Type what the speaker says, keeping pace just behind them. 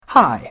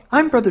Hi,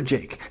 I'm Brother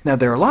Jake. Now,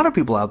 there are a lot of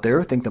people out there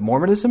who think that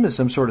Mormonism is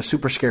some sort of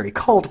super scary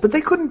cult, but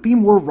they couldn't be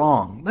more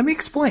wrong. Let me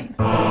explain.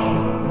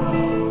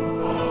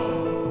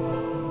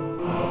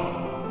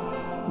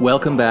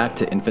 Welcome back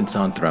to Infants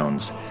on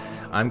Thrones.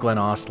 I'm Glenn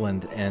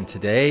Ostland, and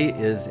today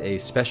is a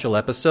special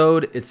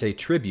episode. It's a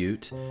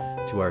tribute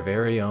to our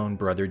very own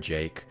Brother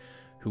Jake,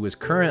 who is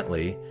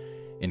currently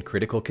in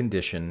critical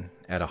condition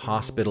at a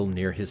hospital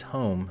near his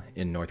home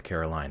in North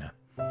Carolina.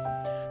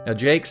 Now,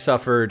 Jake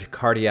suffered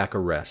cardiac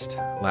arrest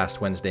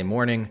last Wednesday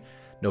morning,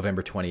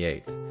 November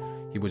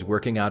 28th. He was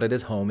working out at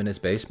his home in his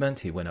basement.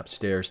 He went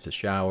upstairs to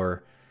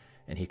shower,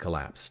 and he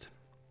collapsed.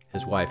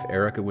 His wife,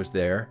 Erica, was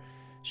there.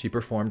 She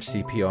performed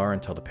CPR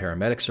until the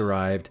paramedics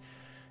arrived.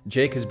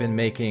 Jake has been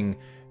making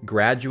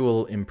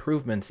gradual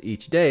improvements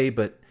each day,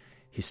 but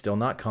he's still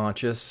not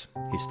conscious.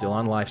 He's still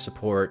on life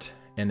support,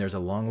 and there's a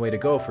long way to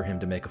go for him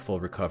to make a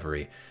full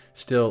recovery.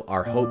 Still,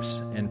 our hopes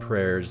and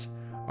prayers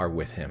are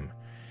with him.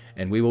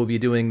 And we will be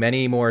doing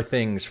many more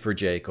things for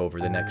Jake over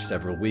the next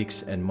several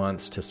weeks and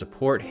months to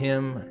support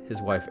him,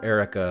 his wife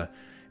Erica,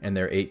 and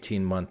their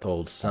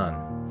 18-month-old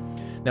son.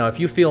 Now, if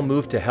you feel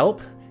moved to help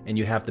and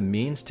you have the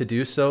means to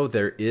do so,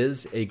 there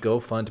is a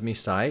GoFundMe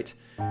site.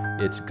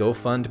 It's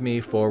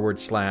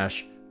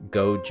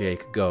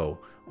GoFundMe/GoJakeGo,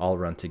 all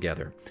run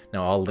together.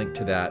 Now, I'll link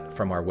to that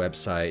from our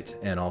website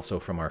and also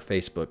from our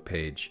Facebook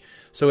page.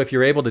 So if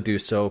you're able to do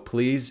so,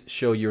 please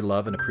show your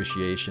love and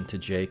appreciation to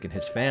Jake and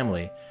his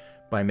family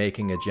by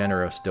making a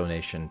generous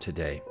donation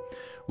today.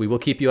 We will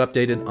keep you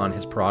updated on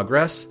his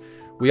progress.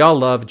 We all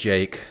love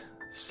Jake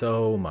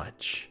so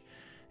much.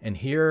 And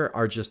here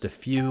are just a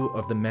few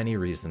of the many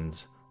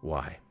reasons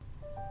why.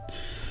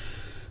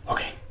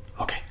 Okay.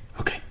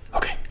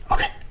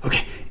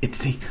 It's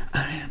the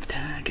eye of the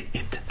tiger.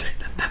 It's the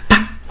threat of the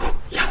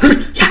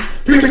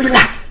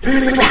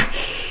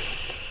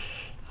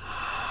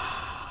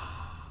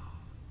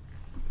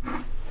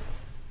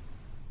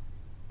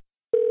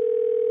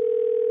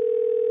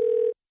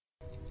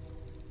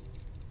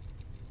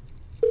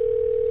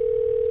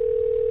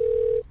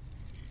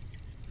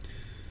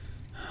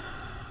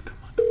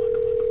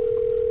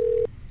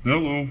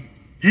Hello.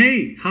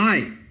 Hey,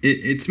 hi.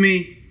 It's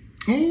me.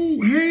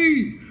 Oh,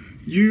 hey,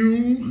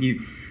 you.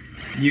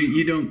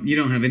 You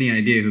don't have any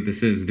idea who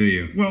this is, do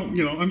you? Well,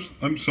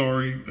 I'm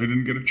sorry. I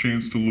didn't get a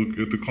chance to look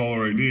at the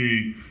caller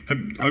ID.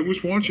 I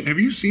was watching. Have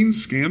you seen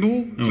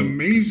Scandal? It's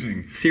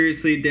amazing.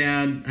 Seriously,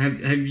 Dad,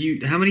 have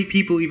you? How many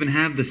people even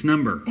have this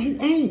number?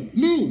 Oh,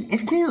 Lou.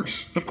 Of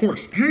course.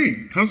 Hey,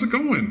 how's it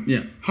going?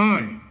 Yeah.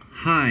 Hi.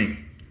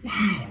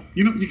 Wow.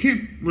 You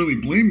can't really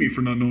blame me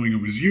for not knowing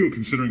it was you,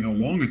 considering how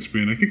long it's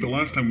been. I think the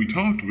last time we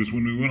talked was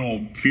when we went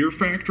all Fear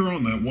Factor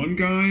on that one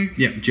guy.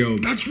 Yeah,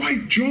 Job. That's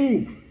right,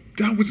 Job.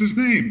 That was his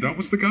name. That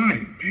was the guy.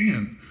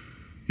 Man,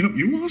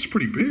 you lost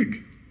pretty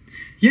big.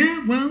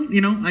 Yeah, well,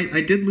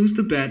 I did lose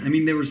the bet. I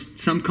mean, there was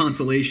some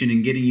consolation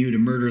in getting you to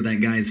murder that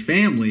guy's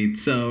family,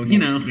 so,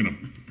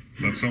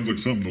 That sounds like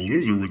something the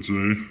loser would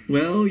say.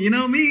 Well, you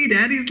know me,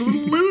 Daddy's a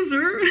little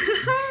loser.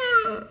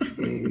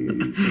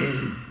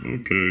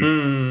 Okay.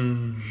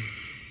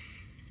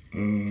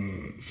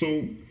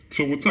 So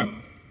what's up?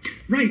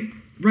 Right.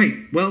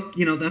 Well,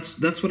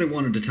 that's what I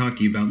wanted to talk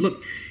to you about.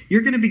 Look, you're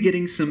going to be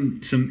getting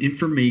some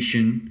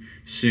information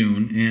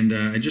soon, and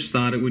I just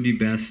thought it would be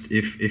best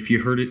if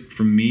you heard it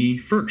from me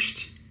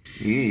first.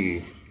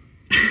 Ooh.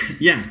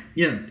 Yeah.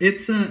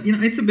 It's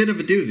it's a bit of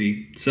a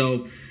doozy.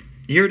 So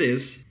here it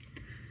is.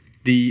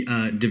 The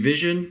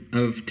Division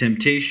of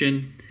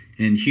Temptation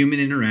and Human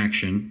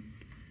Interaction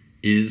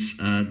is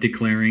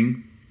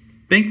declaring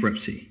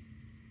bankruptcy.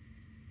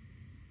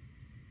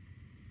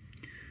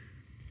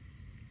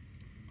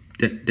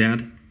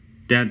 Dad,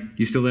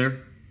 you still there?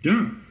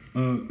 Yeah,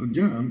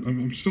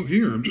 I'm still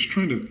here. I'm just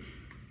trying to...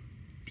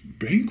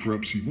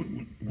 Bankruptcy?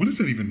 What does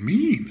that even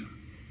mean?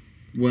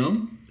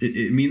 Well,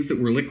 it means that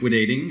we're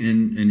liquidating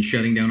and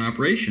shutting down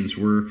operations.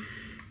 We're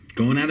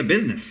going out of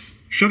business.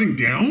 Shutting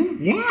down?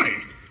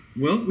 Why?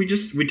 Well, we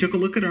took a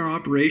look at our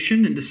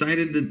operation and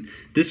decided that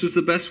this was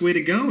the best way to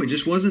go. It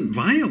just wasn't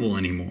viable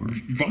anymore.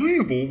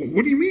 Viable?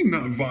 What do you mean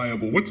not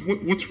viable? What's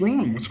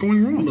wrong? What's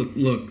going wrong?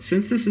 Look,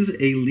 since this is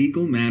a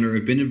legal matter,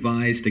 I've been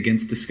advised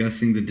against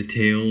discussing the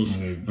details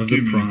of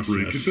the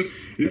process.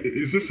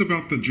 Is this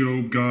about the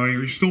Job guy?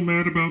 Are you still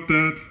mad about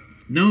that?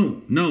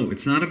 No,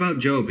 it's not about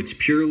Job. It's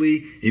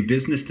purely a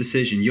business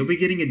decision. You'll be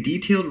getting a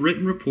detailed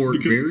written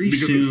report very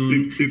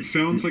soon. It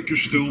sounds like you're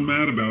still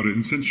mad about it,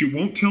 and since you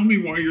won't tell me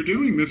why you're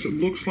doing this, it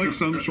looks like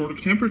some sort of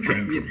temper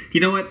tantrum. You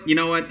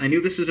know what? I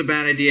knew this was a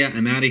bad idea.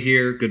 I'm out of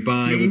here.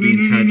 Goodbye. We'll be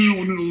in touch.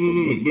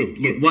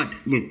 Look. What?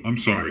 Look, I'm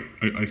sorry.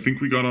 I think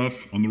we got off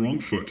on the wrong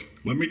foot.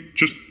 Let me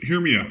just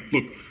hear me out.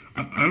 Look,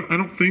 I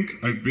don't think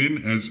I've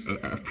been as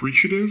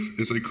appreciative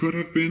as I could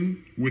have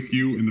been with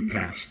you in the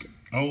past.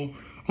 I'll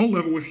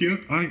level with you.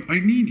 I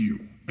need you.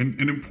 And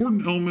an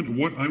important element of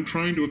what I'm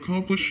trying to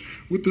accomplish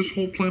with this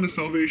whole plan of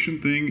salvation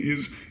thing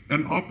is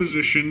an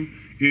opposition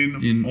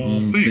in all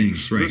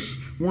things. Right. This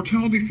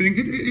mortality thing,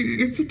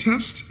 it's a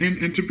test.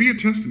 And to be a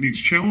test, it needs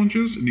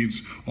challenges, it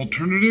needs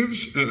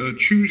alternatives,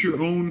 choose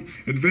your own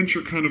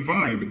adventure kind of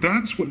vibe.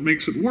 That's what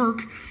makes it work,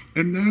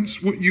 and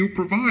that's what you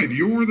provide.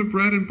 You're the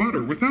bread and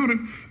butter. Without it,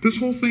 this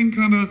whole thing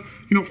kind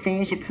of,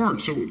 falls apart.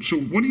 So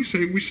what do you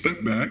say we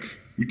step back,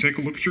 we take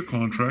a look at your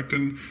contract,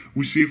 and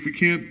we see if we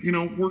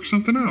can't, work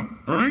something out,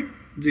 all right?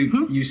 Dude,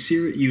 Huh? you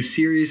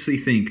seriously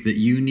think that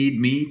you need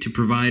me to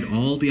provide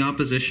all the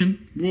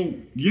opposition? Well,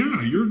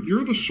 yeah,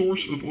 you're the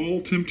source of all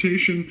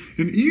temptation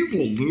and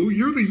evil, Lou.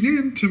 You're the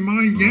yin to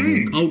my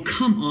yang. Oh,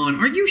 come on.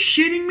 Are you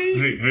shitting me?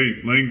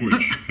 Hey,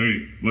 language.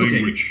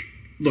 Language.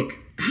 Look,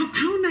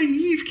 how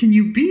naive can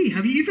you be?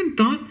 Have you even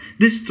thought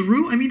this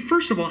through? I mean,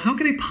 first of all, how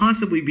could I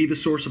possibly be the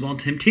source of all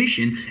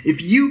temptation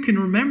if you can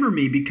remember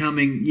me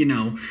becoming,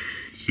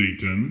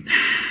 Satan.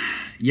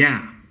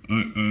 Yeah.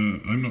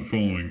 I'm not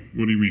following.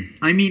 What do you mean?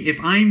 I mean, if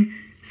I'm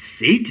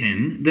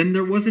Satan, then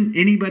there wasn't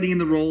anybody in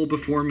the role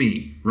before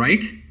me,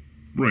 right?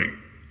 Right.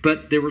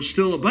 But there were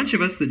still a bunch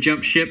of us that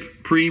jumped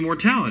ship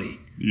pre-mortality.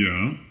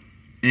 Yeah.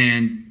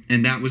 And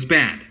that was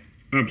bad.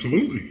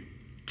 Absolutely.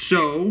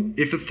 So,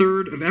 if a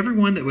third of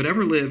everyone that would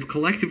ever live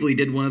collectively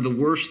did one of the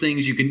worst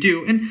things you can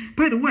do, and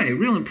by the way,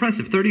 real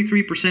impressive,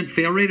 33%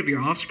 fail rate of your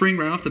offspring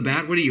right off the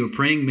bat. What are you, a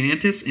praying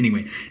mantis?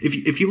 Anyway,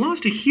 if you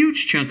lost a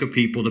huge chunk of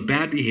people to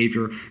bad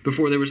behavior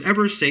before there was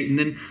ever a Satan,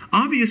 then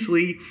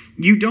obviously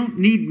you don't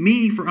need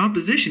me for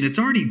opposition. It's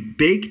already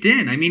baked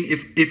in. I mean,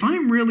 if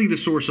I'm really the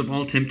source of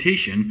all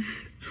temptation,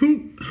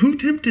 who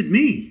tempted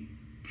me?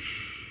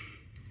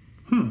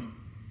 Huh.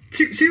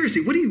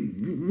 Seriously, what do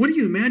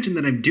you imagine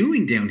that I'm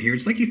doing down here?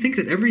 It's like you think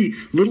that every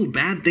little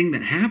bad thing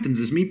that happens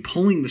is me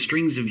pulling the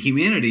strings of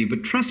humanity,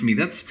 but trust me,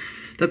 that's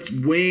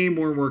way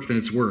more work than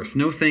it's worth.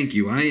 No thank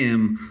you. I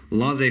am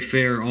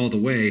laissez-faire all the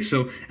way.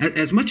 So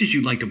as much as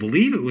you'd like to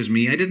believe it was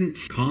me, I didn't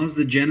cause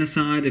the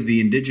genocide of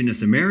the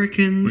indigenous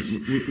Americans.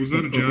 Was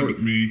that a jab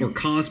at me? Or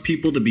cause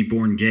people to be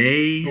born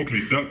gay?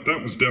 Okay,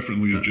 that was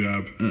definitely a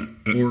jab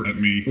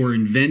at me. Or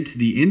invent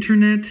the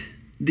internet?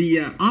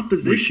 The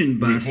opposition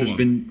bus hold has on.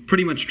 been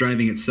pretty much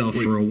driving itself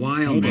for a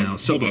while hold now. on,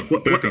 So hold on.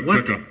 what? Back up.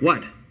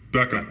 What?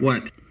 Back up.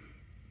 What?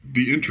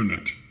 The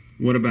internet.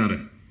 What about it?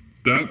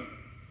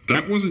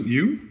 That wasn't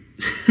you?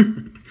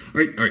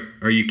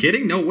 Are you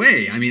kidding? No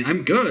way. I mean,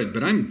 I'm good,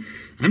 but I'm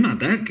not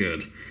that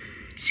good.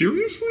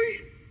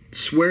 Seriously?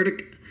 Swear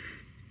to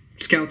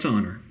Scout's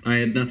honor, I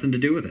had nothing to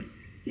do with it.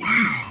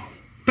 Wow.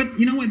 But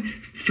you know what?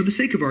 For the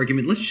sake of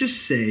argument, let's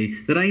just say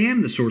that I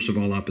am the source of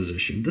all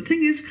opposition. The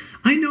thing is,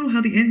 I know how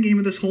the end game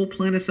of this whole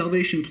plan of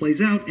salvation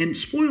plays out, and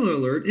spoiler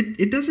alert,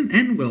 it doesn't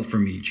end well for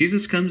me.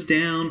 Jesus comes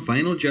down,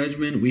 final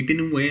judgment, weeping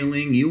and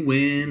wailing, you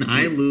win,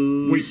 I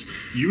lose. Wait,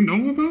 you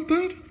know about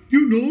that?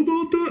 You know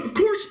about that? Of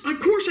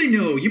course I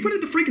know. You put it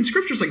in the freaking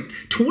scriptures like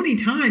 20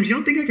 times. You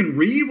don't think I can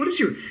read? What is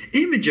your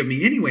image of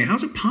me anyway?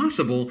 How's it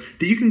possible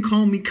that you can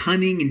call me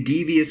cunning and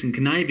devious and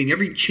conniving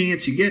every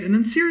chance you get and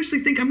then seriously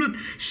think I'm not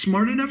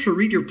smart enough to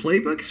read your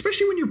playbook?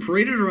 Especially when you're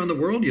paraded around the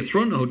world, you're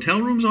thrown to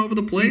hotel rooms all over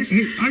the place.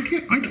 Hey, I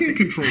can't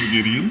control the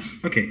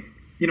Gideons. Okay,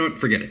 you know what?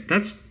 Forget it.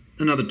 That's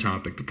another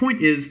topic. The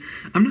point is,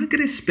 I'm not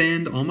going to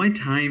spend all my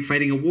time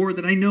fighting a war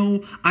that I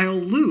know I'll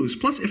lose.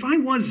 Plus, if I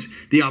was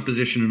the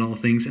opposition in all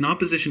things, and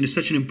opposition is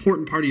such an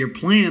important part of your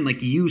plan,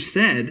 like you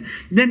said,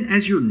 then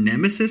as your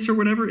nemesis or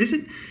whatever,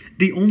 isn't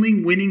the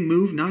only winning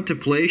move not to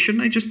play?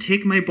 Shouldn't I just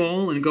take my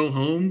ball and go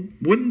home?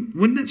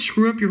 Wouldn't that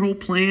screw up your whole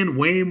plan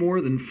way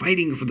more than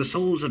fighting for the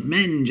souls of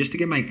men just to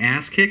get my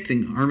ass kicked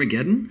in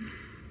Armageddon?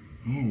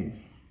 Oh.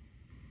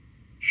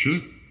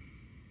 Shit.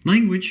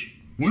 Language.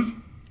 What?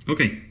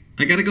 Okay.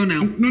 I gotta go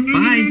now. No.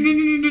 Bye.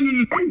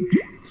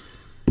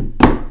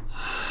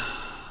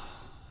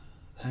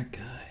 That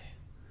guy.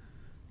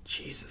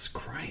 Jesus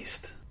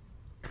Christ.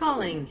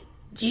 Calling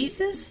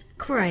Jesus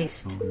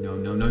Christ.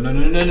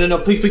 No,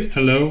 please.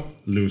 Hello,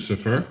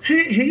 Lucifer.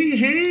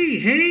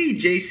 Hey,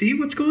 JC,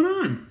 what's going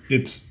on?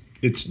 It's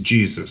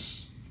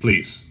Jesus.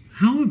 Please.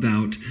 How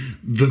about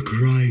the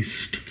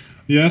Christ?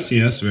 Yes,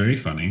 very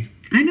funny.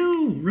 I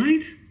know,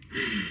 right?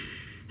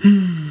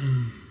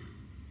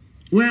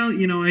 Well,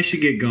 I should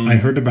get going. I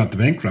heard about the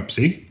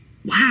bankruptcy.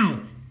 Wow.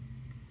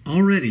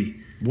 Already.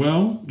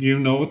 Well, you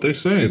know what they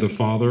say. The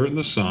Father and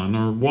the Son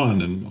are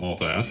one and all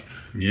that.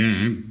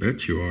 Yeah, I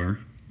bet you are.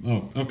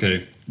 Oh,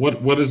 okay.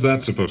 What is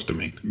that supposed to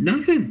mean?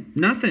 Nothing.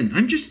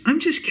 I'm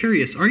just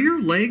curious. Are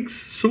your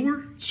legs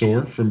sore?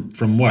 Sore?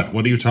 From what?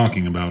 What are you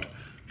talking about?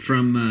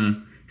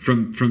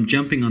 From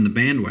jumping on the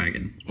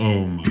bandwagon.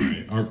 Oh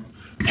my.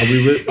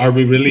 Are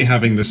we really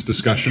having this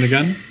discussion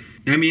again?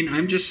 I mean,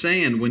 I'm just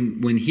saying,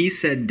 when he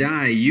said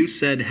die, you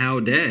said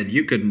how dead.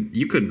 You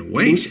couldn't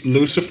wait.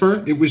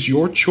 Lucifer, it was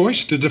your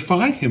choice to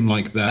defy him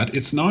like that.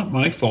 It's not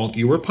my fault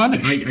you were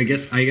punished. I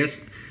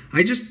guess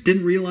I just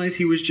didn't realize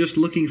he was just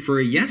looking for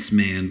a yes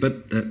man,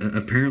 but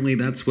apparently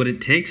that's what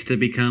it takes to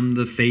become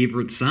the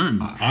favorite son.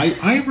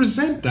 I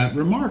resent that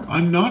remark.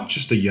 I'm not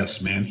just a yes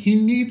man. He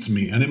needs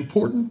me. An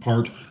important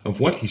part of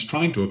what he's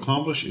trying to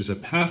accomplish is a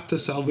path to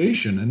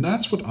salvation, and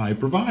that's what I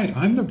provide.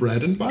 I'm the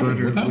bread and butter.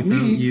 Without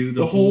me, you,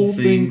 the whole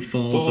thing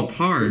falls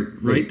apart,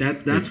 right?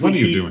 That's what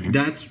what are you doing?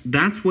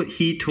 That's what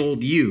he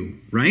told you,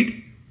 right?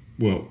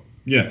 Well,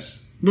 yes.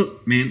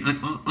 Look, man,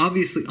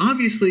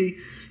 obviously,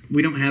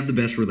 we don't have the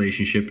best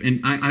relationship,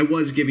 and I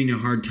was giving you a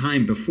hard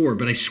time before,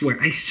 but I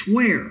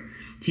swear,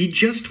 he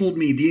just told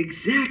me the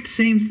exact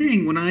same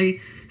thing when I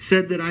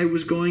said that I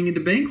was going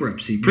into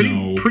bankruptcy.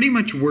 Pretty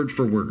much word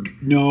for word.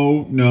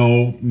 No,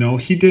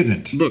 he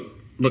didn't. Look,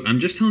 I'm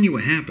just telling you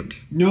what happened.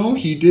 No,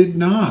 he did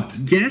not.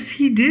 Yes,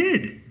 he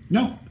did.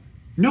 No,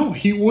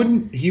 he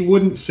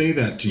wouldn't say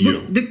that to you.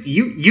 Look,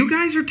 you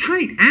guys are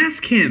tight.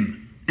 Ask him.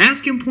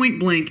 Ask him point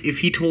blank if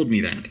he told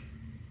me that.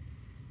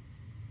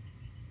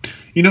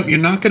 You know, you're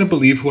not going to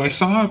believe who I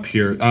saw up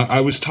here.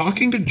 I was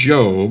talking to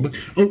Job.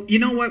 Oh, you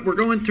know what? We're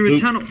going through a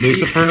tunnel.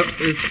 Lucifer,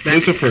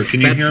 can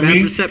you hear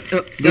me?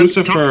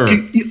 Lucifer,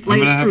 I'm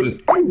going to have to...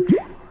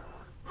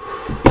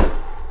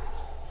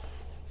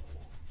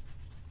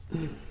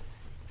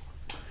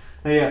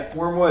 Hey,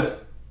 Wormwood.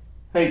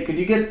 Hey, could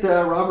you get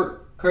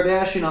Robert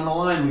Kardashian on the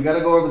line? We got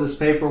to go over this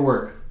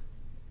paperwork.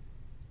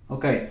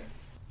 Okay.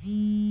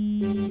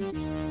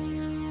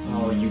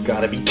 Oh, you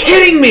gotta be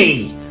kidding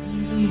me!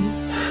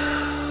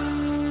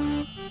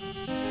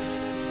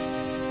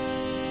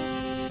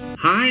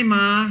 Hi,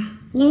 Ma.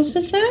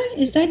 Lucifer,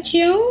 is that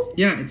you?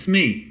 Yeah, it's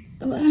me.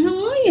 How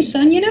are you,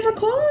 son? You never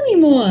call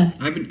anymore.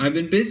 I've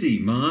been busy,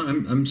 Ma.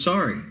 I'm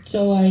sorry.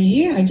 So I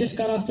hear. I just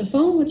got off the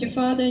phone with your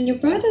father and your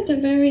brother.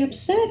 They're very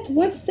upset.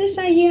 What's this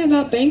I hear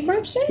about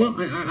bankruptcy? Well,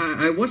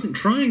 I wasn't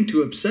trying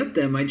to upset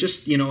them. I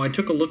just, I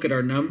took a look at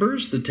our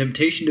numbers. The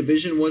Temptation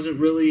Division wasn't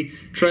really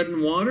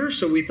treading water,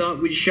 so we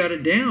thought we'd shut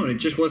it down. It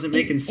just wasn't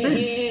making sense.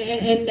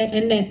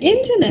 And that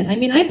internet. I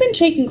mean, I've been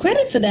taking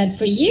credit for that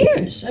for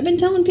years. I've been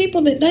telling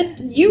people that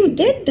you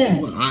did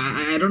that. Well,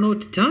 I don't know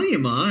what to tell you,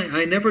 Ma.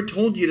 I never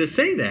told you to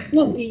say that.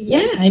 Well,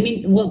 yeah, I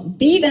mean,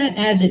 be that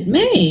as it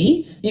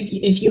may,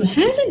 if you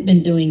haven't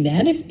been doing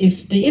that,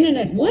 if the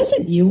internet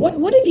wasn't you,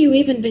 what have you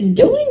even been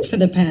doing for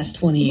the past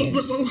 20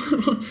 years?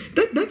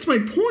 That's my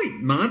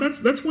point, Ma.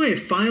 That's why I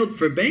filed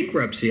for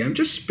bankruptcy. I'm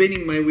just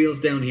spinning my wheels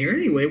down here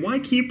anyway. Why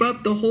keep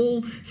up the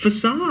whole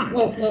facade?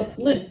 Well,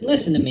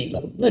 listen to me.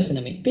 Listen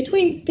to me.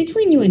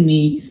 Between you and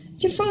me,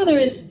 your father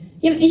is...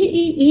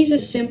 he's a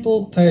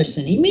simple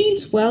person. He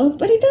means well,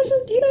 but he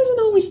doesn't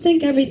always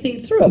think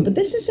everything through. But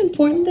this is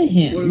important to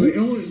him.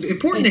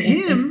 Important to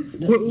him?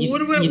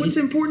 What's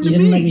important to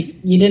me?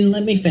 You didn't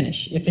let me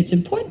finish. If it's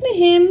important to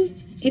him,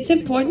 it's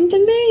important to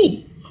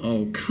me.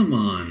 Oh, come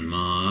on,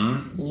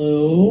 Ma.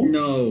 Lou?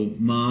 No,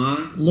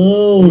 Ma.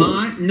 Lou?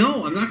 Ma,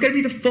 no, I'm not going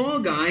to be the fall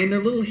guy in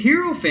their little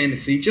hero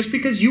fantasy just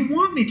because you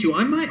want me to.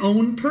 I'm my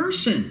own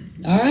person.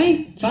 All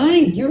right,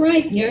 fine. You're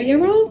right. You're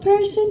your own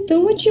person. Do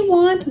what you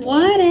want.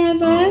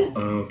 Whatever.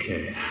 Oh,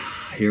 okay.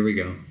 Here we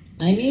go.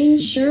 I mean,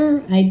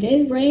 sure, I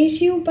did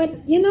raise you, but,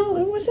 it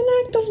was an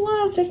act of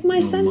love. If my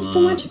son's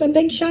too much of a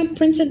big shot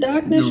Prince of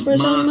Darkness for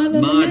his own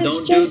mother, then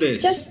that's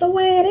just the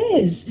way it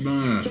is.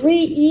 Ma. 3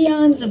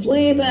 eons of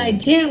labor,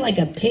 I'd tear like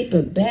a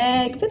paper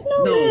bag, but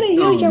no matter,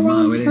 you're your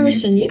own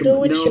person. You do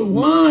what you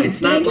want. Ma,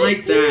 it's not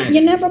like that.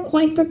 You're never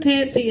quite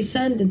prepared for your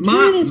son to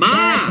turn his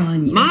back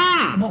on you.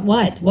 Ma!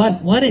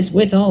 What is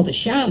with all the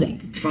shouting?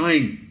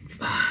 Fine.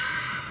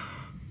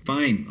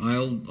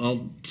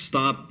 I'll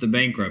stop the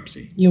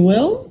bankruptcy. You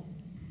will?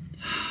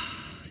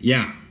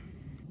 Yeah.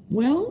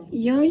 Well,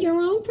 you're your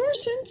own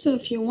person, so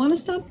if you want to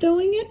stop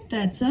doing it,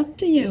 that's up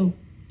to you.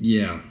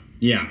 Yeah.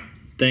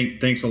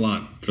 Thanks a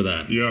lot for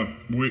that. Yeah,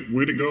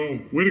 way to go,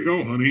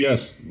 honey.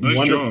 Yes,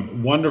 nice job.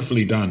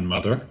 Wonderfully done,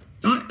 Mother.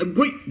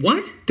 Wait,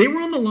 what? They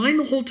were on the line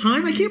the whole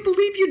time? I can't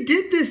believe you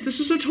did this. This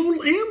was a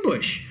total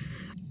ambush.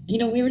 We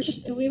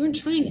weren't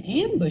trying to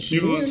ambush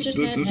you. We were just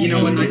I would say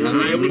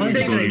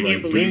that I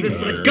can't believe this,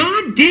 but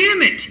God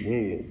damn it!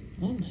 Whoa.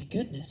 Oh my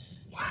goodness.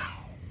 Wow.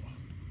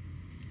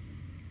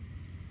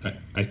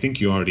 I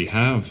think you already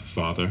have,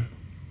 Father.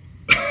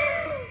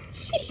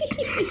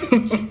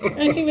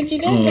 I see what you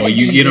did there. Oh,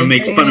 you don't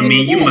make fun of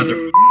me, you mother.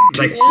 Yeah,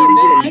 man,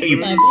 that's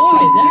my boy.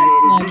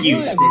 That's my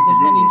boy with the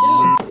funny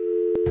jokes.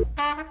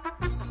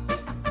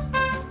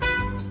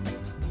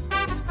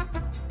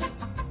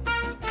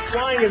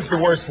 Flying is the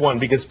worst one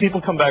because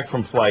people come back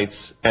from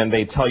flights and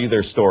they tell you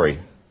their story.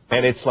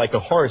 And it's like a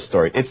horror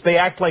story. They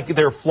act like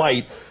their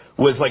flight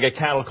was like a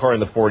cattle car in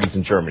the 40s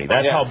in Germany.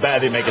 That's how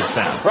bad they make it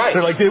sound. Right.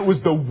 They're like, it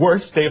was the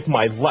worst day of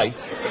my life.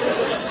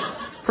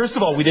 First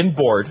of all, we didn't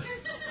board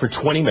for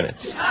 20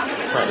 minutes.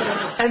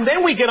 Right. And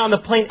then we get on the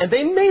plane and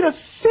they made us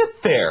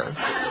sit there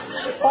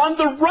on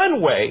the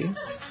runway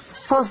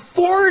for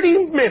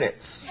 40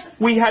 minutes.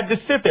 We had to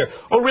sit there.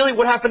 Oh, really?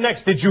 What happened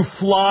next? Did you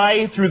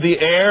fly through the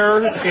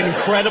air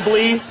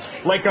incredibly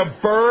like a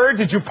bird?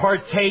 Did you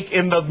partake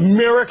in the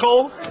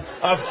miracle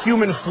of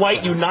human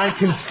flight, you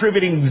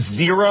non-contributing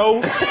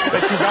zero?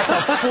 That you got to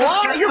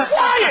fly? You're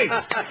flying!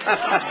 right!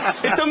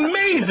 It's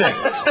amazing!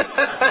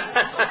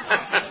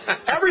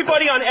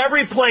 Everybody on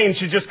every plane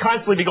should just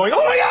constantly be going,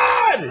 oh my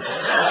God!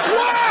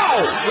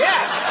 Wow!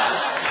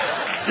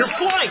 Yes! You're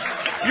flying.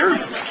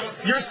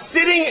 You're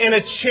sitting in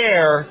a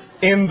chair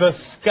in the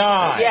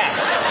sky. Yes.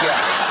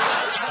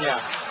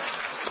 Yeah.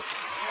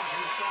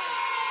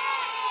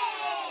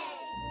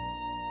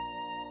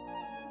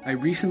 I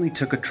recently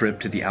took a trip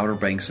to the Outer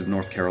Banks of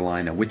North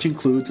Carolina, which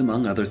includes,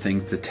 among other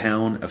things, the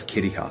town of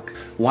Kitty Hawk.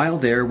 While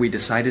there, we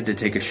decided to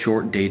take a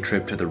short day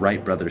trip to the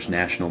Wright Brothers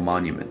National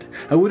Monument.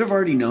 I would have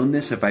already known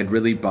this if I'd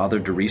really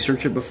bothered to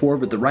research it before,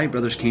 but the Wright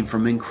brothers came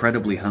from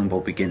incredibly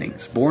humble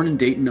beginnings. Born in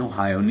Dayton,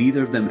 Ohio,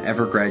 neither of them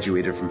ever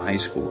graduated from high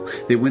school.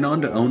 They went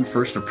on to own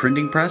first a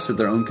printing press of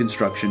their own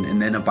construction and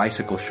then a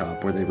bicycle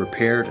shop where they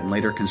repaired and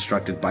later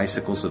constructed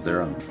bicycles of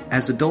their own.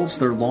 As adults,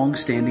 their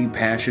long-standing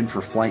passion for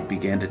flight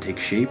began to take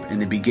shape,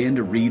 and they began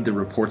to read the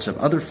reports of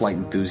other flight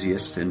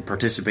enthusiasts and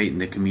participate in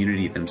the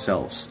community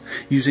themselves.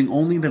 Using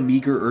only the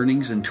meager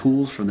earnings and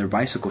tools from their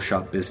bicycle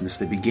shop business,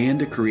 they began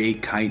to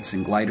create kites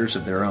and gliders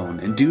of their own,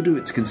 and due to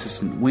its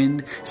consistent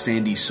wind,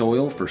 sandy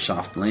soil for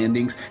soft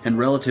landings, and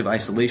relative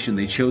isolation,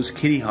 they chose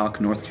Kitty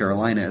Hawk, North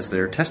Carolina as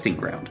their testing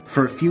ground.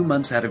 For a few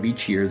months out of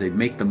each year, they'd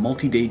make the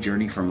multi-day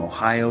journey from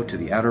Ohio to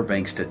the Outer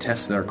Banks to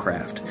test their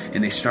craft,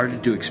 and they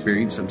started to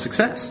experience some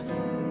success.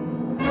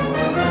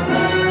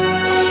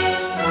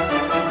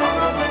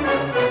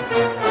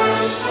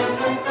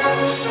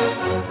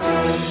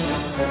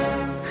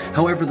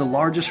 However, the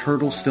largest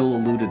hurdle still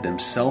eluded them: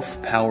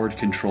 self-powered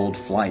controlled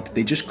flight.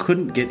 They just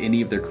couldn't get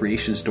any of their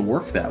creations to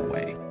work that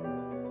way.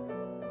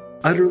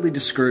 Utterly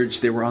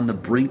discouraged, they were on the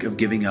brink of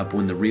giving up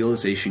when the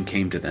realization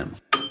came to them.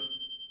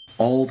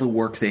 All the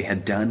work they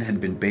had done had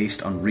been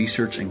based on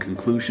research and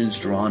conclusions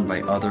drawn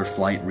by other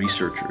flight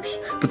researchers.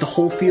 But the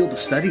whole field of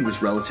study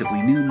was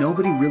relatively new.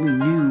 Nobody really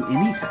knew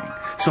anything.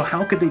 So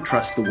how could they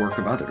trust the work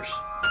of others?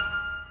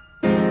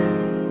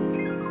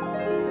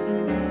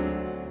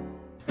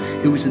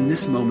 It was in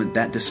this moment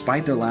that,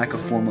 despite their lack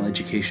of formal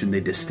education,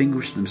 they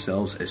distinguished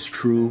themselves as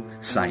true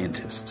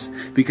scientists.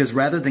 Because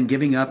rather than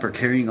giving up or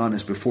carrying on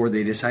as before,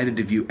 they decided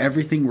to view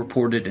everything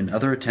reported in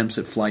other attempts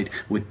at flight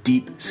with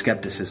deep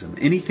skepticism.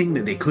 Anything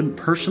that they couldn't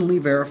personally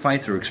verify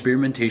through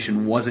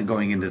experimentation wasn't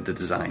going into the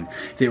design.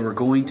 They were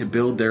going to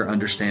build their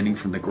understanding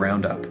from the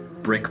ground up,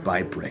 brick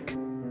by brick.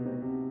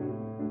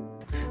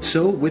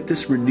 So, with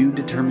this renewed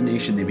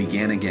determination, they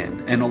began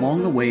again, and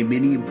along the way,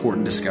 many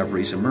important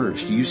discoveries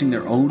emerged. Using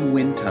their own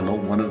wind tunnel,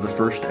 one of the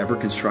first ever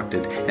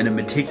constructed, and a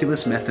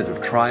meticulous method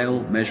of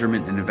trial,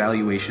 measurement, and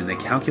evaluation, they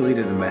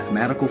calculated a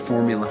mathematical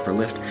formula for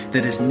lift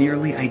that is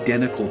nearly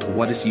identical to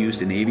what is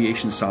used in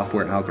aviation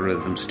software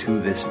algorithms to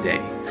this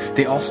day.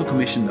 They also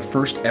commissioned the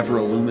first ever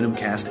aluminum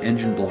cast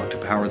engine block to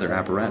power their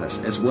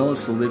apparatus, as well as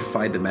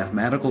solidified the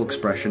mathematical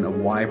expression of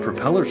why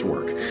propellers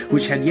work,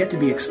 which had yet to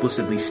be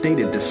explicitly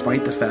stated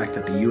despite the fact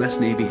that the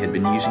U.S. Navy had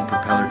been using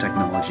propeller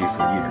technology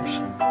for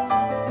years.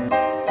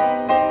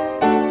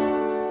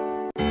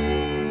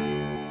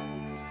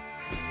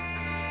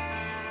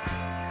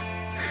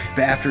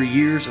 But after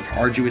years of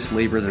arduous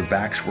labor, their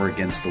backs were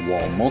against the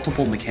wall.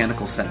 Multiple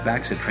mechanical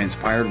setbacks had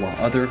transpired while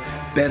other,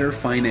 better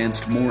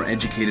financed, more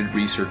educated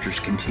researchers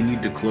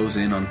continued to close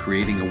in on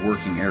creating a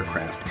working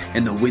aircraft,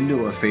 and the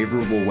window of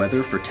favorable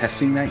weather for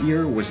testing that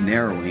year was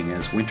narrowing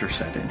as winter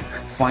set in.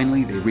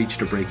 Finally, they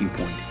reached a breaking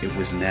point. It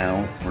was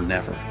now or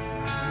never.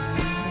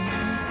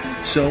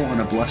 So, on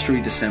a blustery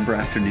December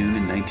afternoon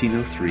in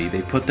 1903,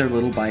 they put their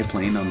little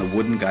biplane on the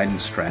wooden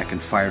guidance track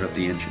and fired up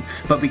the engine.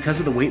 But because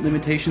of the weight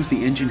limitations,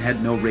 the engine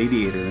had no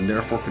radiator and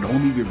therefore could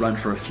only be run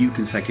for a few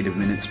consecutive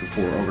minutes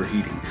before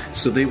overheating,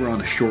 so they were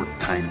on a short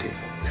timetable.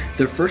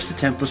 Their first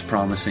attempt was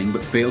promising,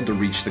 but failed to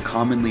reach the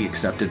commonly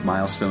accepted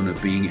milestone of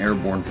being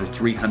airborne for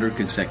 300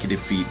 consecutive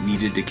feet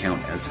needed to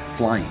count as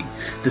flying.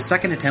 The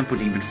second attempt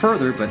went even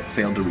further, but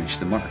failed to reach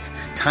the mark.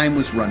 Time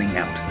was running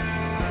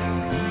out.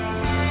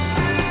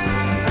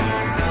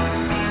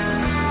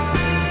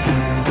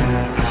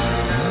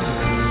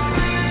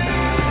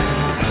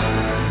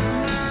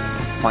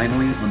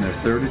 Finally, on their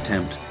third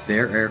attempt,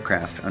 their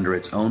aircraft, under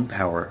its own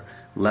power,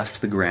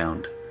 left the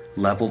ground,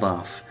 leveled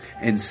off,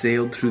 and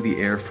sailed through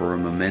the air for a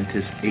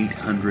momentous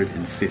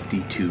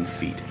 852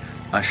 feet,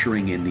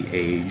 ushering in the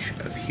age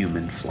of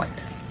human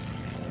flight.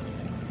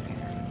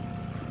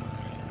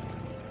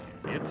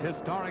 It's a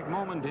historic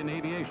moment in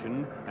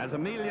aviation as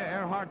Amelia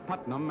Earhart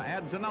Putnam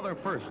adds another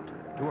first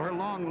to her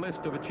long list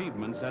of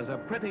achievements as a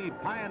pretty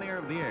pioneer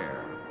of the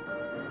air.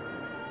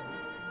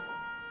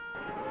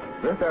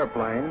 This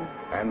airplane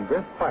and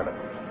this pilot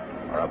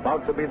are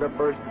about to be the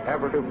first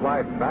ever to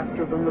fly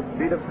faster than the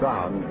speed of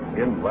sound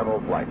in level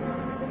flight.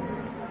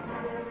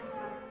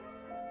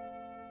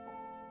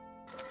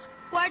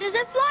 Where does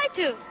it fly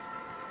to?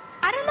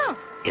 I don't know.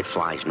 It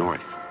flies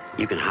north.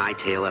 You can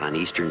hightail it on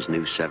Eastern's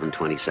new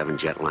 727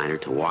 jetliner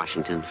to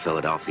Washington,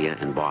 Philadelphia,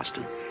 and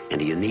Boston. And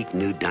a unique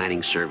new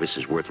dining service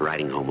is worth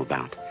writing home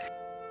about.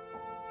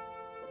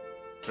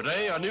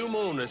 Today, a new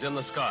moon is in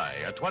the sky,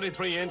 a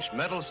 23-inch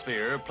metal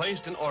sphere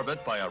placed in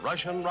orbit by a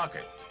Russian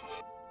rocket.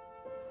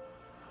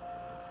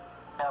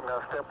 I'm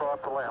going to step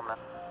off the limb.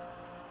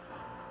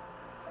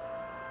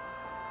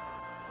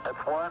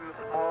 That's one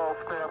small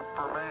step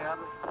for man,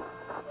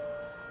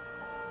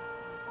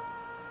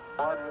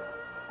 one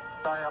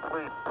giant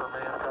leap for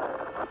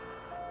mankind.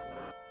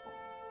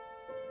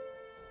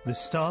 The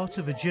start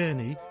of a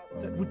journey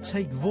that would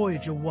take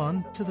Voyager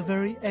 1 to the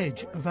very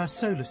edge of our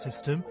solar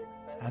system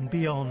and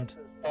beyond.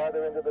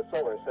 Farther into the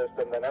solar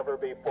system than ever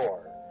before.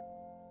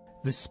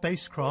 The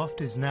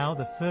spacecraft is now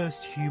the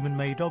first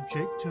human-made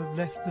object to have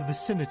left the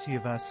vicinity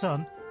of our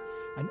sun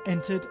and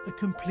entered a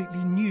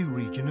completely new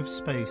region of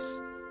space.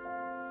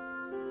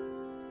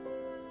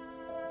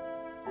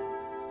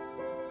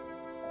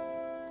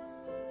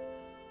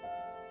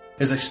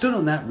 As I stood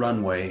on that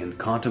runway and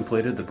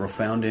contemplated the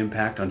profound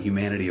impact on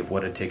humanity of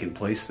what had taken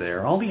place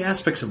there, all the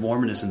aspects of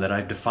Mormonism that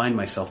I've defined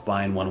myself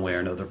by in one way or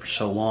another for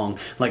so long,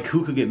 like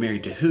who could get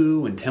married to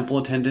who, and temple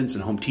attendance,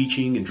 and home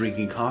teaching, and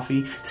drinking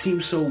coffee,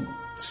 seemed so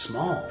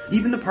small.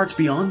 Even the parts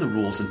beyond the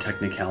rules and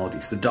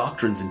technicalities, the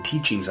doctrines and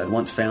teachings I'd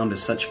once found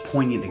as such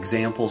poignant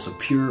examples of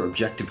pure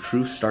objective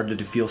truth, started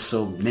to feel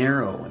so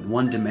narrow and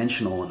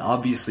one-dimensional and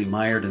obviously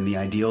mired in the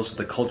ideals of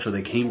the culture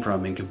they came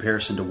from in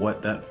comparison to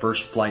what that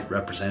first flight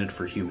represented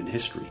for human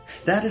history.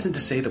 That isn't to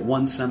say that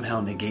one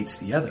somehow negates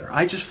the other.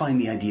 I just find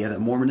the idea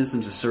that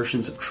Mormonism's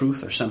assertions of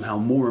truth are somehow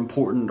more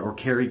important or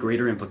carry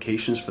greater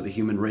implications for the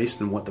human race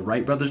than what the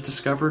Wright brothers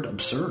discovered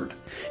absurd.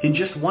 In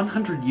just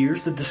 100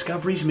 years, the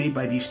discoveries made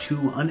by these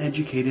two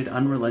uneducated,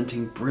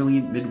 unrelenting,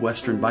 brilliant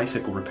Midwestern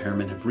bicycle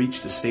repairmen have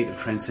reached a state of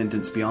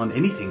transcendence beyond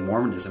anything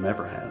Mormonism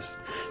ever has.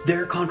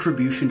 Their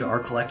contribution to our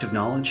collective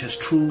knowledge has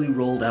truly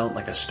rolled out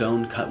like a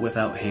stone cut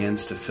without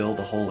hands to fill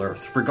the whole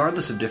earth,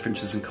 regardless of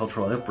differences in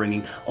cultural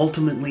upbringing,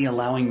 ultimately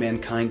allowing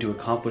mankind to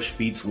accomplish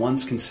feats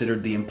once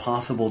considered the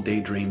impossible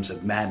daydreams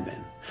of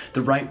madmen.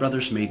 The Wright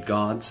brothers made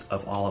gods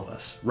of all of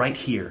us, right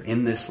here,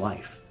 in this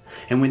life.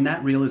 And when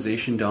that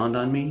realization dawned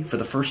on me, for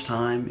the first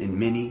time in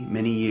many,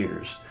 many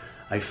years,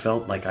 I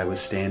felt like I was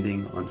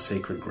standing on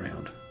sacred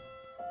ground.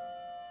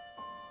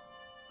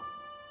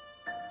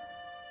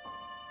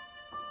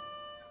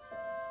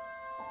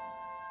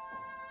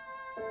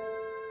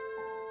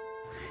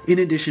 In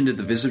addition to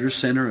the Visitor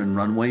Center and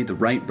runway, the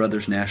Wright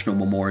Brothers National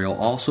Memorial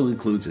also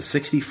includes a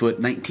 60-foot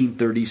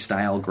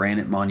 1930s-style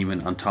granite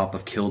monument on top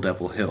of Kill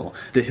Devil Hill,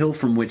 the hill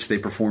from which they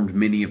performed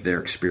many of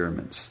their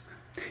experiments.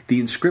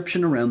 The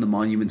inscription around the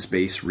monument's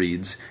base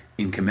reads,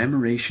 "In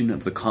commemoration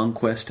of the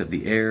conquest of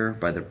the air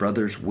by the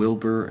brothers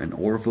Wilbur and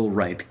Orville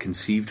Wright,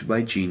 conceived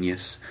by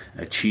genius,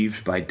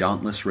 achieved by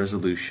dauntless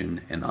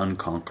resolution and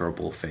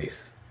unconquerable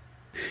faith."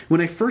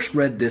 When I first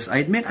read this, I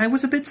admit I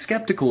was a bit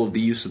skeptical of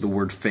the use of the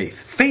word faith.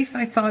 Faith,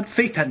 I thought,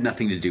 faith had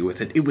nothing to do with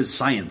it. It was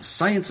science.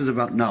 Science is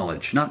about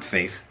knowledge, not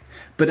faith.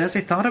 But as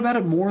I thought about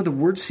it more, the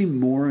word seemed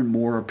more and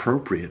more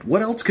appropriate.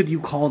 What else could you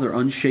call their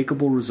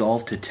unshakable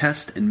resolve to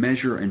test and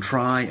measure and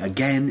try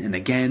again and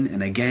again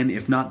and again,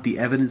 if not the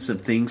evidence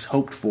of things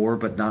hoped for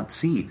but not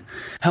seen?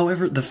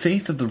 However, the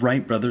faith of the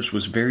Wright brothers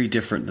was very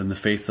different than the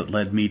faith that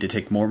led me to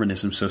take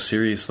Mormonism so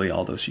seriously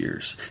all those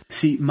years.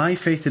 See, my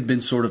faith had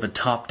been sort of a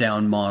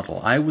top-down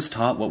model. I was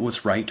taught what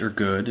was right or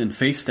good, and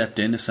faith stepped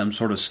in as some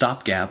sort of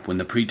stopgap when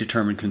the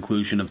predetermined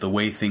conclusion of the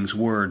way things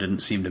were didn't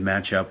seem to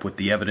match up with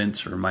the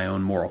evidence or my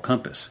own moral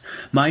compass.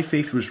 My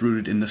faith was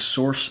rooted in the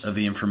source of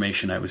the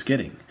information I was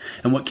getting,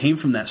 and what came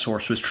from that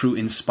source was true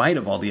in spite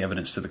of all the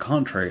evidence to the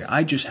contrary.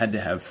 I just had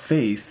to have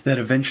faith that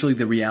eventually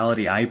the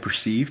reality I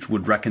perceived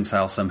would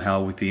reconcile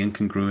somehow with the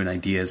incongruent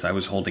ideas I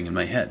was holding in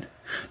my head.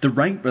 The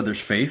Wright brothers'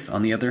 faith,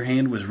 on the other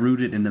hand, was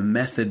rooted in the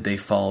method they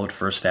followed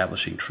for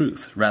establishing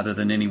truth, rather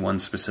than any one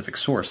specific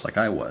source like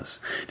I was.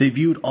 They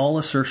viewed all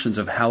assertions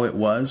of how it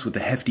was with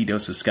a hefty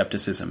dose of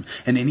skepticism,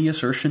 and any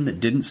assertion that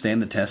didn't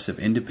stand the test of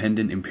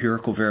independent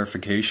empirical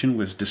verification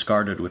was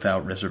discarded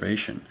without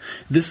reservation.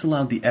 This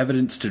allowed the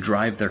evidence to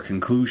drive their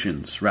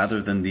conclusions,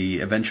 rather than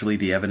eventually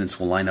the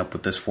evidence will line up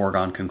with this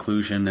foregone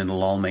conclusion and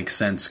it'll all make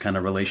sense kind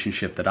of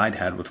relationship that I'd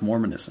had with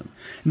Mormonism.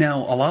 Now,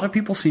 a lot of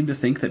people seem to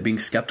think that being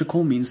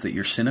skeptical means that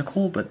you're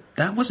cynical, but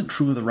that wasn't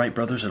true of the Wright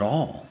brothers at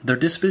all. Their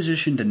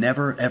disposition to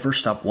never ever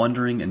stop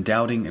wondering and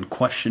doubting and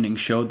questioning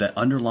showed that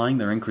underlying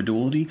their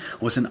incredulity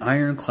was an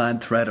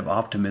ironclad thread of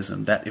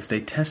optimism that if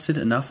they tested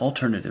enough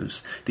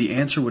alternatives, the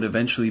answer would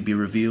eventually be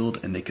revealed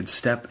and they could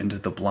step into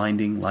the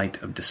blinding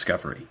light of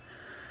discovery.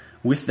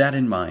 With that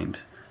in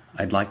mind,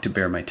 I'd like to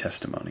bear my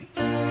testimony.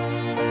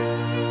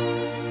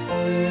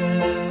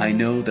 I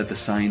know that the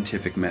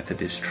scientific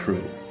method is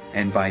true.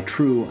 And by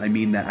true, I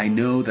mean that I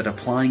know that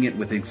applying it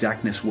with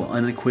exactness will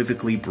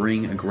unequivocally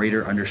bring a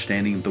greater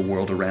understanding of the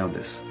world around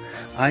us.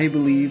 I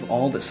believe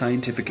all that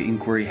scientific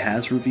inquiry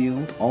has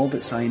revealed, all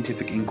that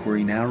scientific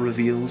inquiry now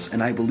reveals,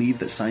 and I believe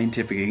that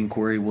scientific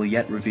inquiry will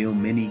yet reveal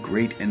many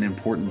great and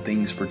important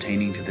things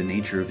pertaining to the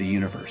nature of the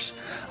universe.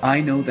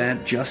 I know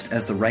that, just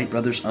as the Wright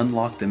brothers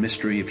unlocked the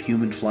mystery of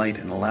human flight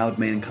and allowed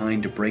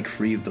mankind to break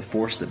free of the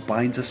force that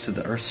binds us to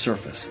the Earth's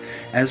surface,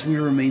 as we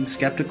remain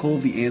skeptical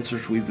of the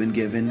answers we've been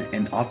given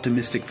and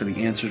optimistic for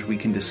the answers we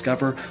can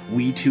discover,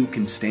 we too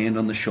can stand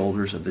on the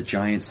shoulders of the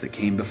giants that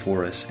came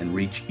before us and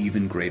reach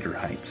even greater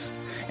heights.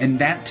 grace. And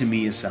that to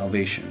me is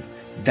salvation.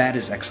 That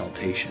is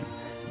exaltation.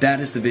 That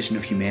is the vision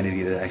of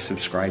humanity that I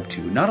subscribe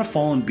to. Not a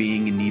fallen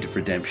being in need of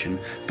redemption,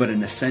 but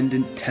an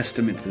ascendant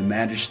testament to the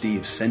majesty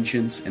of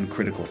sentience and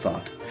critical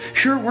thought.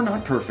 Sure, we're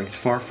not perfect,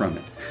 far from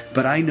it.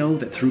 But I know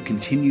that through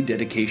continued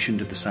dedication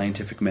to the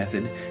scientific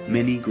method,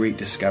 many great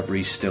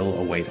discoveries still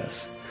await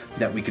us.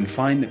 That we can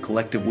find the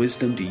collective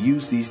wisdom to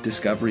use these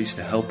discoveries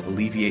to help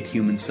alleviate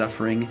human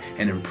suffering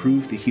and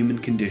improve the human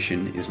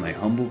condition is my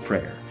humble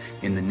prayer.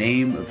 In the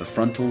name of the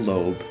frontal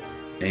lobe,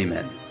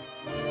 Amen.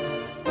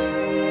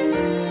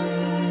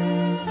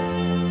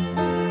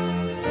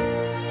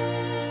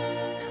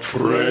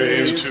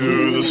 Praise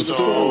to the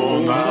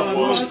stone that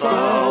was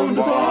found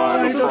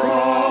by the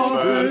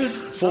prophet,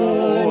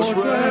 for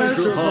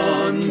treasure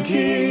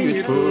hunting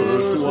it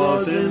first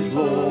was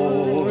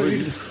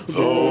employed.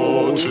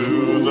 Though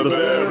to the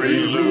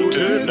buried loot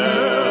it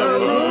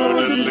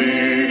never did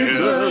lead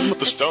him,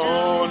 the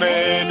stone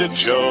aided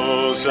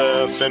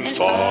Joseph in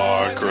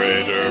far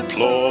greater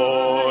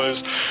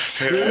ploys.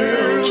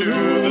 Hail to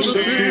the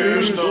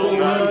seer stone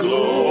that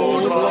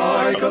glowed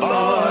like a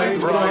light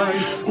bright,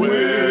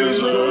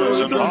 wizards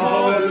and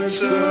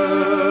hobbits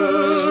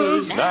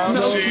now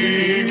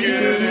seek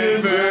it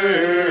in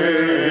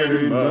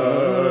vain,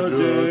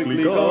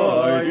 magically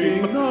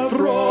guiding the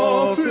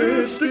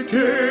prophet's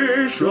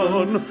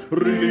dictation,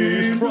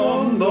 released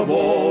from the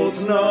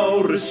vaults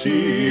now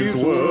receives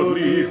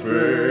worldly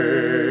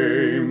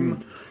fame.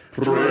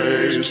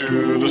 Praise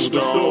to the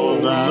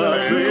stone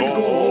that made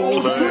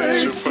gold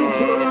plate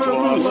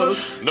superfluous,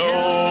 no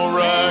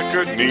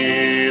record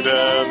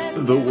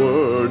needed, the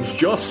words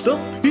just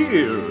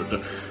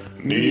appeared.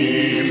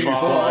 Nephi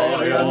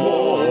and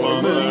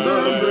Mormon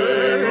and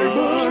their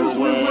neighbors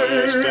were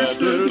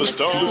wasted, the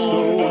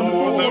stone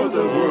bore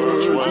the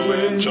words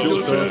when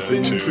Joseph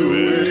into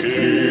it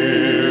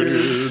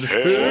hid.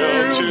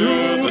 Hail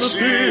to the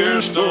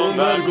seer stone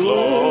that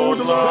glowed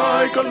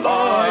like a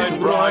light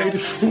bright,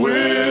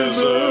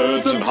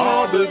 wizards and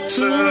hobbits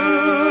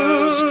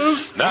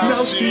now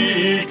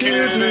seek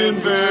it in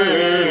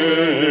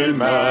vain,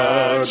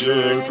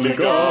 magically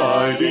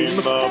guiding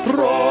the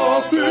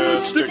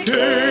prophet's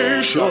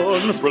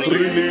dictation,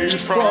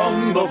 released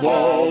from the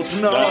vault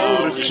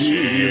now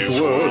receives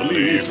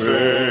worldly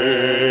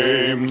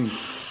fame.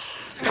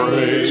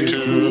 Praise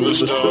to the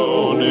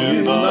stone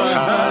in the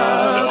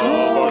hand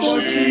of our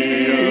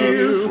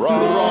seer,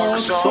 rock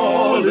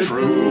solid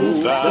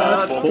proof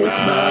that folk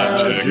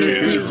magic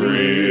is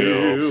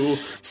real.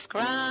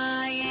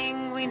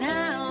 Scrying we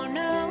now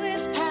know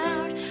is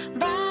powered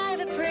by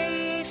the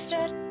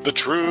priesthood, the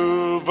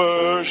true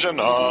version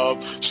of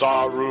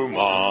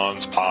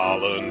Saruman's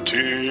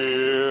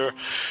Palantir.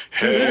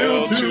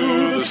 Hail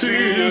to the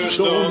seer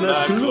stone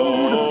that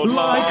glowed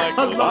like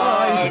a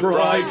light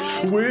bright,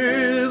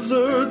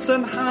 wizards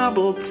and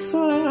hobbits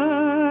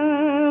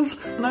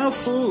now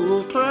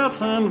seek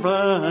it in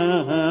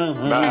vain,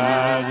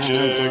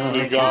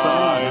 magically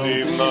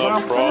guiding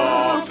the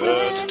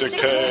prophet's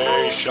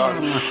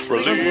dictation,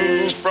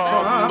 released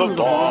from the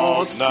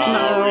vault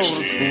now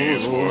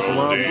receives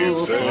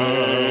worldly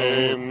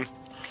fame.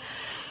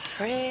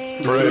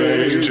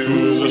 Praise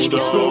to the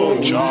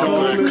stone,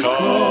 chocolate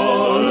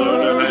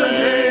colored and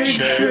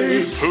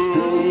egg-shaped.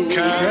 Who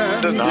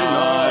can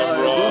deny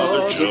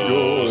Brother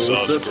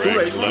Joseph's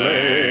great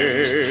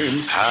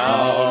claims?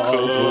 How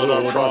could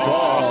a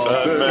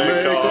prophet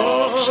make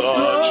up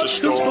such a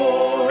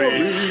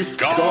story?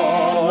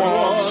 God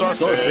wants our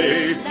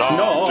faith,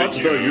 not the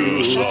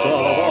use of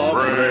our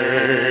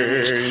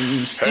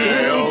brains.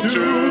 Hail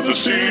to the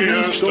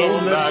seer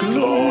stone that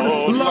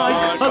glowed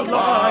like a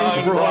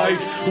light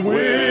bright,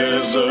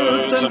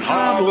 wizards and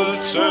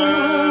hobbits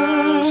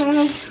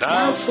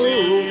now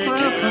seek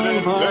it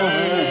in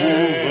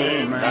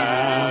vain,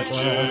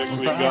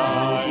 magically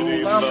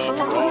guiding the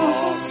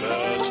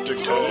prophet's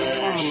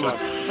dictation,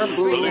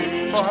 released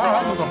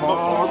from the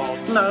vault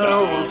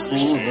now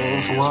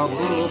receives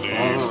worldly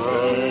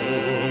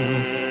fame.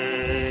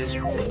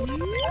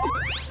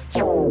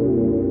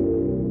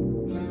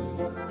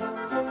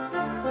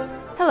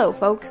 Hello,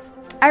 folks.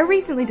 I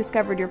recently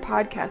discovered your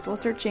podcast while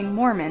searching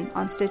Mormon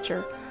on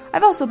Stitcher.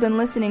 I've also been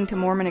listening to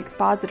Mormon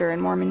Expositor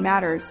and Mormon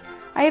Matters.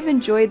 I have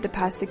enjoyed the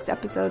past 6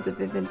 episodes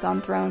of Infants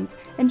on Thrones,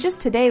 and just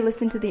today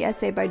listened to the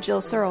essay by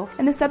Jill Searle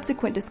and the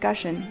subsequent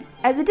discussion.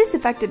 As a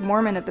disaffected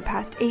Mormon of the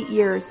past 8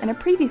 years and a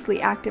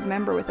previously active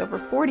member with over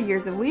 40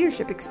 years of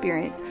leadership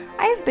experience,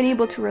 I have been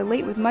able to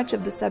relate with much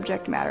of the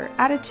subject matter,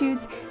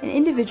 attitudes, and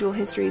individual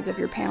histories of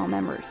your panel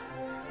members.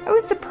 I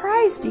was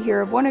surprised to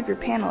hear of one of your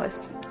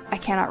panelists, I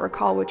cannot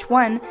recall which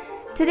one,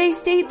 today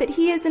state that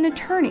he is an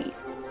attorney.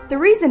 The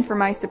reason for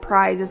my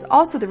surprise is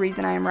also the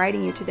reason I am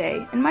writing you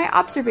today, and my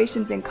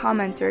observations and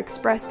comments are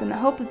expressed in the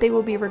hope that they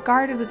will be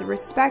regarded with the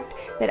respect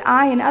that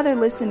I and other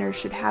listeners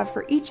should have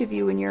for each of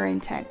you and your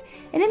intent,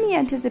 and in the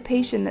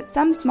anticipation that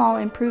some small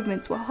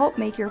improvements will help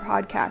make your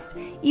podcast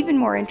even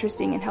more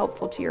interesting and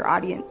helpful to your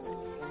audience.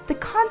 The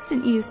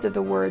constant use of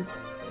the words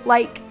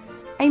like,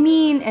 I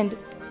mean, and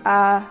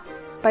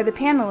by the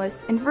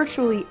panelists in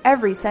virtually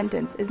every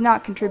sentence is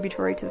not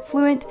contributory to the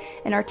fluent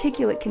and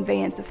articulate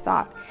conveyance of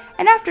thought,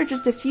 and after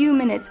just a few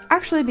minutes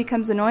actually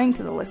becomes annoying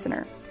to the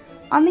listener.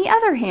 On the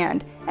other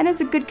hand, and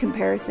as a good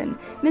comparison,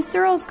 Miss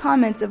Searle's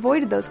comments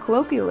avoided those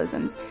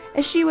colloquialisms,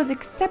 as she was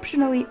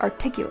exceptionally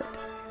articulate.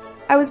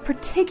 I was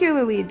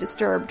particularly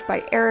disturbed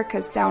by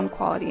Erica's sound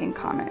quality in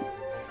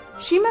comments.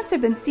 She must have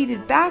been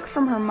seated back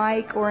from her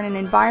mic or in an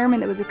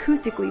environment that was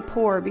acoustically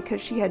poor because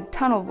she had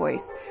tunnel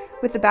voice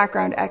with the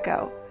background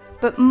echo.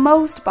 But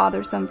most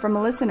bothersome from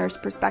a listener's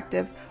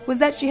perspective was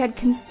that she had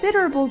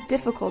considerable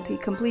difficulty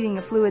completing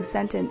a fluid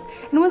sentence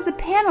and was the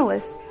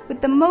panelist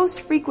with the most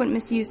frequent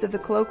misuse of the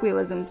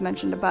colloquialisms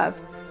mentioned above.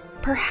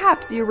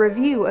 Perhaps your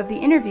review of the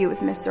interview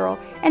with Miss Searle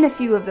and a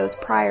few of those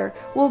prior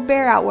will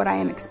bear out what I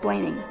am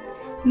explaining.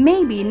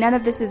 Maybe none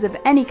of this is of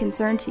any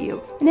concern to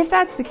you, and if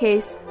that's the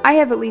case, I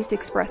have at least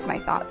expressed my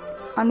thoughts.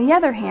 On the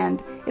other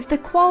hand, if the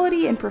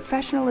quality and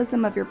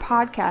professionalism of your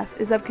podcast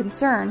is of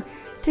concern,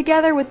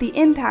 together with the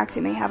impact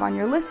it may have on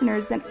your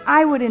listeners, then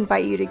I would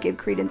invite you to give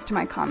credence to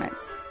my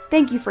comments.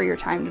 Thank you for your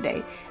time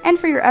today, and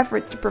for your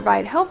efforts to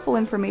provide helpful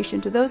information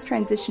to those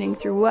transitioning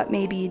through what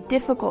may be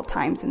difficult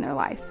times in their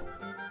life.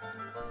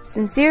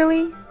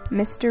 Sincerely,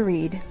 Mr.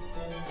 Reed.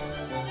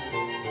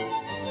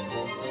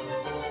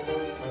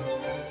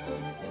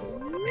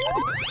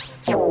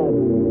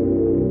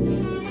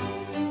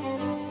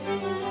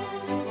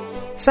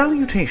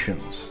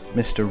 Salutations,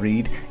 Mr.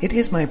 Reed. It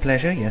is my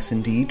pleasure, yes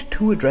indeed,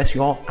 to address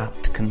your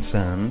apt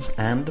concerns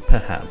and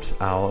perhaps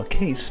our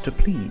case to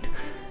plead.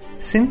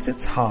 Since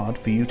it's hard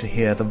for you to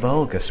hear the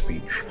vulgar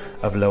speech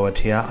of lower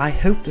tier, I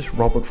hope this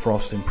Robert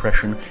Frost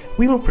impression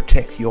will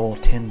protect your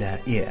tender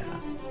ear.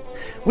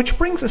 Which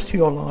brings us to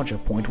your larger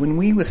point. When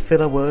we with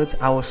filler words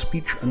our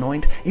speech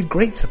anoint, it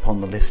grates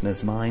upon the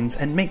listeners' minds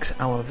and makes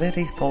our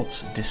very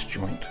thoughts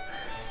disjoint.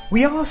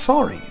 We are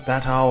sorry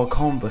that our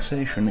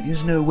conversation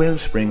is no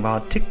wellspring of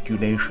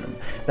articulation,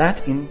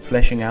 that in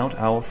fleshing out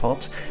our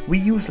thoughts we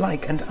use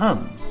like and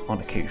on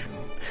occasion.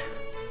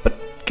 But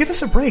give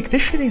us a break,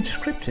 this shit ain't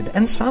scripted,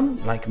 and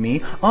some, like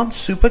me, aren't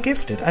super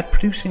gifted at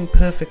producing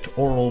perfect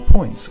oral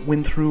points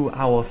when through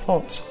our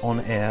thoughts on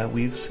air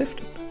we've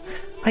sifted.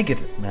 I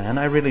get it, man,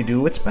 I really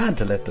do. It's bad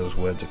to let those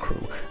words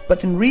accrue.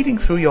 But in reading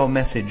through your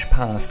message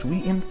past, we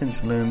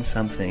infants learn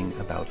something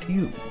about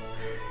you.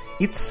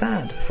 It's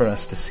sad for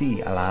us to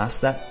see, alas,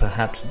 that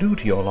perhaps due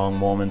to your long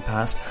Mormon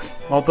past,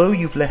 although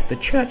you've left the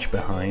church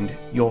behind,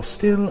 you're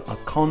still a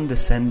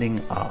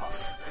condescending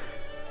ass.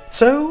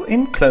 So,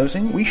 in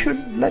closing, we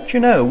should let you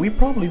know we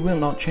probably will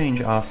not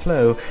change our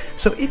flow,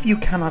 so if you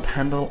cannot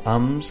handle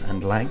ums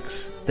and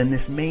likes, then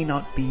this may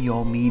not be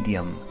your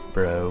medium,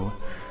 bro.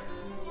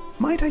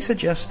 Might I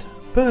suggest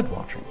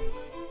birdwatching?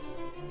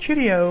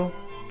 Cheerio,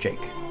 Jake.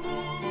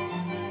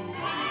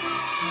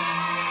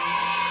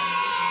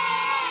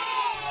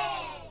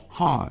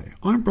 Hi,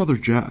 I'm Brother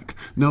Jack.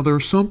 Now, there are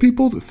some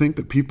people that think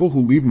that people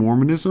who leave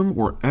Mormonism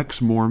or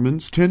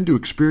ex-Mormons tend to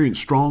experience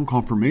strong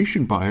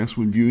confirmation bias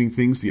when viewing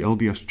things the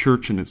LDS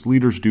Church and its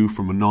leaders do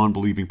from a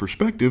non-believing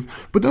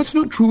perspective, but that's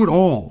not true at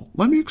all.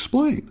 Let me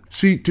explain.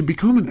 See, to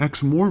become an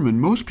ex-Mormon,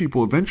 most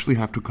people eventually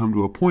have to come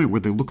to a point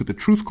where they look at the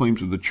truth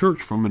claims of the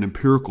Church from an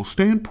empirical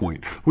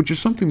standpoint, which is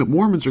something that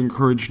Mormons are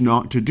encouraged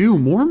not to do.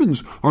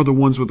 Mormons are the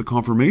ones with the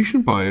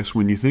confirmation bias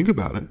when you think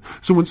about it.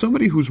 So when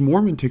somebody who's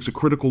Mormon takes a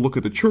critical look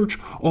at the Church,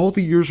 all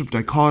the years of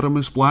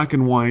dichotomous, black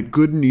and white,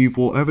 good and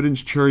evil,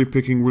 evidence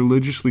cherry-picking,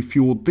 religiously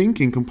fueled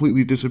thinking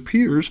completely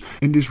disappears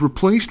and is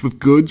replaced with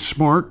good,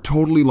 smart,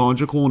 totally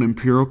logical and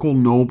empirical,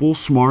 noble,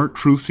 smart,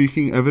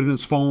 truth-seeking,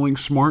 evidence-following,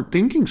 smart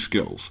thinking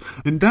skills.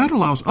 And that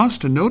allows us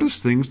to notice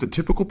things that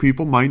typical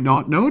people might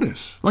not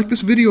notice. Like this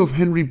video of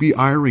Henry B.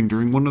 Eyring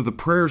during one of the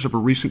prayers of a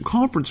recent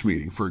conference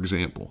meeting, for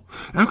example.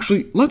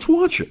 Actually, let's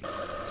watch it.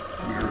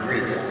 We are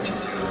grateful to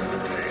live in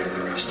a day of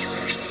the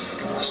restoration of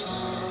the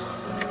gospel.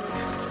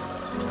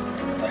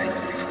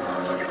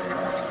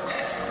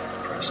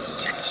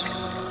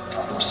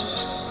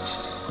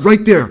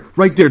 Right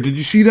there. Did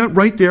you see that?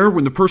 Right there,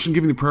 when the person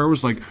giving the prayer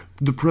was like,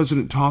 the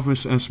President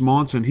Thomas S.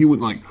 Monson, he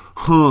went like,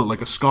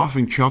 like a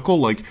scoffing chuckle,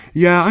 like,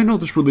 yeah, I know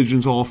this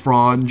religion's all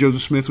fraud, and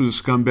Joseph Smith was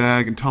a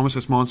scumbag, and Thomas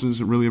S. Monson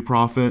isn't really a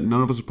prophet, and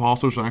none of his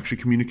apostles actually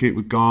communicate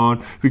with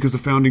God, because the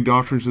founding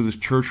doctrines of this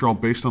church are all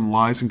based on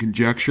lies and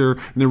conjecture,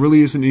 and there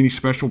really isn't any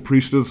special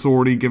priesthood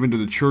authority given to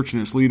the church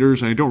and its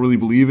leaders, and I don't really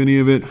believe any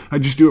of it. I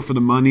just do it for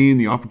the money and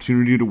the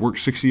opportunity to work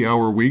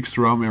 60-hour weeks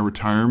throughout my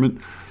retirement.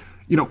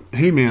 You know,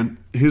 hey man,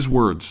 his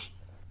words.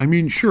 I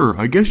mean, sure,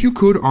 I guess you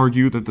could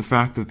argue that the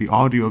fact that the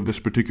audio of this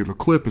particular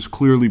clip has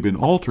clearly been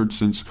altered,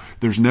 since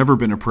there's never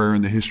been a prayer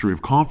in the history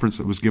of conference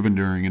that was given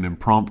during an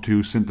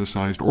impromptu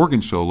synthesized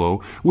organ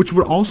solo, which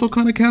would also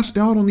kind of cast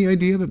doubt on the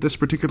idea that this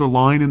particular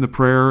line in the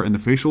prayer and the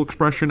facial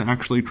expression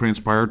actually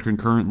transpired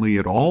concurrently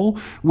at all,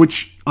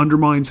 which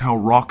undermines how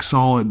rock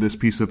solid this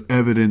piece of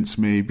evidence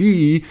may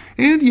be.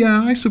 And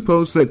yeah, I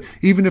suppose that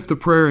even if the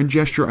prayer and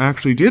gesture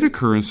actually did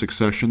occur in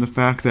succession, the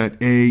fact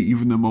that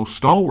even the most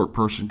stalwart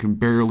person can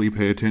barely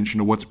pay attention attention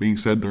to what's being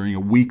said during a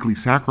weekly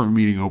sacrament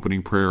meeting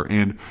opening prayer,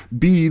 and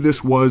B,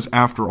 this was,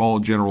 after all,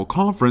 a general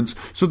conference,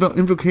 so the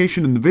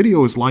invocation in the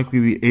video is likely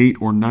the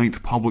 8th or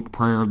 9th public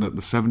prayer that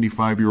the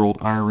 75-year-old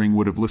Eyring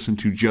would have listened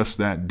to just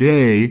that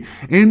day,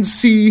 and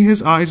C,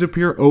 his eyes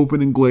appear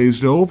open and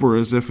glazed over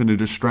as if in a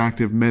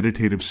distractive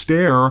meditative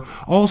stare,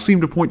 all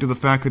seem to point to the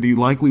fact that he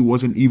likely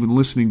wasn't even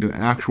listening to the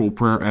actual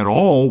prayer at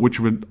all, which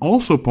would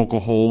also poke a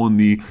hole in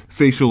the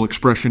facial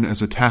expression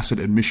as a tacit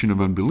admission of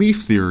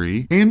unbelief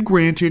theory. And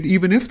granted,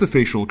 even if the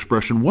facial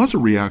expression was a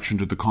reaction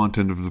to the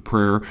content of the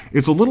prayer,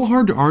 it's a little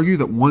hard to argue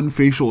that one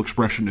facial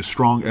expression is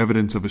strong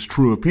evidence of his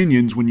true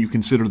opinions when you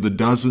consider the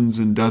dozens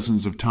and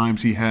dozens of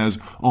times he has,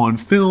 on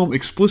film,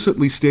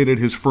 explicitly stated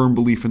his firm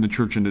belief in the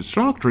church and its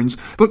doctrines.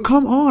 But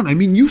come on, I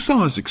mean, you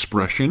saw his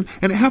expression,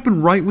 and it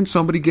happened right when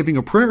somebody giving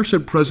a prayer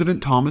said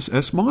President Thomas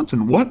S.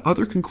 Monson. What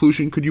other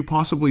conclusion could you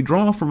possibly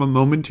draw from a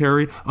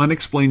momentary,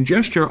 unexplained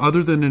gesture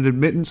other than an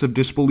admittance of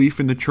disbelief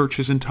in the church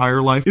his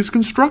entire life is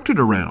constructed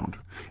around?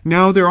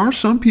 Now, there are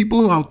some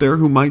people out there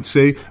who might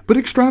say, but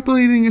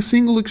extrapolating a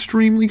single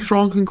extremely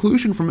strong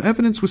conclusion from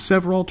evidence with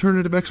several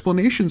alternative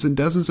explanations and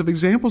dozens of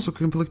examples of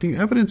conflicting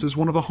evidence is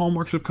one of the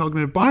hallmarks of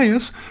cognitive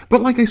bias.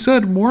 But like I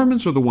said,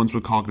 Mormons are the ones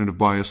with cognitive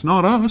bias,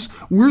 not us.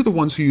 We're the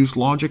ones who use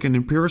logic and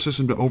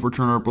empiricism to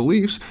overturn our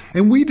beliefs,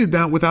 and we did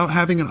that without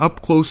having an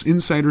up-close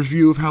insider's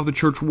view of how the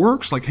church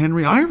works like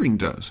Henry Eyring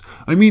does.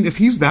 I mean, if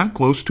he's that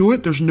close to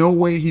it, there's no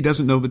way he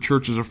doesn't know the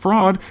church is a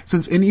fraud,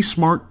 since any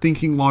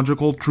smart-thinking,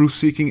 logical,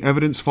 truth-seeking,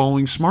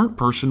 evidence-following smart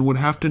person would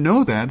have to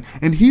know that,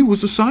 and he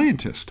was a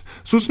scientist.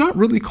 So it's not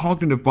really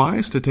cognitive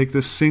bias to take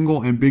this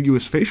single,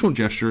 ambiguous facial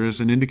gesture as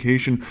an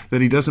indication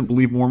that he doesn't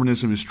believe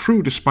Mormonism is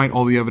true despite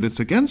all the evidence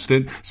against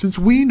it, since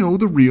we know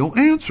the real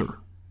answer.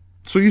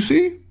 So you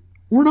see,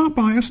 we're not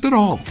biased at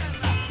all.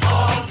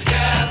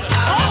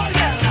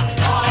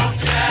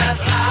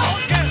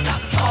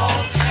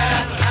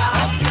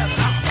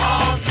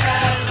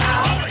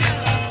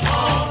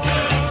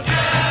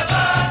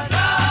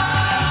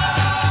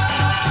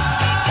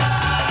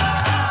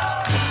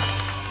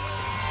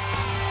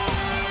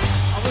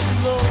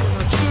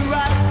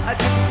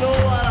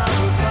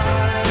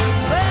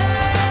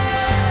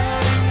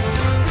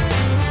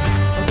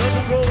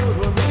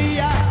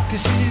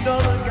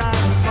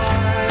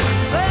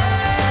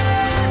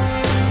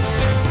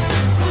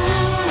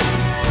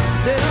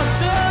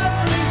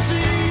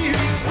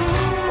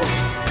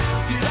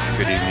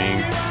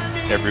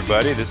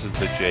 Everybody, this is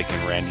the Jake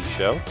and Randy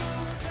show.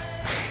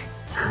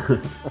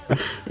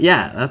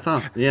 Yeah, that's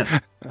awesome. Yeah,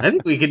 I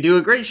think we could do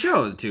a great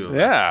show, the two of us.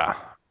 Yeah.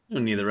 We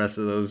don't need the rest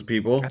of those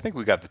people. I think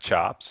we got the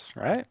chops,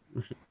 right?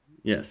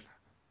 Yes.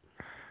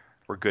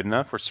 We're good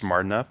enough, we're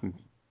smart enough, and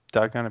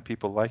doggone it,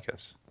 people like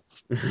us.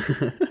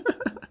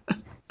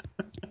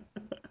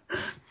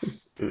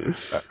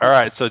 All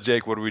right, so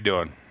Jake, what are we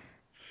doing?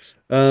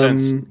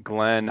 Since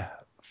Glenn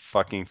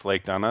fucking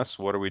flaked on us,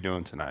 what are we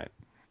doing tonight?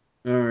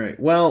 All right.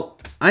 Well,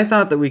 I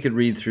thought that we could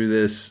read through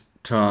this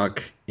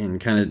talk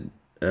and kind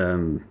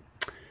of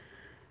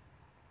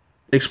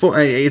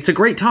explore. It's a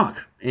great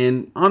talk,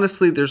 and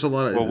honestly, there's a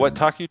lot of. Well, what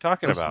talk are you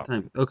talking about?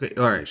 Okay.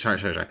 All right. Sorry.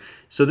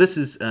 So this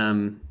is,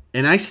 and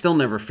I still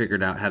never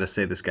figured out how to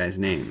say this guy's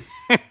name.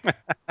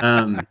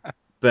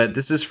 But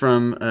this is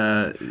from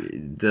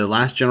the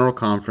last General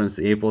Conference,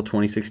 the April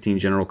 2016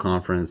 General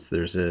Conference.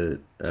 There's a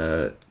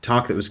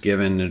talk that was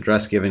given, an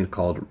address given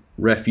called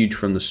 "Refuge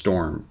from the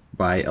Storm"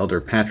 by Elder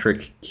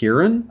Patrick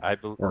Kieran.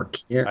 What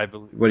do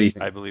you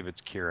think? I believe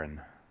it's Kieran.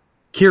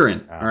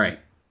 Kieran. All right.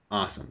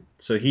 Awesome.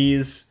 So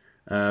he's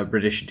a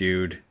British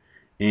dude,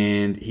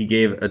 and he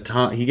gave a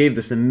talk. He gave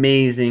this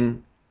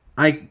amazing.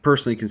 I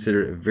personally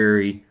consider it a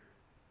very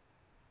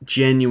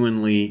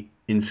genuinely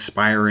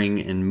inspiring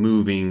and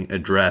moving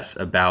address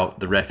about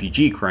the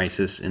refugee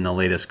crisis in the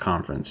latest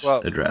conference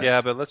address.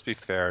 Yeah, but let's be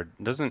fair.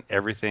 Doesn't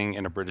everything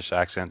in a British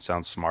accent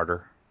sound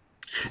smarter?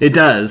 It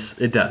does.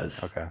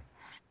 Okay.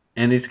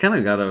 And he's kind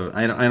of got a.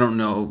 I don't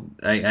know.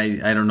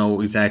 I don't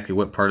know exactly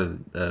what part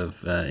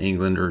of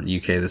England or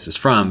UK this is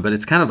from, but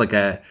it's kind of like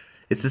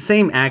it's the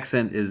same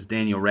accent as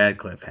Daniel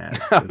Radcliffe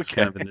has. It's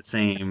kind of in the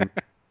same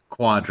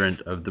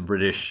quadrant of the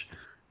British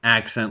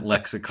accent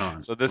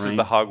lexicon. So this is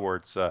the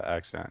Hogwarts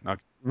accent.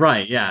 Okay.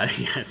 Right, yeah,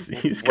 yes.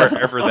 He's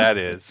wherever that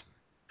is.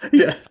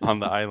 Yeah. On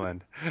the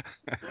island.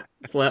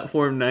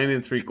 Platform 9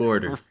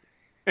 3/4.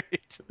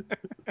 Right.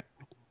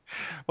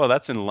 Well,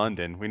 that's in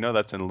London. We know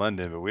that's in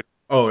London, but we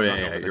don't know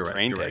where the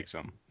train takes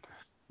them.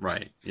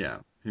 Right, yeah.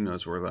 Who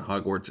knows where the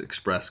Hogwarts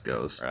Express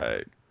goes.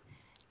 Right.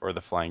 Or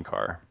the flying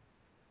car.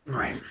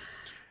 Right.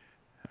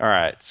 All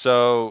right.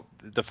 So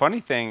the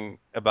funny thing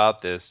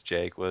about this,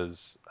 Jake,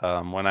 was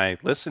when I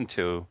listened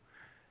to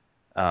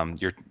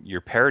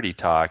your parody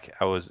talk,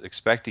 I was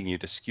expecting you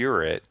to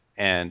skewer it,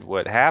 and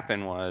what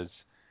happened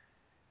was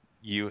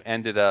you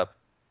ended up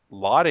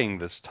lauding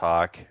this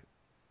talk,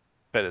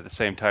 but at the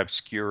same time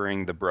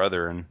skewering the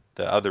brethren,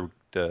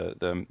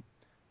 the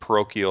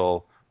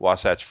parochial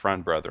Wasatch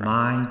Front brethren.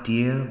 My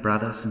dear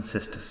brothers and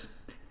sisters,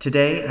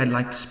 Today, I'd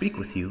like to speak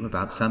with you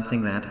about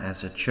something that,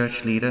 as a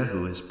church leader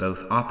who is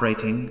both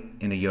operating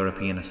in a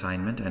European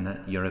assignment and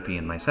a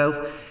European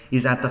myself,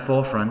 is at the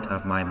forefront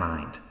of my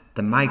mind: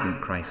 the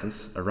migrant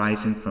crisis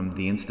arising from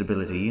the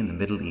instability in the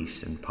Middle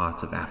East and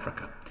parts of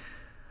Africa.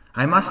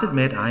 I must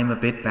admit I'm a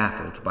bit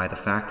baffled by the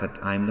fact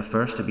that I'm the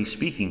first to be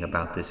speaking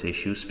about this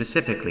issue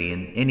specifically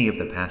in any of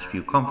the past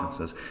few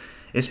conferences,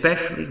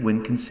 especially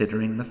when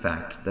considering the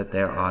fact that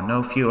there are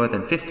no fewer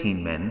than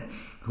 15 men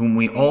whom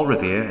we all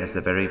revere as the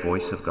very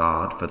voice of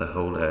God for the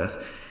whole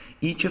earth,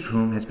 each of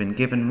whom has been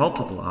given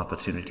multiple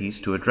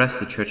opportunities to address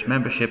the church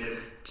membership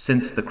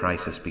since the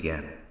crisis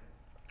began.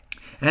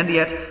 And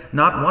yet,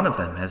 not one of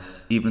them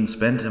has even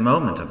spent a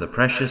moment of the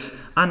precious,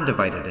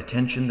 undivided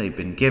attention they've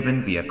been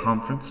given via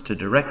conference to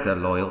direct their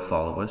loyal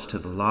followers to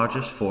the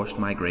largest forced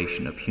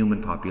migration of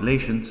human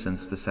populations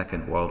since the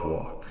Second World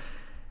War.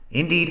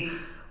 Indeed,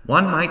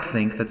 one might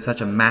think that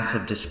such a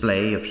massive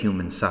display of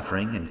human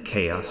suffering and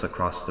chaos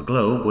across the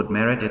globe would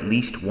merit at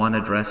least one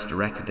address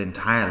directed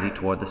entirely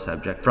toward the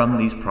subject from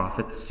these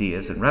prophets,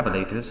 seers, and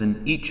revelators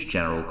in each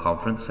general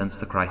conference since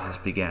the crisis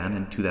began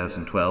in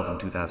 2012 and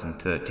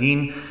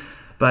 2013,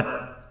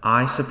 but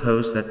I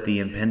suppose that the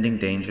impending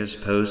dangers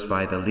posed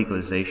by the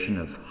legalization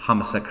of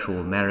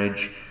homosexual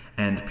marriage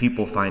and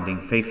people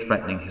finding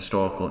faith-threatening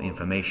historical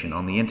information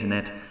on the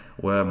internet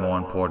were more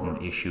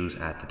important issues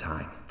at the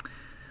time.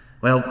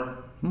 Well,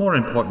 more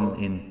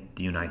important in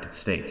the United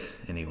States,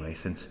 anyway,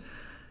 since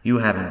you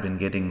haven't been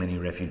getting many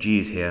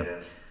refugees here.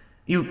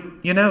 You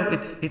know,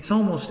 it's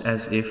almost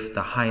as if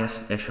the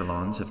highest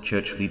echelons of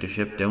church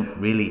leadership don't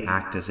really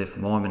act as if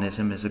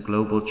Mormonism is a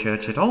global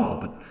church at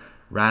all, but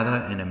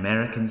rather an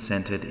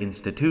American-centered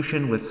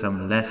institution with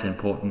some less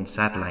important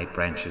satellite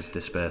branches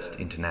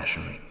dispersed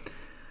internationally.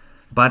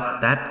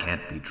 But that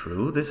can't be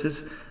true. This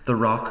is the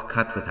rock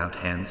cut without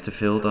hands to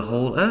fill the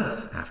whole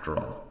earth, after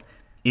all.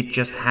 It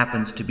just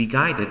happens to be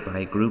guided by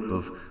a group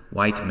of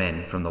white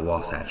men from the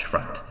Wasatch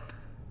Front.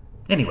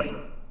 Anyway,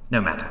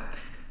 no matter.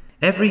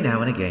 Every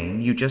now and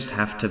again, you just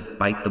have to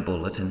bite the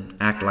bullet and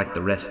act like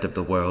the rest of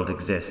the world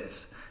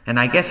exists. And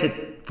I guess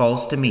it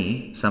falls to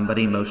me,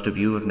 somebody most of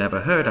you have never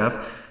heard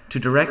of, to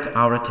direct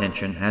our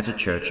attention as a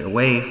church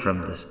away from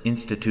the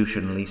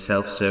institutionally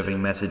self-serving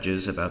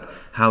messages about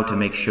how to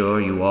make sure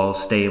you all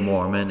stay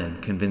Mormon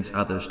and convince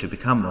others to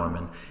become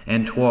Mormon,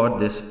 and toward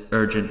this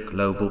urgent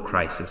global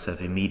crisis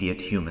of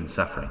immediate human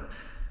suffering.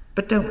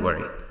 But don't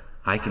worry,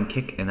 I can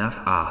kick enough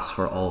ass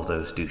for all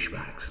those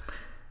douchebags.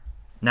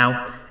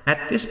 Now,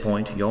 at this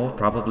point, you're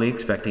probably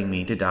expecting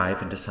me to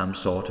dive into some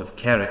sort of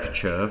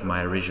caricature of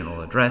my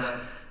original address,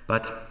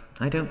 but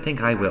I don't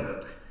think I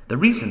will. The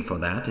reason for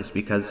that is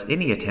because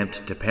any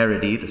attempt to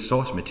parody the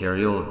source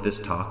material of this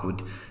talk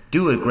would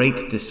do a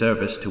great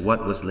disservice to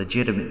what was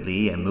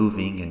legitimately a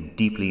moving and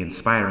deeply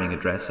inspiring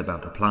address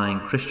about applying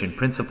Christian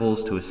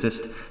principles to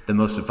assist the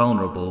most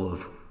vulnerable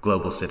of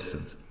global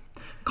citizens.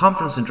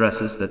 Conference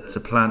addresses that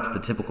supplant the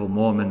typical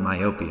Mormon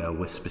myopia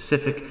with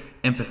specific,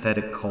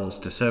 empathetic calls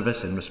to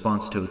service in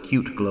response to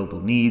acute global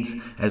needs,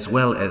 as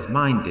well as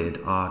mine did,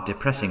 are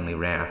depressingly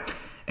rare,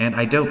 and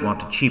I don't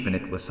want to cheapen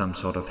it with some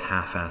sort of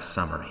half-assed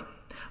summary.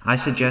 I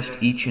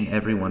suggest each and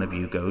every one of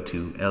you go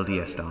to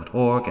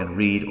LDS.org and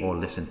read or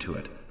listen to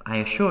it. I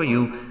assure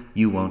you,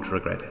 you won't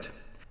regret it.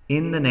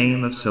 In the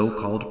name of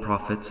so-called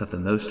prophets of the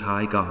Most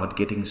High God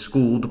getting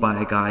schooled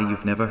by a guy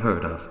you've never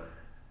heard of,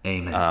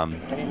 amen.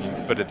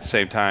 But at the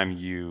same time,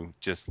 you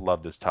just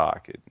love this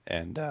talk,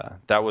 and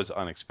that was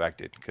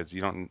unexpected because we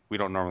don't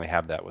normally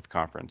have that with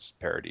conference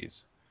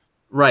parodies.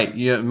 Right.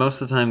 Yeah.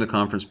 Most of the time, the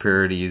conference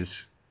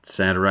parodies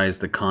satirize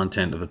the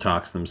content of the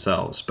talks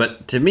themselves.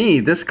 But to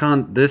me,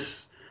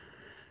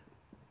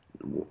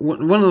 one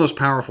of the most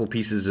powerful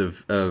pieces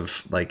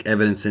of like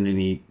evidence in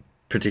any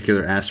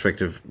particular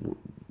aspect of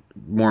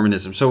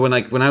Mormonism. So when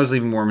I was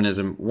leaving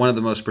Mormonism, one of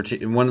the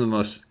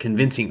most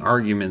convincing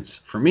arguments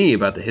for me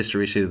about the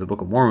historicity of the Book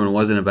of Mormon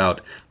wasn't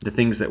about the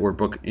things that were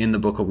in the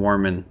Book of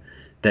Mormon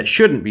that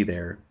shouldn't be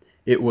there.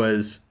 It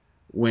was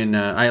when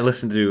I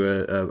listened to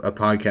a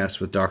podcast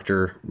with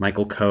Dr.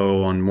 Michael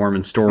Coe on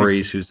Mormon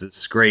Stories, who's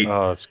this great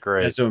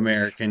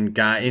Mesoamerican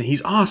guy, and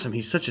he's awesome.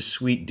 He's such a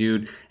sweet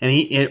dude,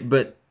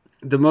 but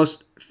the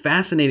most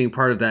fascinating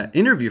part of that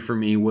interview for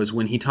me was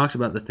when he talked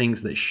about the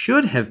things that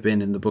should have been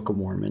in the Book of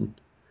Mormon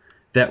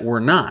that were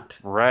not.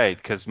 Right,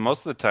 because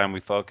most of the time we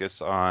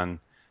focus on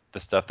the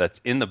stuff that's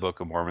in the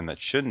Book of Mormon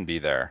that shouldn't be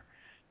there.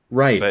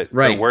 Right, but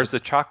where's the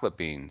chocolate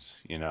beans,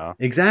 you know?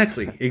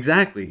 Exactly.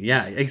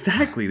 Yeah,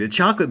 exactly. The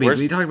chocolate beans.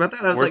 When you talk about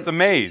that, I was like, where's the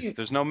maize? Geez.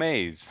 There's no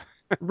maize.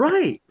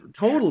 Right.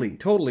 Totally.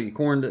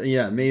 Corn.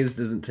 Yeah, maize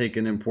doesn't take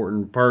an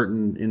important part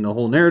in the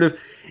whole narrative.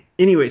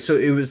 Anyway, so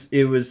it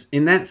was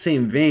in that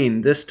same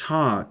vein, this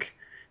talk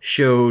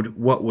showed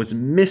what was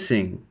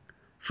missing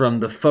from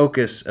the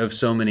focus of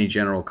so many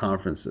general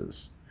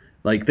conferences.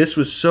 Like, this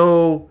was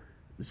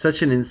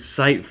such an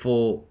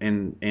insightful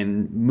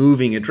and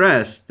moving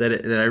address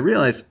that I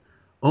realized,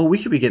 oh, we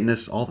could be getting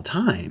this all the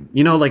time.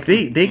 You know, like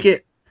they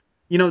get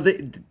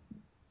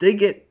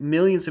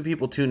millions of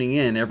people tuning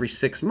in every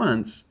 6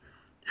 months,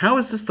 How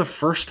is this the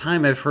first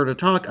time I've heard a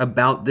talk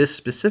about this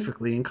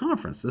specifically in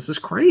conference? This is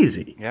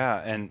crazy. Yeah,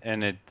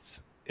 and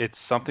it's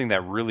something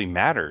that really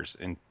matters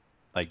in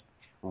like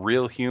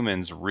real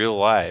humans, real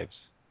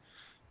lives.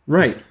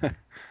 Right.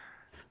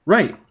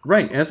 Right.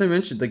 As I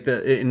mentioned,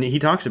 and he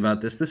talks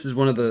about this. This is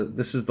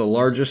the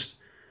largest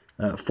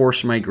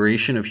forced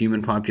migration of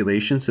human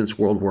population since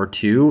World War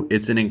II.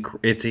 It's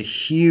a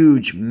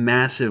huge,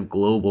 massive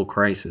global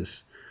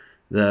crisis,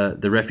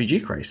 the refugee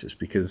crisis,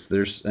 because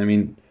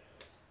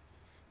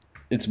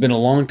it's been a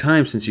long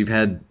time since you've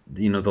had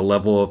the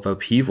level of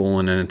upheaval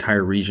in an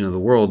entire region of the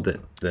world that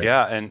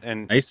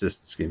and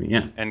ISIS is giving.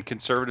 Yeah, and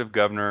conservative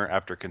governor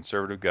after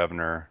conservative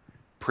governor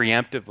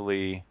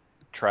preemptively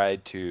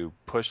tried to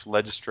push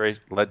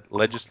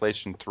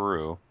legislation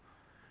through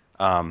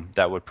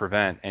that would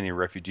prevent any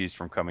refugees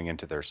from coming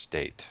into their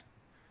state.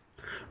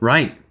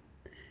 Right.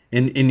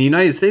 In the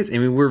United States,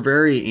 we're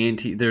very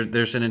anti.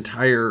 There's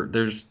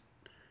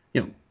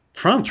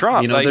Trump.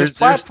 His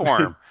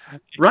platform.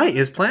 Right.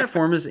 His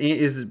platform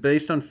is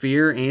based on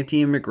fear,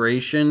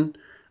 anti-immigration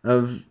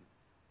of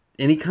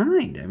any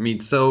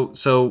kind.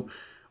 So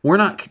we're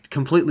not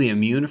completely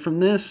immune from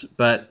this,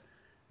 but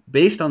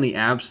based on the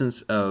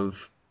absence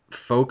of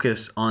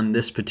focus on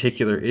this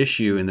particular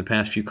issue in the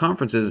past few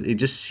conferences, it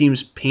just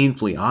seems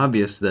painfully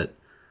obvious that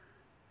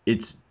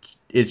it's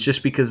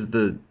just because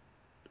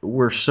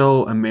we're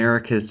so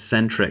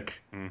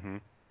America-centric. Mm-hmm.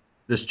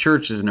 This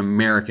church is an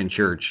American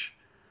church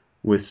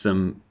with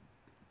an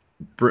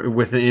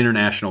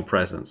international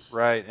presence.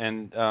 Right,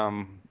 and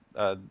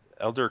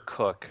Elder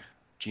Cook,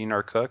 Gene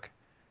R. Cook,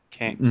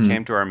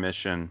 came to our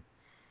mission,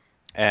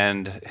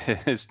 and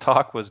his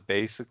talk was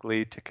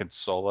basically to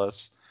console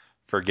us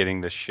for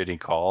getting this shitty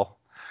call,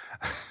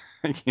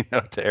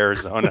 to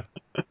Arizona.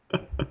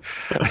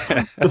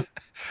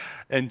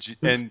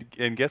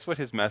 and guess what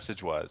his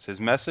message was? His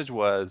message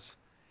was,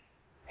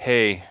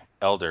 hey,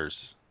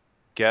 elders,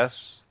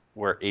 guess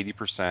where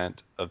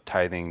 80% of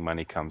tithing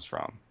money comes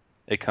from?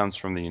 It comes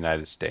from the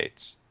United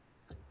States.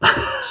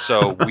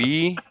 So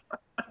he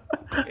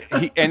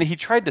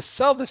tried to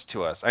sell this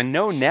to us. I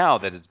know now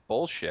that it's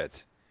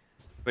bullshit,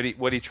 but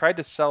what he tried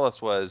to sell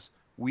us was,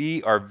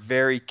 we are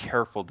very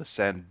careful to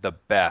send the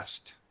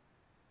best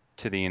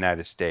to the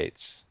United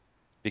States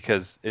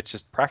because it's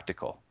just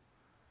practical.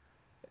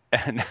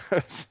 And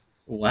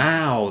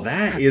wow,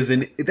 that is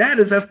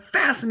a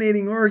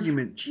fascinating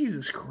argument.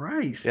 Jesus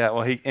Christ. Yeah,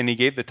 well, he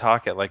gave the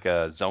talk at like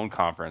a zone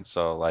conference,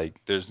 so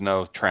there's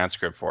no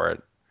transcript for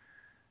it.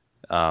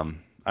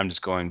 I'm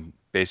just going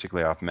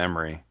basically off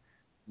memory.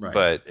 Right.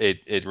 But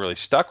it really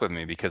stuck with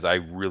me because I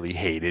really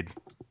hated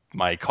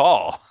my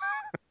call.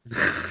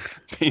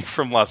 Being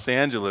from Los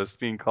Angeles,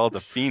 being called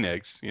to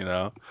Phoenix,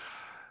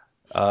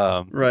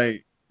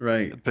 Right.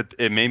 But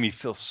it made me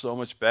feel so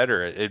much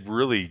better. It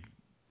really,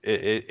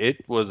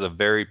 it was a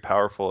very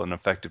powerful and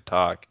effective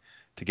talk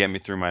to get me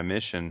through my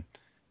mission.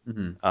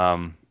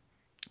 Mm-hmm.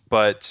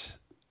 But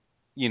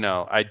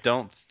I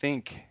don't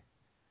think.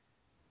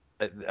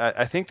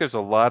 I think there's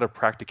a lot of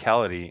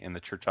practicality in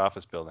the church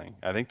office building.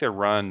 I think they're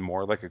run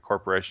more like a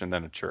corporation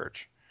than a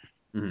church.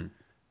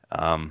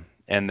 Mm-hmm.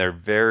 And they're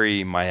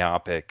very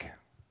myopic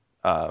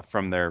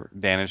from their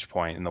vantage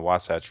point in the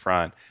Wasatch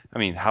Front.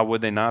 How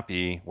would they not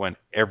be when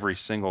every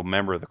single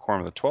member of the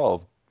Quorum of the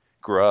 12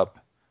 grew up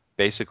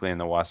basically in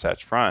the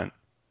Wasatch Front?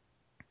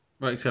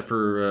 Right, except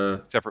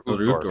for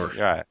Uchtdorf.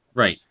 Yeah.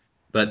 Right.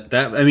 But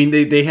that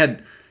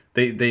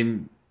they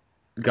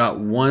got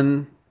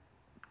one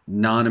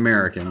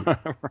non-American,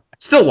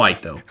 still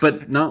white though,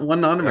 but not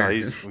one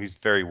non-American. He's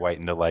very white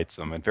and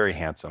delightsome and very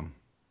handsome.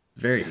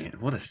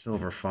 What a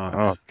silver fox.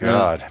 Oh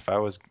God, if I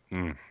was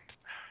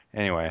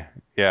anyway,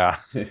 yeah.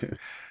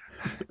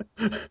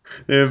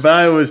 If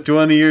I was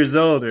 20 years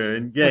older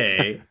and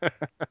gay,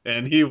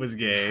 and he was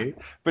gay.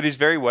 But he's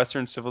very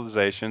Western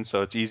civilization,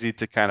 so it's easy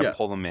to kind of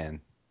pull him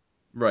in.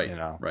 Right,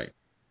 right.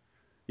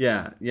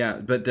 Yeah,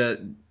 but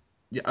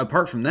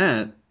apart from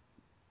that,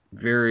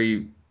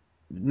 very,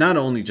 not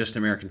only just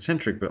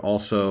American-centric, but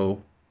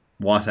also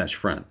Wasatch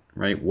Front,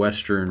 right?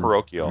 Western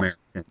parochial.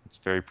 American. It's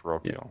very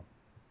parochial.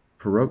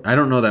 Yeah. I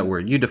don't know that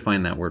word. You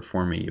define that word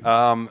for me.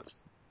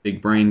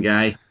 Big brain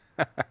guy.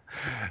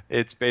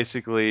 It's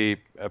basically,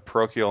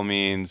 parochial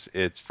means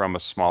it's from a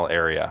small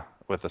area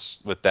with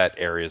that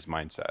area's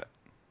mindset.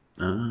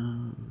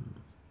 Oh,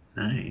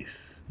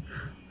 nice.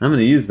 I'm going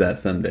to use that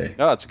someday.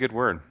 Oh, it's a good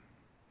word.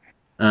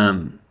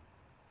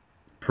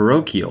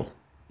 Parochial.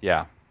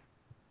 Yeah.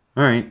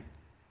 All right.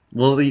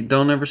 Well,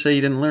 don't ever say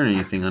you didn't learn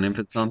anything on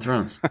Infants on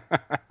Thrones.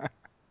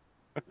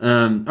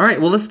 All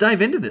right. Well, let's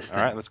dive into this thing.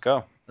 All right, let's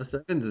go. Let's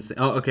dive into this thing.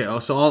 Oh, okay.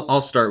 So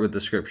I'll start with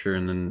the scripture,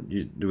 and then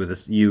you with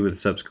the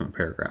subsequent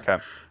paragraph.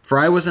 Okay. For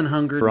I was an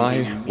hungered. For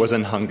I was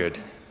an hungered,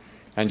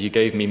 and you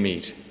gave me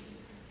meat.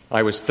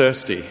 I was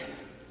thirsty,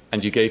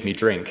 and you gave me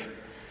drink.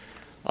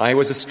 I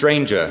was a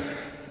stranger,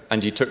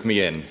 and you took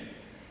me in.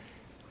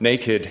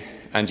 Naked,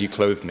 and you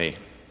clothed me.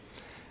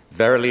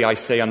 Verily I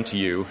say unto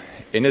you,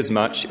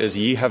 inasmuch as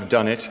ye have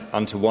done it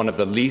unto one of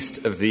the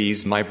least of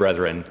these my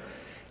brethren,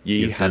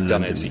 ye have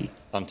done it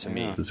unto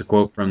me. This is a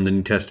quote from the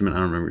New Testament. I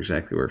don't remember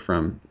exactly where it's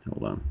from.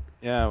 Hold on.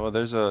 Yeah, well,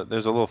 there's a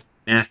little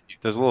Matthew.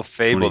 There's a little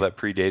fable 20. that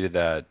predated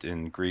that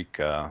in Greek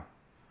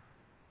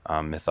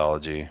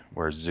mythology,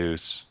 where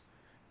Zeus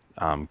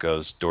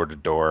goes door to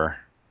door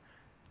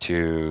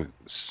to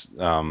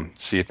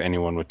see if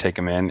anyone would take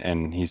him in,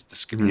 and he's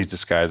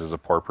disguised as a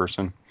poor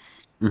person.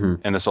 Mm-hmm.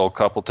 And this old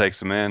couple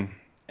takes him in,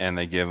 and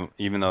they give him,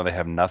 even though they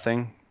have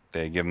nothing,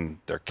 they give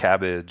him their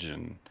cabbage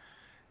and,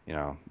 you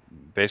know,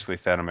 basically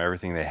fed him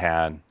everything they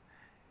had.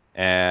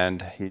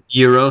 And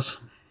Euros.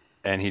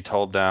 And he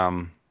told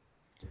them,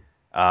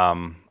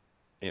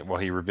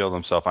 he revealed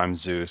himself, I'm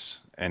Zeus,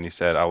 and he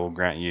said, I will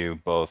grant you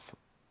both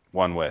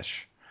one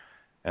wish.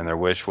 And their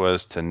wish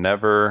was to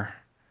never,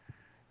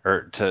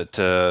 or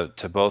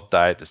to both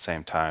die at the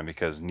same time,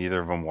 because neither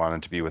of them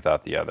wanted to be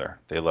without the other.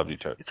 They loved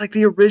each other. It's like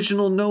the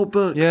original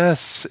Notebook.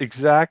 Yes,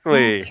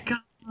 exactly. Oh my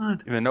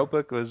God. The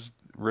Notebook was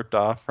ripped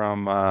off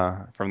from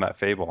that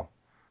fable.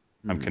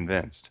 I'm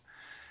convinced.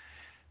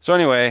 So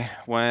anyway,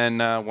 when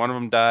one of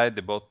them died,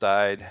 they both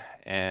died,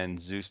 and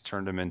Zeus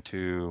turned him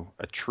into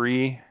a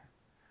tree.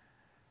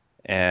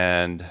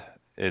 And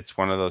it's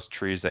one of those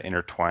trees that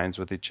intertwines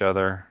with each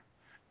other.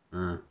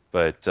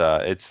 But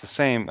it's the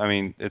same. I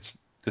mean, this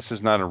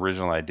is not an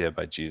original idea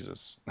by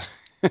Jesus.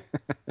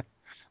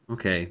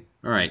 Okay.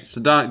 All right.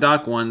 So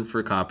Doc won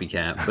for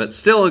copycat, but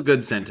still a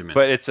good sentiment.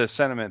 But it's a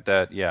sentiment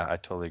that, yeah, I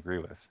totally agree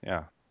with.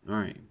 Yeah. All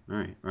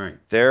right.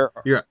 There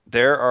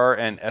are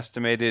an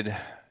estimated...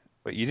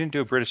 But you didn't do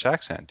a British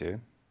accent,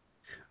 dude.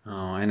 Oh,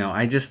 I know.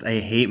 I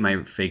hate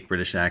my fake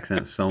British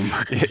accent so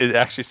much. It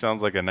actually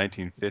sounds like a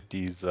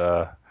 1950s...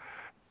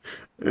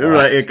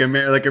 right,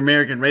 like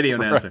American radio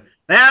announcer. Right.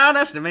 There are an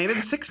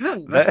estimated 6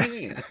 million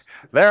refugees.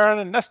 There are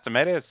an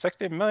estimated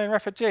 60 million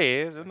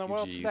refugees in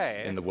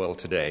the world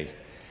today.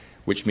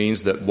 Which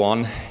means that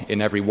 1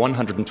 in every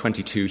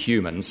 122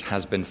 humans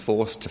has been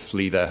forced to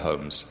flee their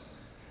homes.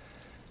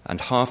 And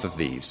half of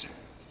these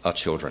are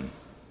children.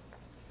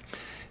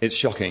 It's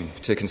shocking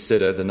to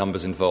consider the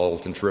numbers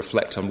involved and to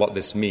reflect on what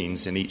this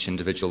means in each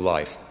individual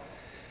life.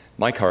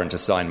 My current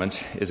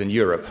assignment is in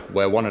Europe,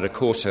 where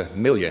 1.25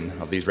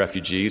 million of these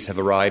refugees have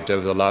arrived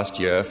over the last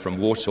year from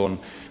war-torn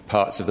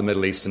parts of the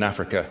Middle East and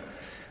Africa.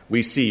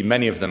 We see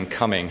many of them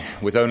coming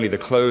with only the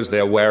clothes they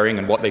are wearing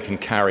and what they can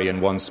carry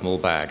in one small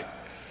bag.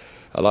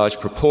 A large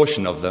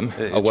proportion of them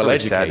are well educated.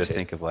 It's really sad to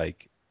think of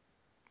like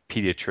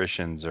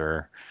pediatricians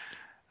or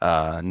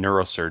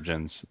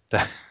neurosurgeons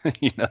that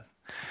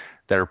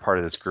that are part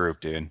of this group,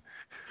 dude.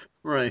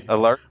 Right. A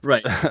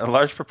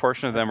large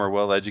proportion of them are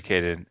well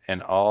educated,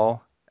 and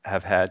all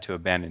have had to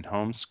abandon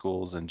homes,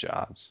 schools, and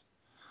jobs.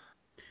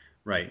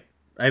 Right.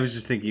 I was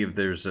just thinking of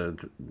there's a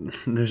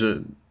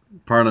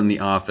part on The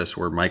Office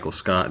where Michael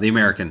Scott, the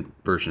American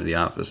version of The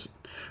Office,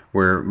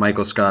 where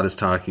Michael Scott is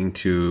talking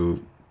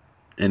to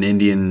an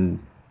Indian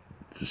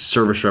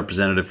service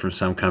representative from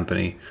some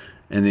company,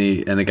 and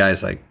the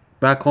guy's like,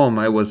 back home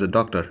I was a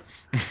doctor.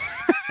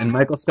 And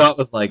Michael Scott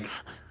was like,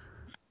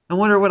 I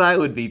wonder what I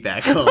would be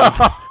back home.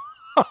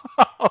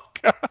 Oh,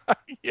 God.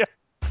 Yeah.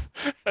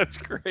 That's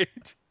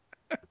great.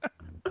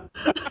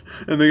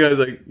 And the guy's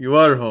like, you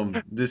are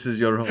home. This is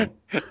your home.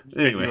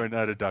 Anyway. You are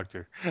not a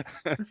doctor.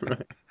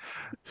 Right.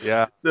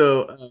 Yeah.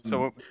 So,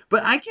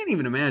 but I can't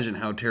even imagine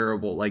how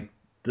terrible, like,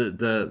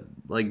 the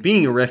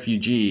being a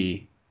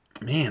refugee,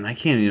 man, I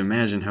can't even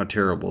imagine how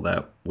terrible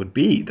that would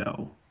be,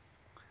 though.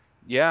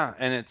 Yeah,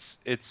 and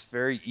it's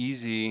very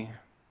easy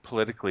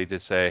politically to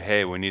say,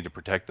 hey, we need to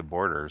protect the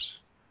borders.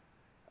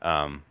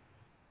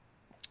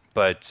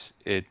 But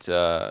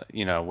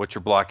what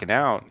you're blocking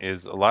out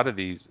is a lot of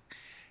these.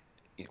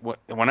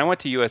 When I went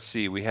to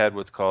USC, we had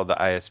what's called the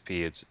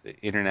ISP. It's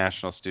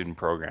International Student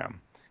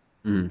Program.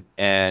 Mm.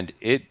 And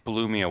it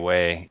blew me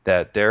away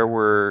that there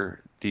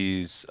were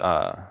these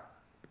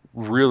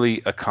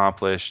really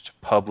accomplished,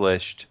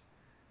 published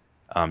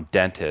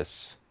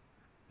dentists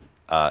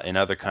in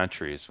other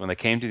countries. When they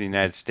came to the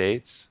United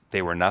States,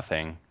 they were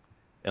nothing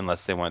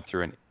unless they went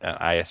through an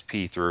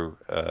ISP, through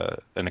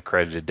an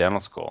accredited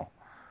dental school.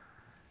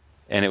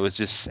 And it was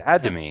just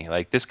sad to me.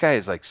 Like, this guy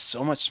is like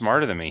so much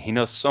smarter than me. He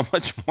knows so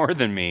much more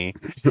than me.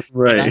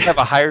 Right. I have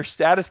a higher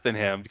status than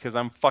him because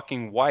I'm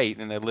fucking white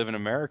and I live in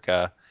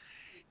America.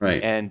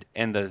 Right. And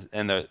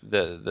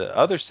the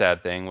other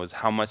sad thing was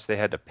how much they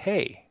had to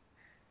pay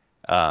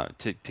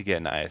to get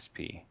an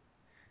ISP.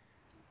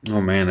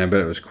 Oh man, I bet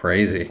it was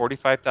crazy.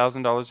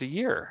 $45,000 a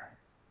year.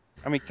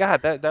 I mean,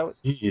 God, that was.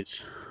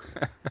 Jeez.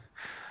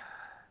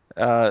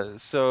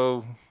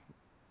 So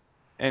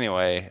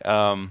anyway,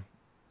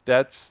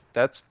 that's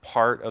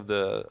part of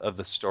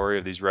the story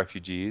of these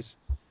refugees,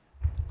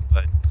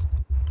 but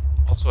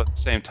also at the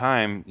same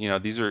time,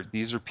 these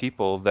are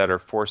people that are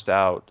forced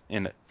out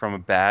from a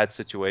bad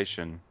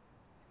situation,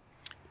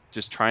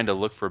 just trying to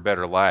look for a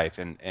better life.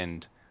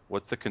 And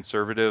what's the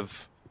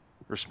conservative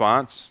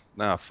response?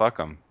 No, fuck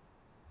them.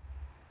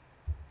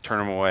 Turn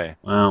them away.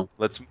 Wow.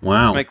 Let's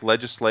make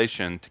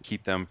legislation to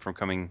keep them from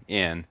coming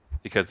in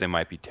because they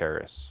might be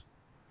terrorists.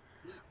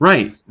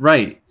 Right.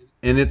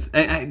 And it's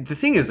the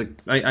thing is,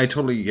 I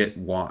totally get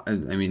why. I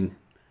mean,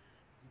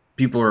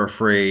 people are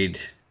afraid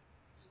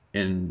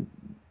and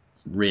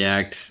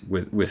react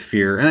with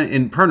fear,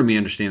 and part of me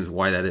understands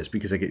why that is,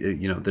 because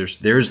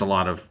there's a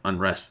lot of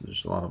unrest,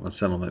 there's a lot of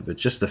unsettlement, but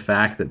just the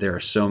fact that there are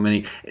so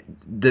many,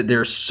 and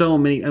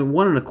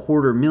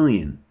 1.25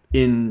 million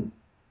in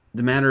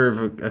the matter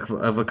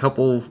of a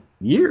couple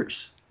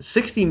years,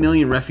 60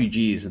 million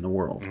refugees in the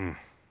world.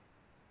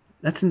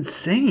 That's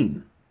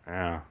insane.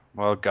 Yeah.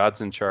 Well,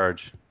 God's in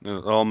charge. It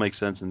all makes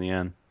sense in the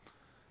end.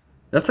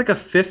 That's like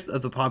 1/5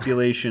 of the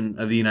population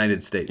of the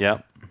United States.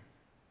 Yep.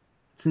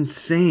 It's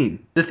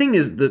insane. The thing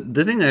is,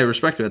 the thing I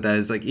respect about that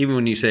is, like, even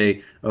when you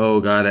say,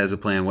 "Oh, God has a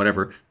plan,"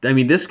 whatever. I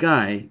mean, this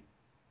guy,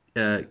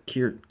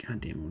 Kieran,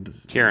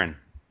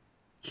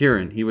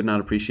 he would not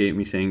appreciate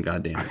me saying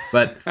 "God damn it,"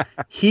 but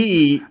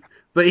he's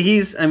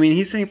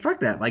saying,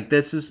 "Fuck that." Like,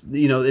 this is,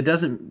 it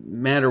doesn't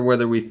matter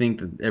whether we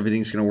think that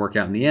everything's going to work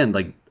out in the end.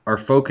 Like, our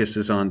focus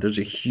is on, there's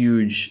a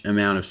huge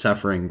amount of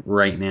suffering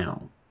right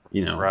now,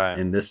 right.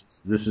 And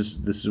this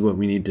is what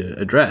we need to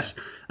address.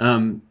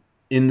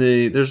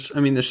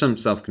 There's some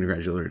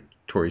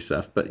self-congratulatory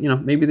stuff, but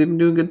maybe they've been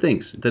doing good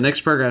things. The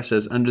next paragraph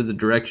says, under the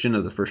direction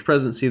of the First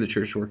Presidency, the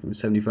church is working with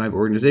 75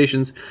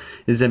 organizations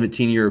in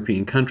 17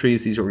 European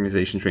countries. These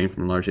organizations range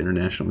from large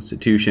international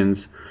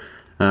institutions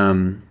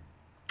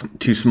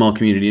to small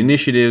community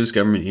initiatives,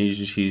 government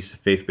agencies,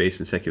 faith-based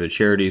and secular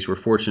charities. We're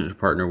fortunate to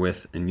partner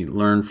with and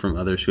learn from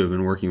others who have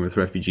been working with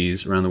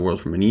refugees around the world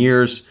for many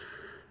years.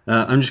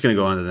 I'm just going to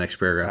go on to the next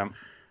paragraph.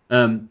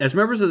 As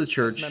members of the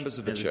church,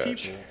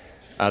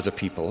 as a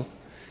people,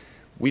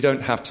 we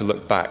don't have to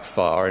look back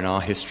far in our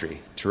history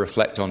to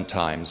reflect on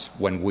times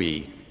when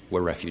we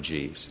were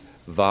refugees,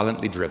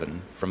 violently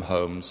driven from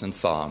homes and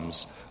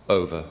farms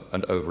over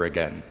and over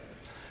again.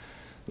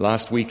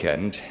 Last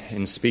weekend,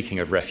 in speaking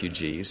of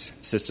refugees,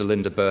 Sister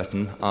Linda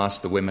Burton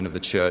asked the women of the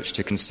church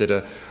to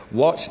consider,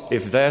 what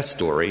if their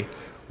story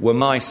were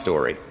my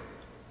story?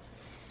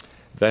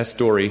 Their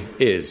story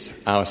is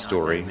our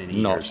story,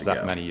 not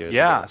that many years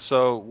ago. Yeah,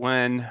 so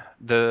when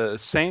the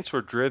Saints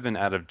were driven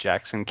out of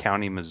Jackson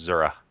County,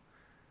 Missouri,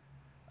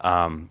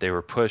 they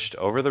were pushed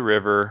over the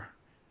river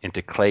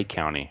into Clay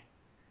County.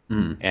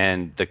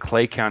 And the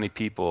Clay County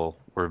people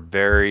were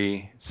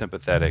very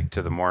sympathetic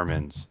to the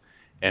Mormons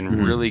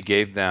and really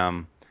gave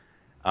them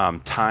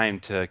time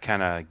to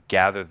kind of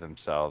gather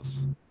themselves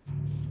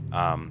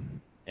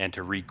and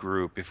to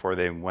regroup before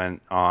they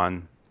went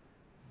on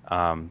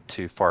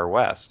to Far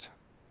West.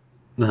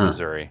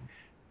 Missouri.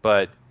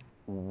 But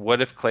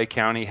what if Clay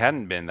County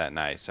hadn't been that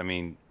nice? I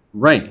mean,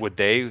 would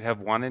they have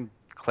wanted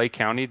Clay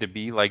County to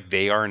be like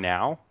they are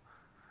now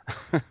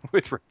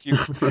with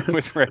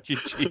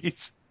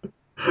refugees?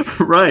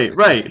 Right.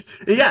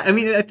 Yeah, I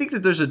mean, I think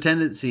that there's a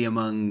tendency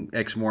among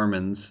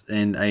ex-Mormons,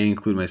 and I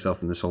include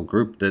myself in this whole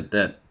group,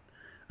 that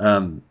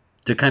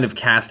to kind of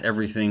cast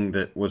everything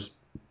that was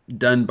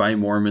done by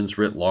Mormons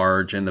writ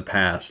large in the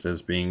past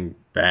as being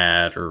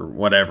bad or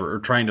whatever, or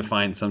trying to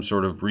find some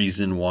sort of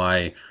reason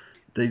why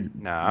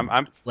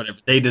whatever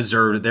they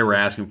deserved it, they were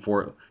asking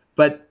for it.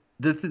 But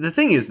the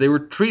thing is, they were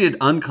treated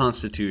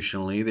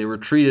unconstitutionally. They were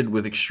treated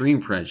with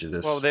extreme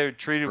prejudice. Well, they were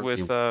treated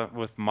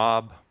with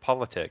mob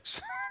politics.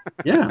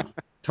 Yeah,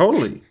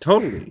 totally.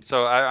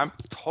 So I'm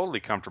totally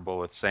comfortable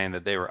with saying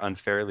that they were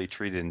unfairly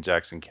treated in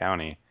Jackson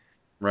County.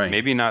 Right.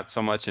 Maybe not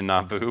so much in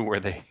Nauvoo, where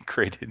they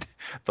created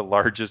the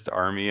largest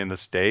army in the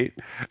state.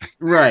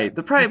 Right.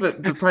 The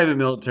private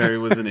military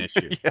was an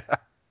issue. Yeah.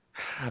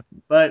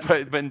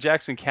 But in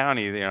Jackson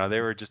County, they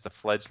were just a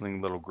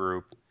fledgling little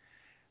group,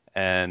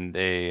 and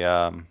they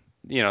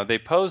they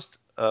posed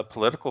a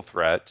political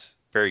threat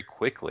very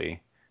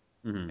quickly,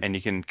 and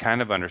you can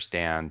kind of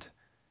understand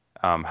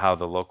how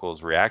the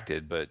locals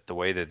reacted, but the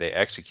way that they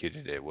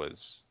executed it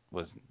was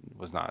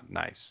not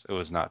nice. It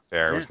was not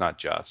fair. Yeah. It was not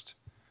just.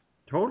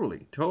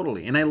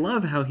 Totally. And I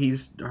love how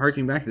he's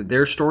harking back that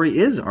their story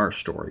is our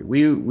story.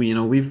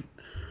 We've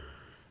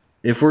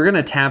if we're going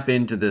to tap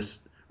into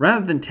this,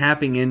 rather than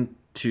tapping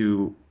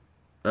into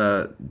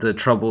the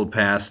troubled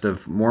past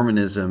of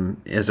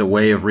Mormonism as a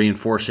way of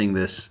reinforcing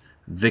this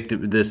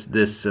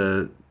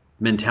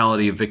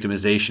mentality of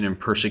victimization and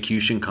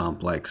persecution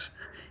complex,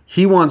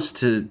 he wants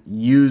to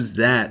use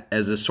that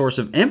as a source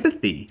of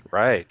empathy,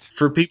 right,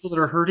 for people that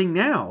are hurting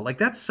now. Like,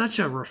 that's such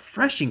a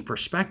refreshing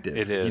perspective.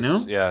 It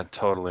is, yeah,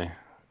 totally,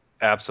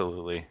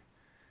 absolutely,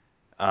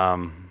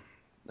 and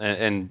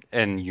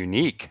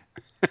unique.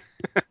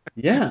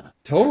 Yeah,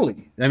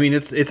 totally. I mean,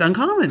 it's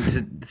uncommon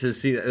to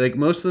see. Like,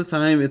 most of the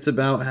time, it's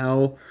about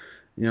how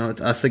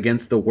it's us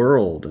against the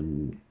world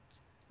and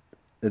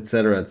et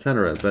cetera, et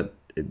cetera. But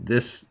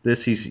this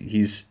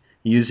he's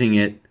using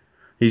it.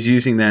 He's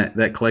using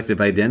that collective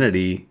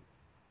identity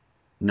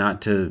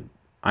not to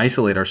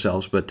isolate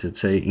ourselves, but to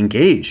say,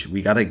 engage.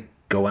 We got to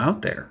go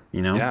out there,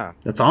 Yeah.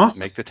 That's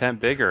awesome. Make the tent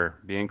bigger.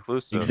 Be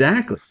inclusive.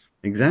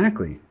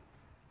 Exactly.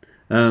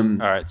 All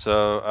right,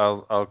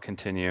 so I'll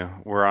continue.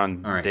 We're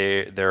on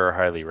There Are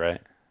Highly, right?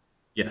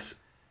 Yes.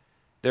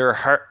 There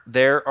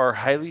are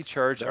highly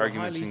charged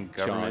arguments in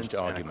governments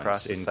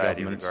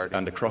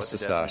and across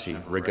society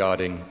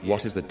regarding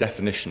what is the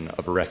definition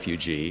of a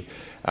refugee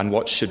and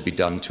what should be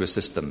done to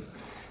assist them.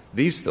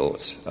 These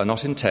thoughts are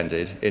not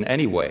intended in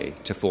any way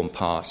to form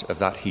part of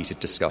that heated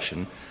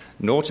discussion,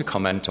 nor to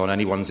comment on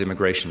anyone's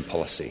immigration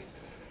policy,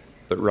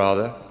 but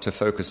rather to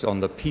focus on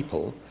the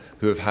people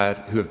who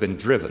have been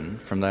driven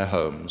from their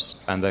homes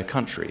and their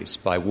countries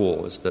by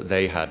wars that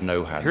they had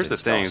no hand in. Here's the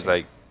thing: is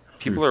like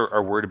people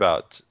are worried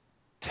about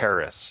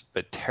terrorists,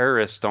 but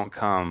terrorists don't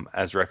come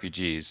as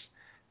refugees.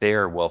 They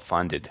are well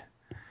funded.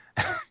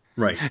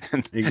 Right.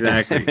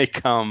 Exactly. And they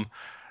come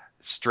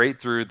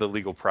straight through the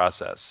legal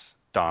process.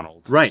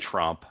 Donald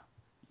Trump.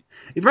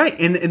 Right.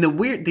 And the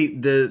weird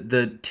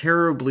the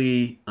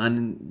terribly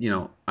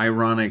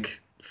ironic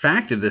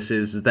fact of this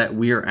is that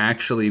we are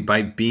actually,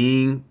 by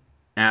being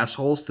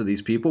assholes to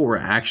these people, we're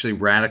actually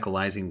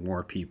radicalizing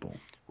more people.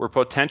 We're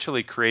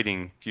potentially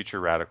creating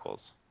future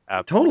radicals.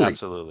 Totally.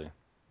 Absolutely.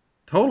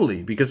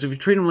 Totally, because if you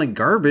treat them like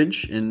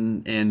garbage,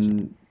 and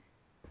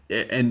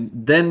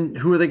then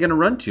who are they going to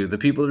run to? The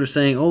people that are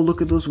saying, "Oh,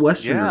 look at those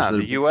Westerners." Yeah,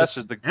 the U.S.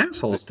 is the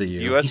assholes to you.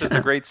 The U.S. is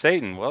the great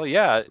Satan. Well,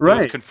 yeah, it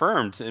was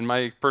confirmed in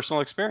my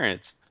personal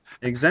experience.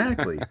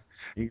 Exactly.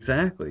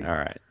 Exactly. All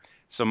right.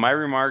 So my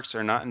remarks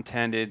are not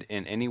intended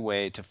in any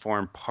way to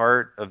form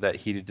part of that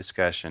heated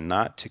discussion,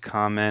 not to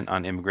comment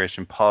on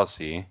immigration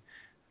policy,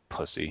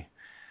 pussy,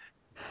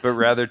 but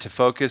rather to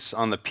focus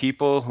on the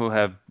people who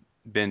have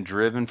been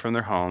driven from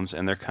their homes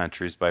and their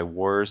countries by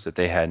wars that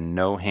they had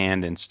no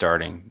hand in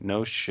starting.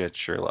 No shit,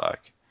 Sherlock.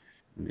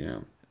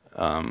 Yeah.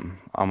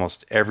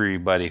 Almost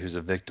everybody who's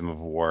a victim of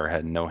war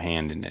had no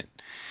hand in it.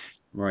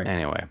 Right.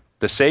 Anyway,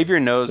 the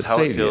Savior knows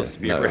how it feels to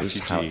be a refugee.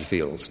 How it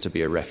feels to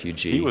be a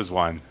refugee. He was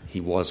one.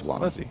 He was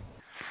one. Was he?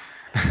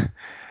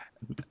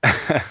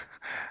 I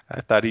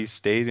thought he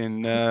stayed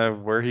in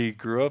where he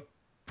grew up.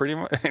 Pretty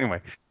much.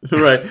 Anyway,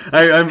 right.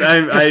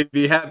 I'd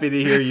be happy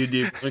to hear you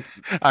debunk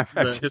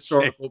the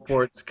historical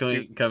reports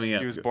coming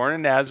up. He was born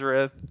in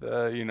Nazareth.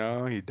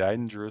 He died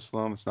in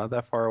Jerusalem. It's not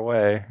that far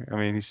away. I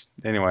mean,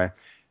 anyway.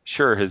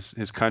 Sure,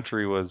 his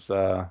country was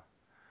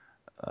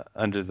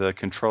under the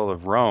control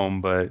of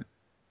Rome, but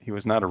he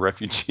was not a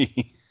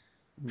refugee.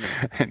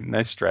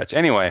 Nice stretch.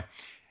 Anyway,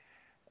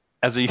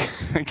 I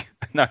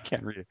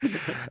can't read it.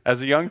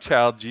 As a young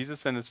child,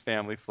 Jesus and his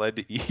family fled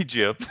to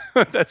Egypt.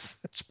 That's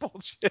such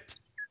bullshit.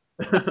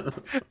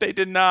 They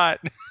did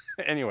not.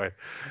 Anyway,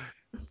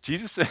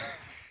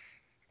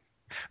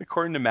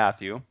 according to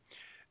Matthew,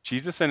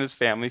 Jesus and his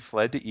family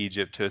fled to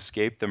Egypt to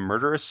escape the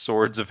murderous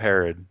swords of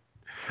Herod.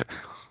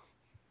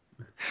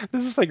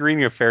 This is like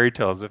reading a fairy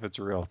tale as if it's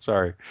real.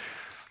 Sorry.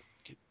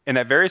 And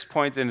at various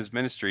points in his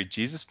ministry,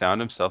 Jesus found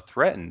himself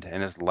threatened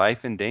and his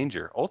life in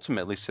danger,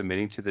 ultimately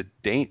submitting to the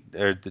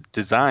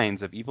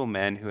designs of evil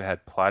men who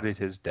had plotted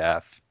his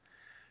death.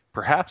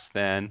 Perhaps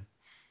then,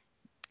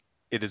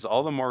 it is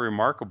all the more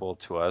remarkable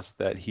to us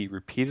that he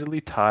repeatedly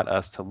taught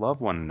us to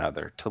love one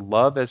another, to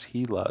love as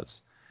he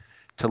loves,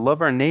 to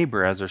love our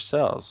neighbor as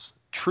ourselves.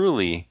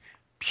 Truly,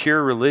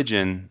 pure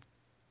religion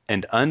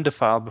and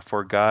undefiled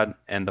before God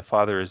and the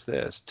Father is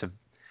this: to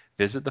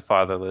visit the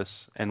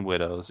fatherless and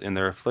widows in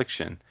their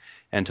affliction,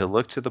 and to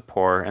look to the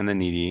poor and the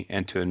needy,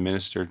 and to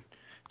administer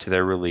to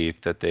their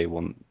relief that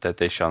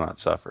they shall not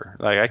suffer.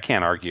 Like, I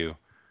can't argue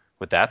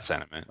with that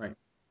sentiment. Right.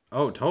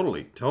 Oh,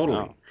 totally.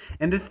 No.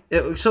 And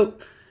so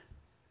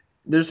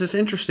there's this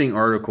interesting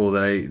article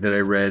that I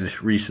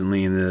read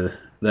recently that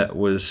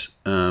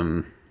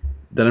I'm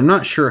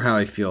not sure how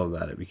I feel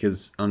about it,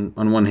 because on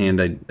one hand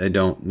I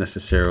don't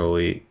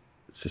necessarily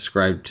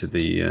subscribe to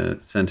the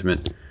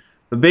sentiment,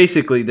 but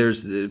basically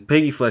there's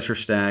Peggy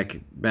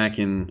Fletcher-Stack back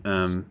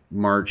in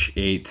March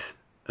 8th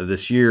of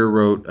this year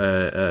wrote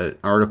an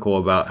article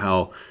about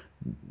how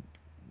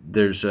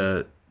there's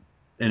an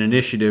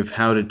initiative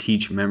how to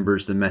teach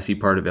members the messy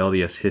part of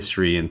LDS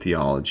history and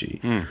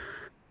theology.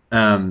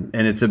 And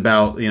it's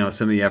about,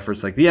 some of the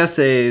efforts like the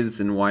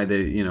essays and why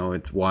they,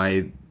 it's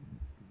why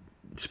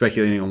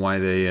speculating on why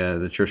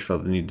the church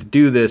felt the need to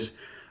do this.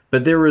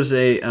 But there was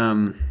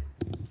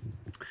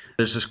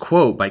there's this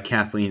quote by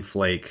Kathleen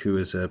Flake, who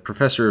is a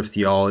professor of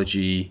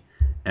theology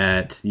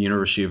at the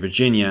University of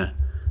Virginia,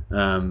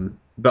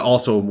 but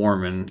also a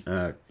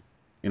Mormon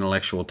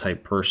intellectual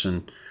type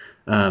person.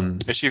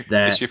 Is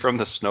she from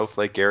the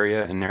Snowflake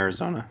area in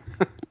Arizona?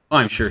 Oh,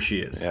 I'm sure she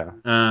is. Yeah.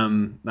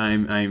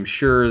 I'm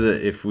sure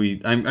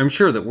that I'm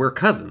sure that we're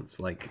cousins.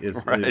 Like,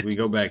 if we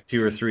go back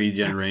 2 or 3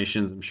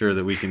 generations, I'm sure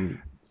that we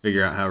can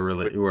figure out how we're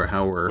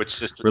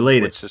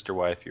related. Which sister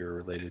wife you're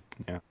related.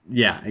 Yeah.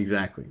 Yeah,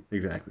 exactly.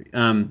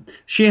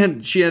 She had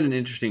an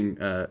interesting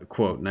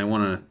quote, and I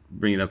want to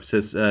bring it up. It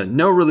says,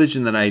 "No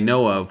religion that I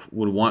know of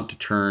would want to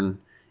turn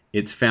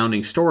its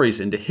founding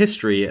stories into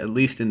history, at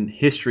least in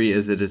history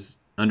as it is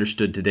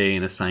understood today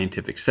in a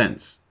scientific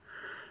sense.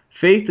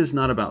 Faith is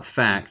not about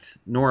fact,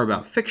 nor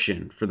about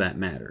fiction, for that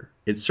matter.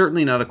 It's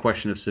certainly not a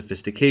question of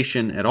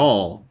sophistication at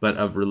all, but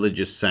of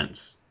religious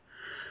sense."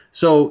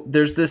 So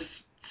there's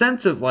this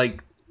sense of,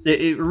 like,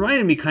 it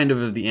reminded me kind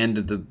of the end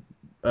of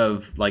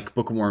of like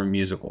Book of Mormon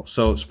musical.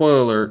 So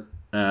spoiler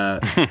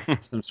alert,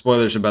 some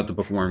spoilers about the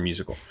Book of Mormon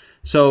musical.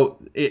 So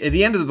at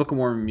the end of the Book of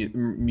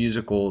Mormon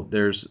musical,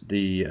 there's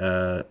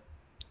the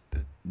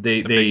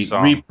they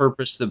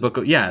repurpose the book.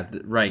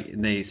 Right.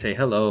 And they say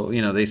hello.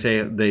 They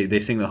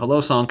sing the hello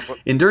song.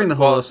 And during the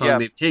hello song,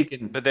 they've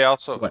taken. But they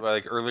also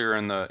like earlier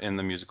in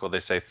the musical, they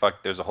say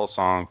fuck. There's a whole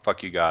song,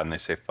 "Fuck You God," and they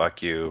say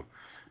 "fuck you,"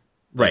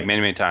 like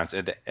many times.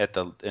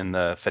 In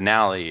the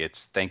finale,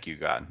 it's "Thank You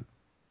God."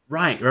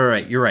 Right. You're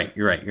right.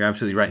 You're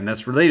absolutely right, and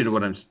that's related to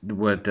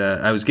what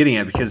I was getting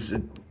at, because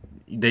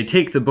they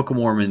take the Book of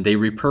Mormon, they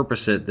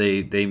repurpose it,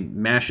 they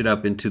mash it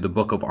up into the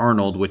Book of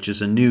Arnold, which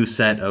is a new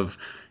set of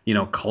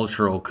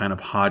cultural kind of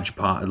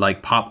hodgepodge,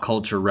 like pop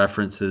culture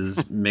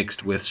references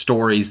mixed with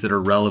stories that are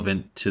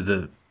relevant to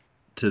the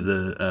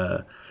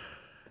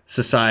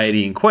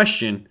society in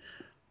question.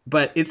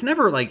 But it's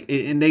never like,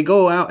 and they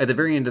go out at the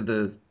very end of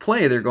the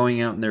play, they're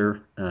going out and they're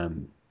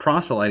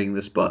proselyting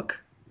this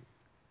book.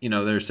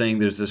 They're saying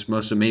there's this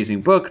most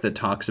amazing book that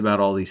talks about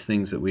all these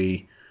things that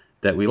we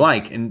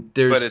like, and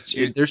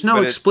there's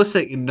no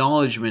explicit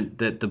acknowledgement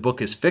that the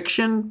book is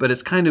fiction, but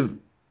it's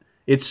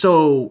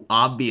so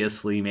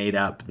obviously made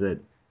up that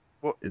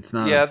it's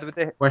not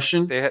a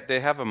question. They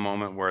have a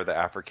moment where the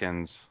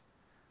Africans,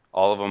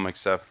 all of them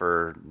except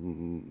for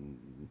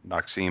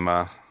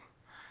Noxima,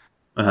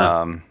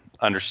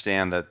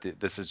 understand that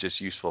this is just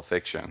useful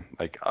fiction.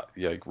 Like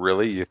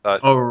really, you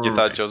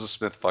thought Joseph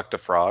Smith fucked a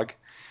frog?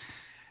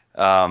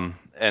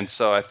 And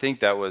so I think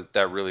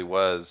that really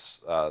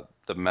was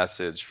the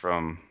message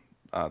from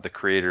the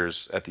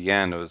creators at the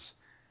end.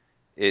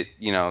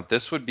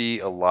 This would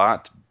be a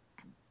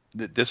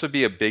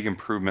big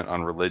improvement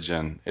on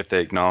religion if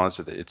they acknowledge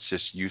that it's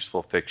just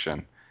useful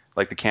fiction,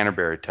 like the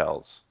Canterbury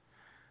Tales,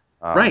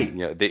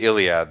 the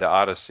Iliad, the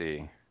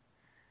Odyssey.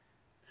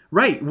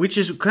 Right, which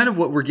is kind of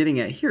what we're getting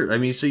at here. I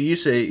mean, so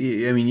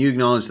you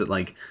acknowledge that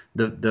like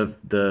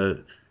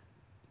the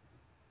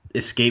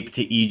escape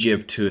to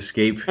Egypt to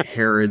escape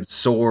Herod's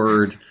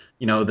sword,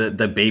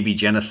 the baby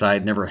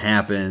genocide never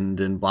happened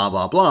and blah,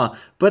 blah, blah.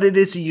 But it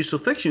is a useful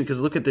fiction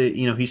because look at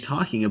he's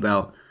talking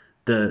about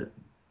the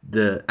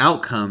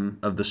outcome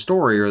of the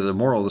story, or the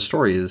moral of the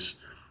story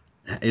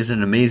isn't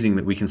it amazing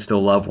that we can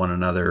still love one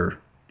another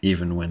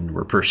even when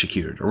we're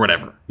persecuted or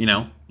whatever,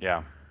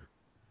 Yeah.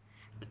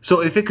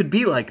 So if it could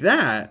be like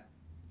that.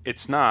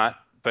 It's not.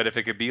 But if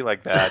it could be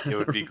like that, it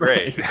would be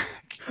great.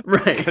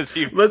 Right. Because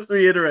let's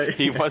reiterate.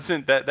 He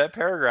wasn't that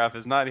paragraph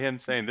is not him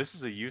saying this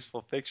is a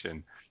useful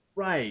fiction.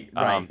 Right.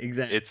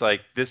 Exactly. It's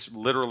like this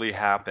literally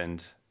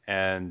happened,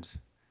 and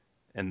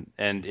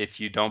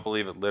if you don't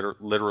believe it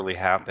literally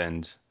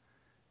happened,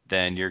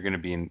 then you're going to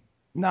be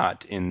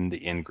not in the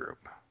in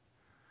group.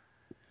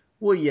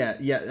 Well, yeah.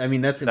 I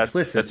mean, that's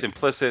implicit. That's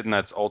implicit, and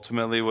that's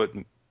ultimately what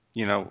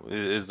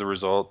is the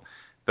result.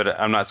 But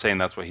I'm not saying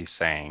that's what he's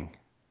saying.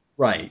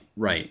 Right.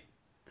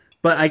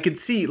 But I could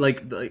see,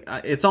 like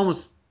it's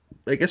almost,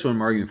 I guess what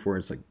I'm arguing for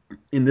is like,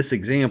 in this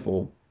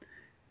example,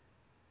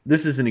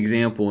 this is an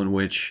example in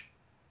which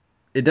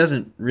it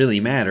doesn't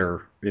really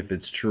matter if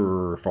it's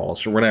true or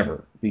false or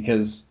whatever,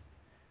 because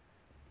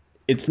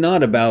it's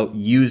not about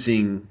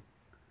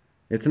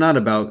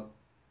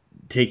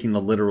taking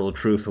the literal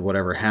truth of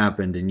whatever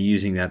happened and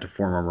using that to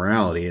form our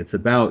morality. It's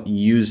about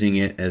using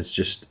it as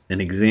just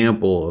an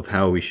example of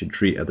how we should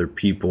treat other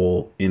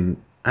people in...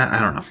 I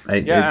don't know.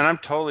 And I'm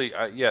totally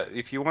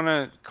if you want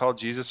to call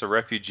Jesus a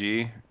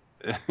refugee,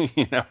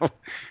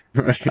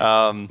 Right.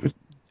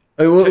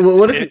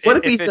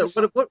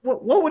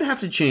 What would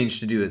have to change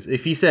to do this?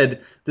 If he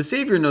said the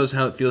Savior knows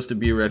how it feels to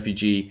be a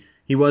refugee,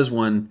 he was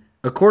one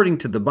according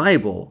to the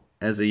Bible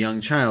as a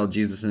young child,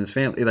 Jesus and his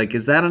family. Like,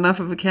 is that enough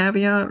of a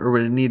caveat, or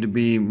would it need to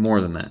be more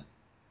than that?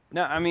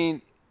 No, I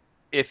mean,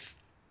 if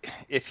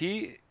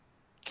he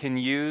can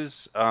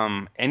use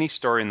any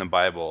story in the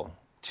Bible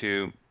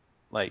to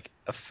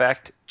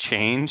affect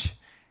change,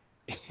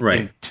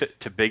 right,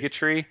 to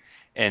bigotry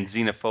and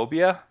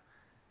xenophobia,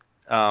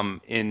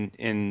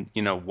 in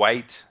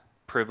white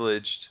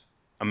privileged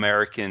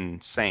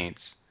American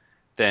saints,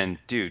 then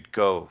dude,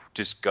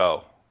 just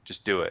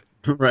do it,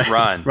 right,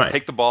 run, right,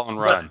 take the ball and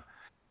run.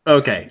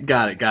 Okay,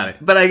 got it.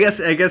 But I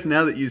guess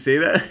now that you say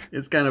that,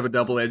 it's kind of a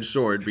double-edged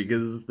sword,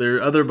 because there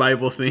are other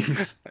Bible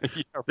things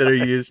that are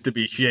used to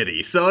be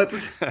shitty. So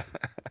it's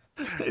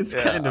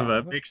kind of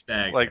a mixed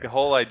bag. Like the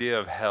whole idea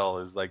of hell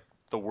is like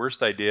the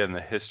worst idea in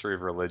the history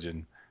of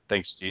religion.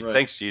 Thanks,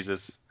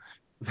 Jesus.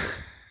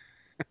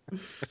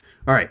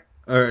 All right.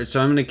 So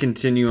I'm going to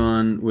continue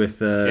on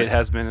with. It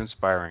has been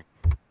inspiring.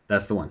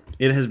 That's the one.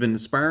 It has been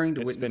inspiring to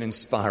witness. It's been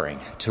inspiring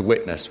to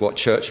witness what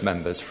church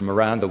members from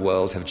around the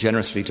world have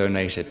generously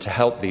donated to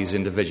help these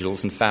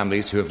individuals and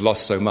families who have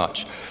lost so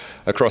much.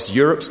 Across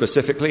Europe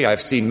specifically,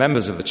 I've seen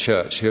members of the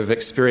church who have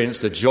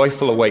experienced a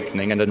joyful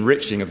awakening and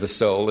enriching of the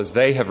soul as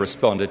they have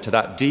responded to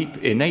that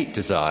deep, innate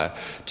desire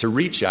to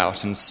reach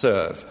out and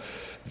serve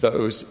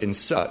those in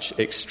such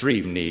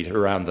extreme need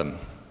around them.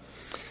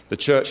 The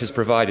church has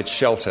provided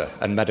shelter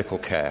and medical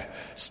care.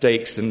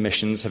 Stakes and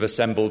missions have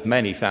assembled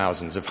many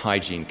thousands of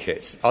hygiene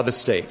kits. Other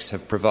stakes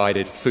have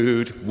provided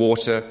food,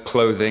 water,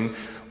 clothing,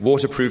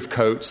 waterproof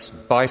coats,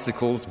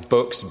 bicycles,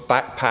 books,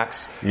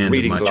 backpacks, and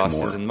reading much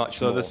glasses, more. and much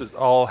more. So this is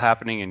all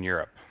happening in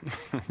Europe.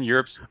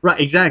 Europe's right,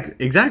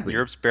 exactly.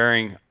 Europe's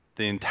bearing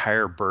the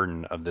entire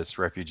burden of this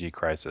refugee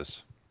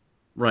crisis.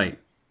 Right.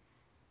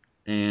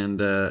 And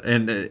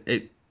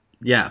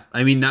yeah,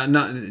 I mean, not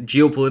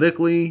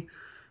geopolitically,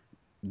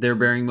 they're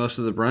bearing most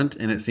of the brunt,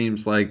 and it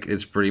seems like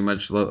it's pretty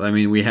much I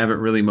mean, we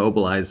haven't really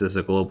mobilized as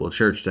a global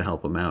church to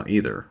help them out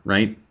either,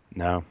 right?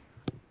 No.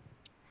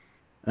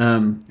 I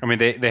mean,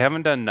 they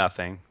haven't done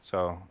nothing,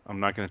 so I'm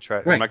not going to try.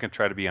 Right. I'm not going to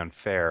try to be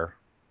unfair.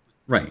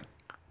 Right.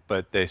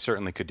 But they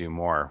certainly could do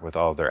more with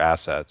all of their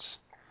assets.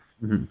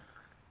 Mm-hmm.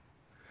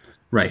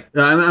 Right.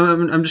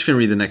 I'm just going to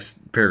read the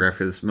next paragraph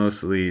because it's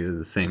mostly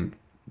the same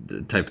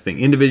type of thing.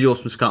 Individuals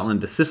from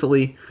Scotland to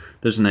Sicily.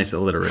 There's a nice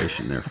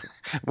alliteration there.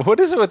 What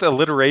is it with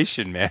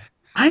alliteration, man?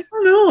 I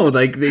don't know.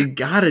 Like, they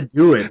got to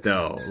do it,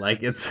 though.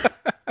 Like, it's...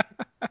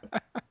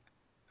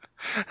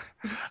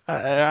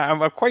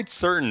 I'm quite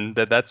certain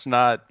that that's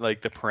not,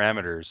 like, the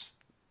parameters.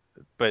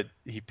 But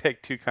he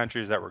picked two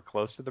countries that were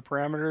close to the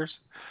parameters.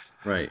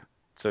 Right.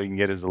 So he can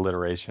get his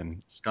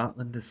alliteration.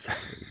 Scotland to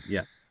Sicily.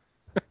 Yeah.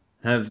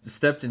 Have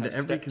stepped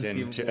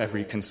into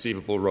every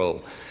conceivable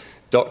role.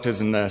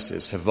 Doctors and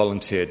nurses have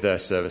volunteered their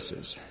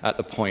services at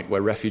the point where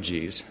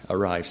refugees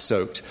arrive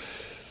soaked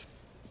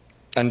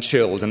and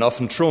chilled and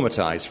often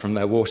traumatized from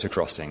their water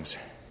crossings.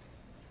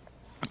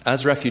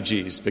 As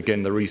refugees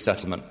begin the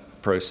resettlement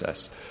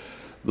process,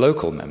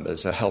 local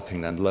members are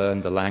helping them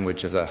learn the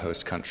language of their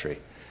host country,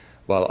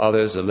 while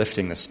others are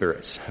lifting the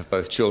spirits of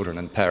both children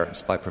and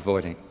parents by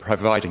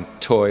providing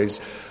toys,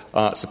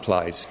 art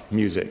supplies,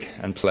 music,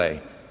 and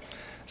play.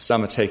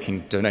 Some are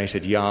taking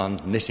donated yarn,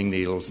 knitting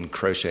needles, and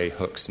crochet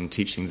hooks and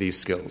teaching these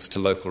skills to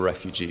local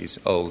refugees,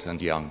 old and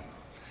young.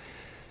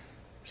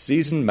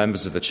 Seasoned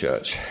members of the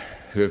church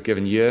who have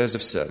given years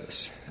of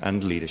service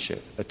and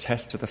leadership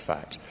attest to the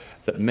fact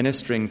that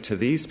ministering to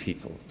these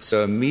people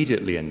so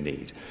immediately in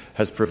need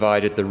has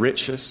provided the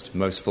richest,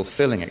 most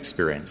fulfilling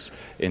experience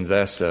in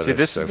their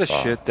service so far. See, this is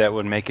the shit that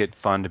would make it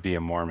fun to be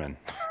a Mormon.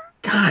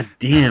 God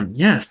damn,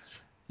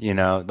 yes. You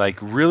know, like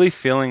really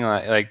feeling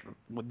like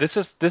this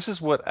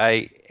is what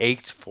I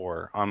ached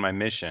for on my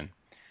mission.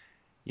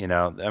 You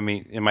know, I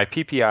mean, in my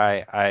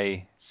PPI,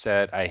 I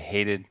said I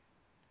hated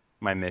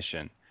my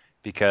mission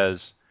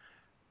because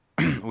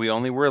we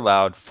only were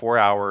allowed 4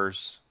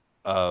 hours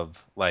of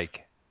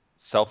like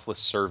selfless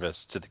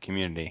service to the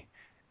community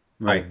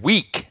a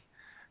week.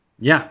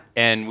 Yeah.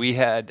 And we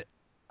had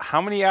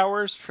how many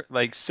hours?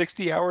 Like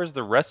 60 hours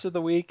the rest of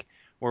the week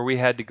where we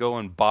had to go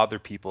and bother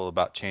people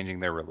about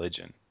changing their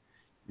religion.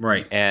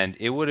 Right. And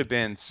it would have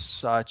been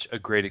such a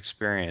great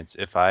experience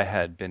if I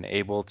had been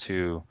able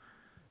to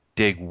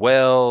dig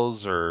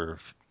wells or,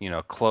 you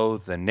know,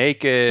 clothe the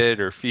naked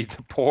or feed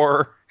the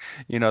poor,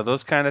 you know,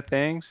 those kind of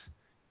things.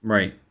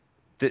 Right.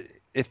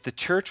 If the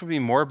church would be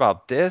more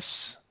about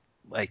this,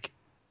 like,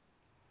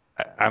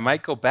 I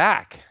might go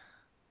back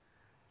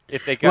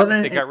if they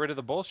got rid of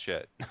the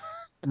bullshit.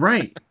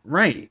 Right.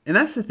 And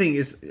that's the thing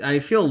is, I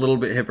feel a little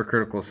bit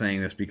hypocritical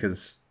saying this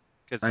because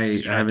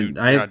I haven't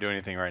not doing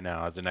anything right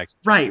now as an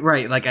expert.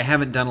 Right. Like I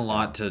haven't done a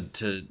lot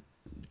to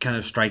kind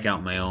of strike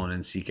out my own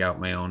and seek out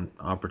my own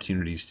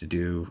opportunities to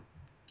do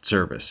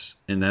service,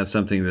 and that's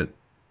something that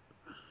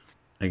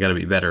I got to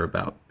be better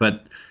about.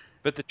 But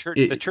the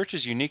church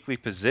is uniquely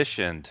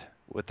positioned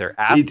with their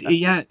assets.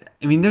 Yeah,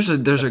 I mean, there's a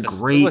great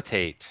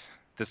facilitate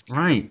this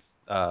kind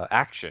of,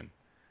 action.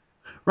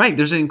 Right,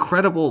 there's an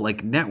incredible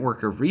like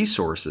network of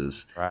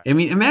resources. Right. I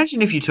mean,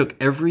 imagine if you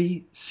took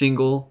every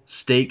single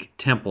stake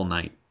temple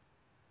night,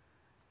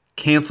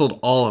 canceled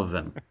all of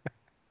them,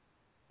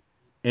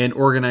 and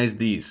organized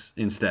these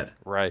instead.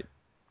 Right.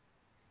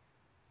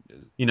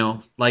 You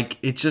know, like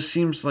it just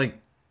seems like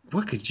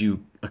what could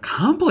you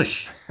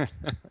accomplish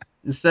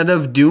instead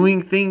of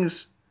doing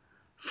things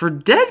for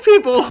dead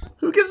people?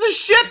 Who gives a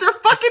shit? They're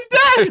fucking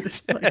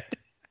dead.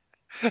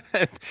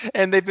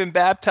 And they've been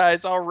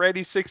baptized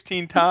already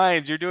 16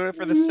 times. You're doing it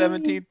for the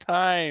 17th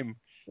time.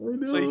 I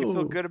know. So you can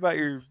feel good about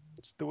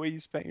the way you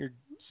spent your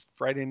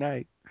Friday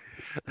night.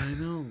 I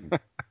know.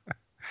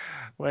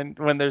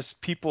 When there's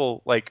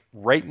people like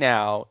right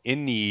now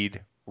in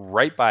need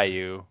right by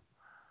you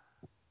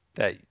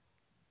that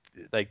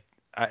like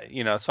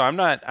so I'm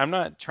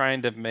not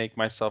trying to make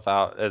myself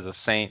out as a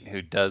saint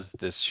who does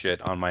this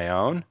shit on my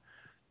own.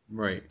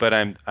 Right. But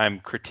I'm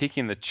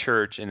critiquing the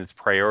church and its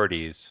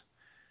priorities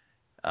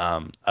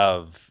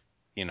of,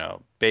 you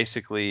know,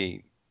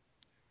 basically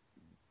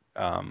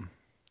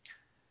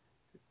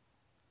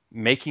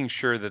making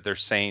sure that their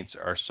saints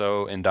are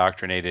so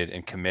indoctrinated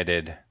and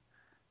committed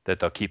that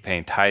they'll keep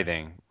paying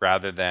tithing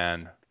rather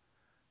than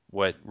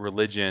what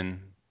religion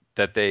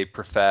that they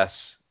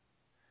profess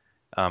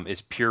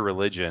is pure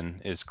religion,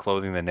 is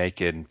clothing the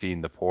naked and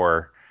feeding the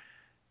poor.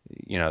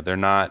 You know, they're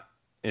not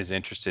as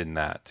interested in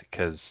that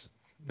because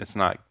it's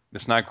not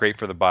great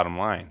for the bottom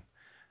line.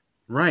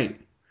 Right.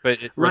 But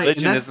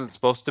religion isn't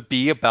supposed to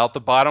be about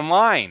the bottom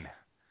line.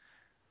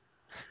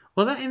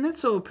 Well, that's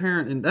so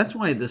apparent, and that's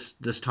why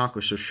this talk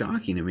was so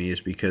shocking to me,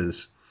 is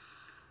because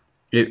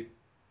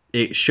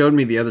it showed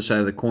me the other side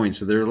of the coin.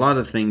 So there are a lot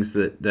of things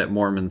that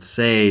Mormons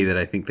say that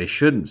I think they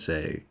shouldn't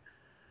say,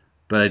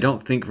 but I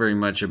don't think very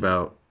much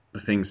about the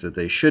things that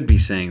they should be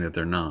saying that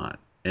they're not.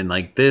 And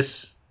like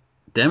this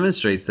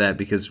demonstrates that,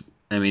 because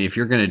I mean, if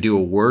you're going to do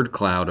a word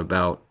cloud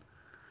about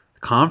the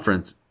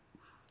conference,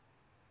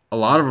 a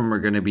lot of them are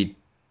going to be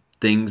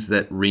things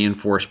that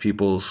reinforce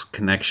people's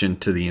connection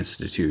to the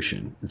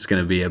institution. It's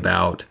going to be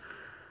about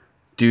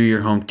do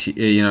your home,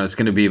 it's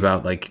going to be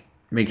about like,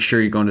 make sure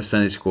you're going to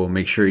Sunday school,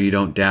 make sure you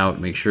don't doubt,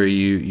 make sure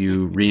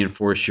you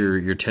reinforce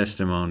your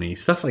testimony,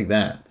 stuff like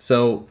that.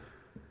 So,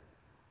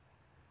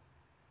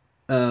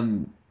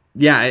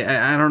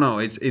 yeah, I don't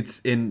know.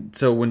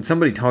 So when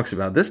somebody talks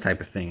about this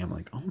type of thing, I'm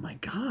like, oh my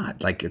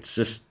God, like it's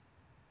just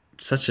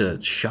such a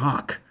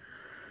shock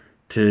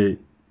to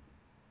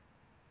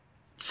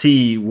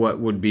see what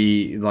would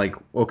be like,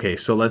 okay,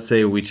 so let's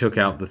say we took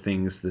out the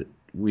things that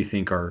we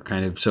think are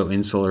kind of so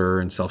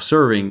insular and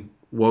self-serving,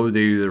 what would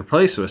they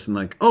replace with? And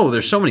like, oh,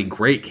 there's so many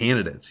great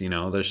candidates,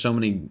 there's so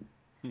many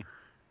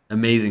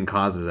amazing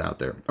causes out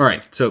there. All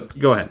right, so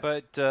go ahead.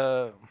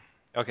 But,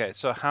 okay,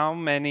 so how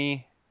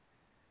many,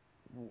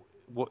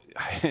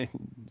 I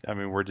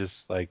mean, we're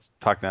just like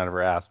talking out of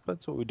our ass, but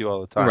that's what we do all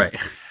the time. Right.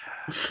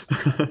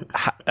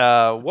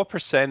 What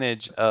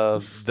percentage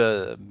of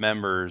the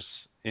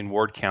members in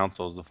ward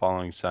councils the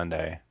following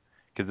Sunday,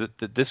 because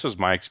this was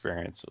my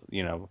experience,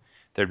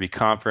 there'd be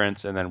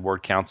conference and then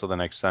ward council the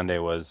next Sunday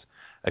was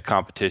a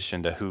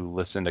competition to who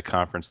listened to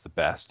conference the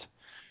best.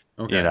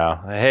 Okay.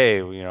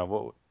 Hey,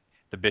 what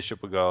the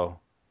bishop would go,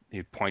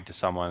 he'd point to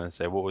someone and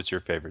say, what was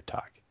your favorite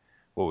talk?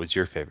 What was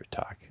your favorite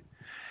talk?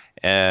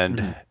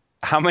 And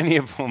how many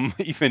of them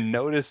even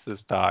noticed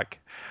this talk,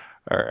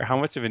 or how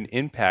much of an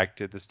impact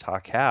did this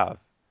talk have,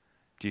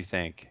 do you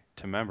think,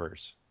 to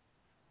members?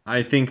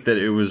 I think that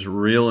it was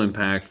real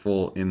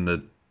impactful in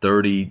the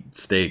 30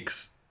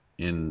 stakes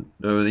in,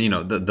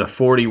 the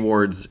 40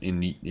 wards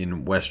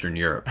in Western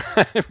Europe.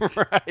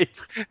 Right.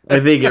 I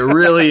think it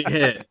really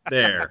hit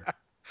there.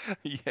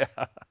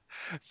 Yeah.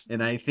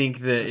 And I think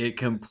that it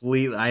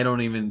completely,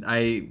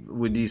 I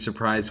would be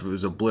surprised if it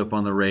was a blip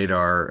on the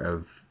radar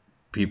of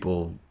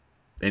people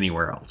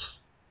anywhere else.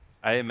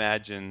 I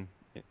imagine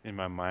in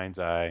my mind's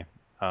eye,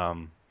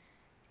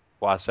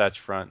 Wasatch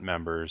Front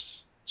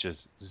members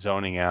just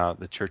zoning out.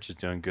 The church is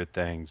doing good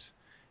things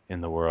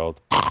in the world.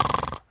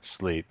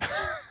 Sleep.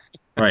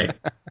 Right.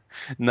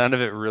 None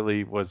of it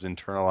really was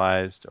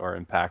internalized or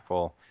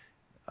impactful.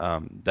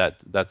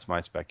 That's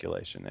my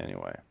speculation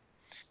anyway.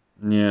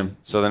 Yeah.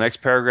 So the next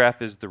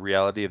paragraph is the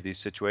reality of these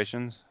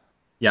situations?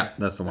 Yeah,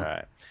 that's the one. All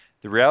right.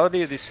 The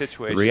reality of these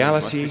situations. The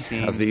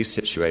reality of these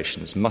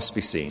situations must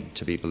be seen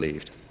to be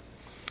believed.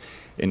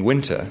 In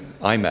winter,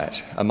 I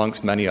met,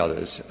 amongst many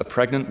others, a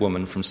pregnant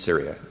woman from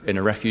Syria in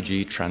a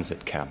refugee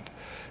transit camp,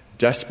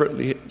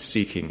 desperately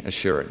seeking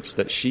assurance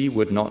that she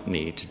would not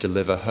need to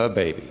deliver her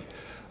baby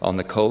on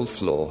the cold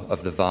floor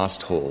of the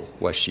vast hall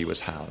where she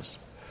was housed.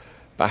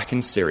 Back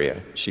in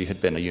Syria, she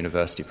had been a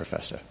university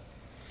professor.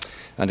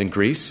 And in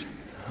Greece,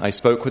 I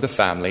spoke with a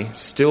family,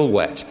 still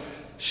wet,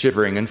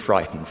 shivering and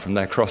frightened from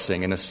their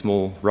crossing in a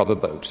small rubber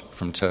boat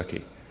from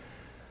Turkey.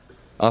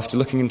 After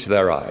looking into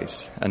their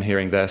eyes and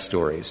hearing their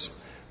stories,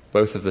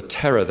 both of the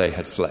terror they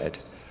had fled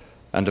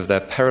and of their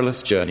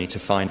perilous journey to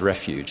find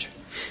refuge,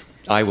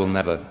 I will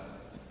never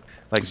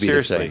be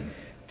seriously, the same.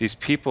 These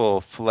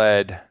people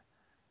fled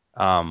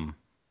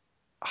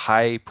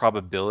high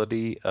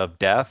probability of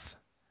death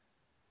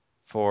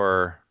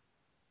for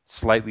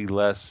slightly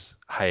less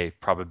high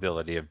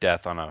probability of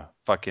death on a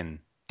fucking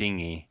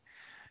dinghy.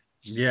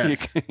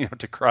 Yes.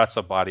 To cross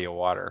a body of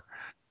water.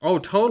 Oh,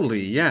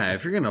 totally. Yeah.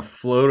 If you're going to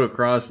float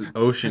across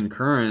ocean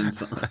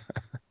currents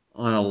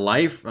on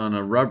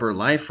a rubber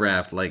life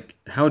raft, like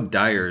how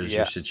dire is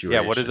your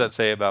situation? Yeah. What does that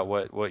say about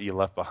what you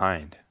left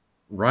behind?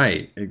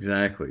 Right.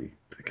 Exactly.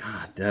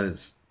 God, that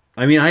is,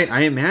 I mean,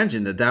 I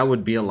imagine that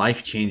would be a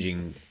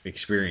life-changing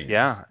experience.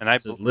 Yeah. And I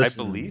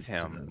believe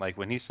him. Like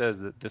when he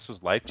says that this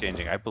was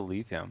life-changing, I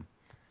believe him.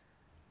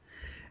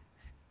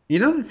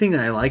 The thing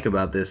that I like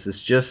about this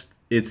is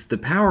it's the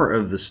power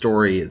of the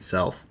story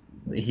itself.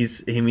 He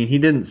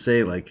didn't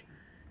say like,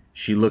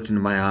 she looked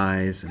into my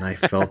eyes and I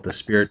felt the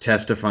Spirit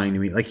testifying to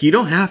me. Like, you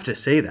don't have to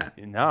say that.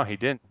 No, he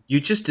didn't. You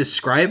just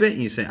describe it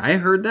and you say, I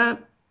heard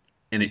that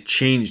and it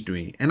changed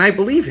me. And I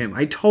believe him.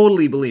 I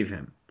totally believe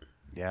him.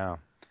 Yeah.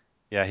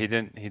 Yeah, he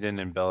didn't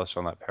embellish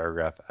on that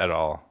paragraph at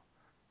all.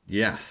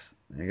 Yes.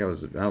 I think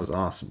that was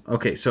awesome.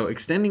 Okay, so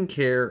extending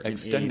care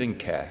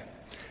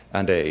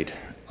and aid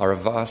are a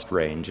vast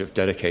range of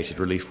dedicated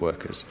relief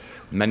workers,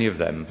 many of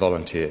them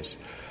volunteers.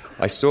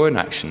 I saw in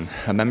action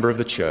a member of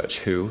the church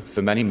who,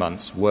 for many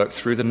months, worked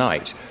through the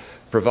night,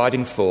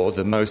 providing for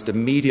the most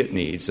immediate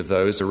needs of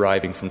those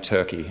arriving from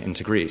Turkey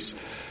into Greece.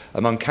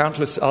 Among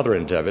countless other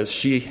endeavors,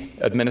 she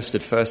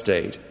administered first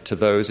aid to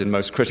those in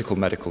most critical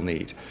medical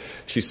need.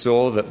 She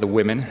saw that the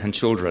women and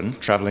children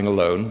traveling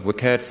alone were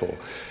cared for.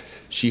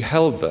 She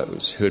held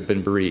those who had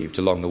been bereaved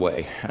along the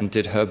way and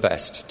did her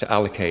best to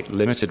allocate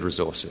limited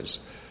resources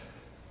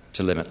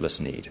to limitless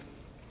need.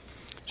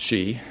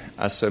 She,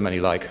 as so many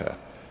like her,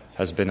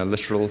 has been a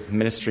literal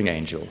ministering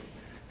angel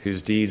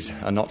whose deeds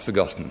are not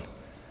forgotten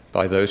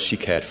by those she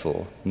cared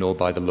for, nor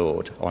by the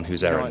Lord on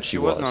whose errand she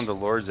was. She wasn't on the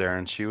Lord's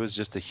errand. She was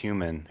just a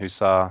human who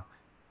saw,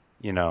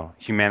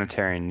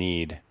 humanitarian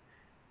need,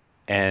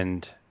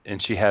 and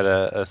she had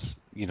a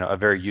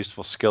very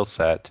useful skill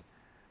set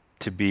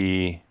to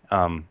be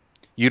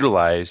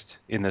utilized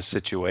in this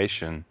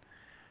situation.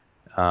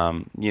 How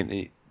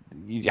many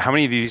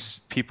of these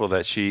people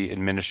that she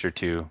administered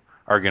to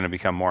are going to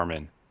become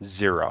Mormon?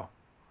 0.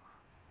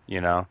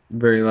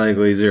 Very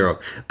likely 0.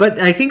 But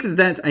I think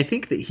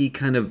that he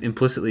kind of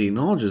implicitly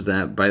acknowledges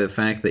that by the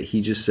fact that he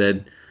just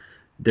said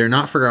they're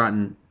not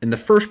forgotten, and the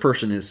first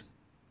person is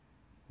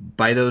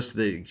by those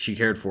that she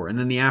cared for, and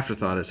then the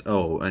afterthought is,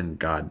 oh, and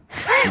God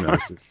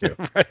notices too.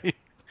 Right.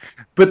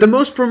 But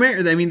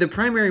the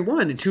primary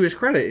one, to his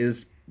credit,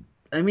 is,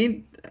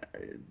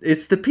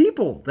 it's the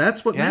people.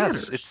 That's what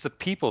matters. It's the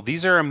people.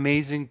 These are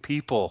amazing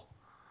people.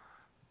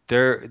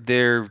 They're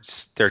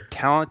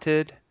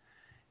talented,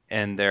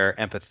 and they're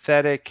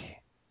empathetic,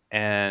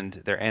 and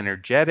they're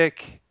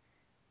energetic,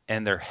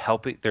 and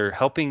they're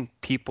helping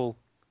people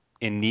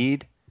in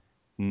need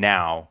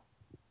now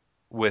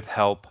with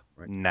help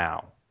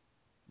now.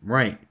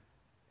 Right.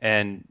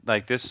 And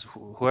like this,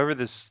 whoever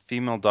this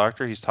female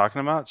doctor he's talking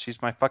about,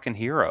 she's my fucking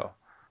hero.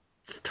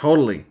 It's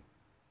totally.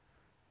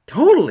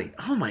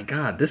 Oh my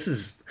God,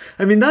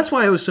 that's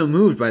why I was so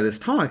moved by this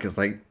talk. Is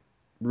like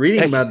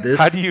reading about this.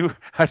 How do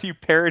you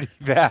parody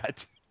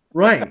that?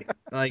 Right.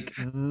 Like,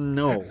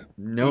 no.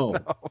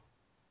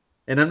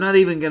 And I'm not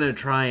even going to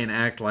try and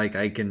act like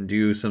I can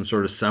do some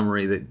sort of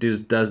summary that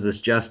does this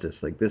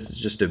justice. Like, this is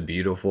just a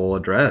beautiful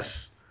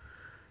address.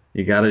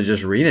 You got to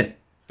just read it.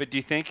 But do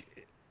you think,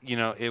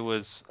 it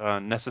was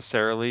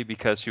necessarily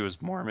because she was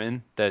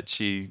Mormon that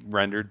she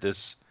rendered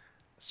this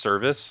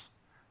service?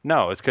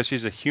 No, it's because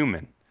she's a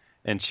human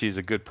and she's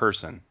a good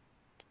person.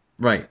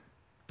 Right.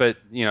 But,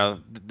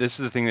 this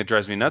is the thing that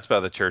drives me nuts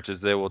about the church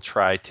is they will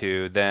try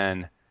to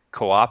then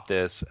co-opt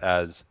this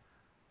as,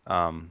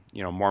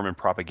 Mormon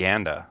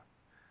propaganda.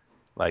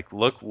 Like,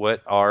 look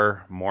what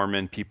our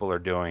Mormon people are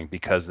doing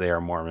because they are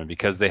Mormon,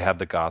 because they have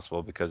the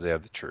gospel, because they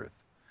have the truth.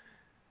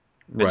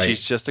 But right.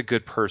 She's just a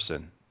good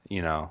person,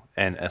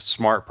 and a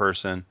smart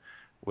person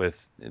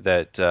with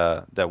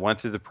that went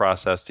through the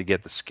process to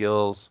get the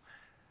skills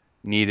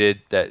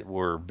needed that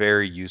were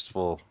very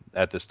useful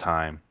at this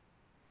time.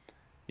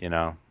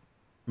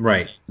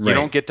 Right. You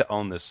don't get to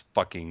own this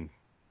fucking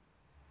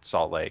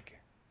Salt Lake.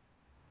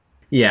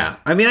 Yeah,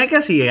 I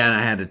guess he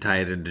had to tie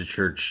it into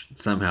church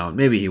somehow.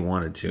 Maybe he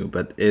wanted to,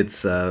 but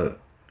it's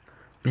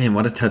man,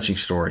 what a touching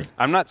story.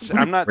 I'm not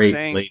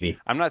saying lady.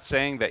 I'm not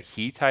saying that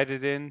he tied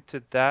it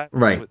into that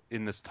right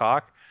in this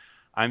talk.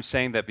 I'm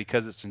saying that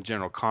because it's in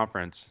general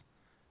conference,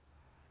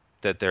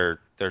 that they're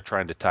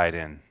trying to tie it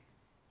in.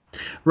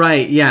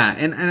 Right. Yeah,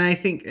 and I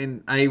think,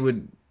 and I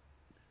would,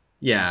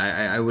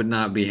 I would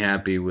not be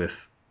happy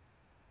with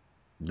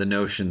the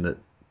notion that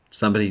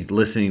somebody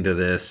listening to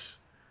this,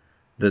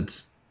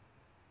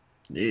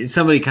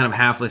 somebody kind of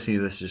half listening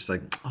to this, just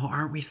like, oh,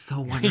 aren't we so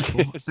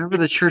wonderful? Yes. Remember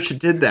the church that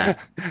did that?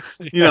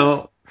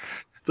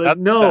 It's like,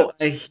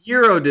 a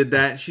hero did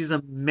that. She's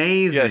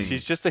amazing. Yeah,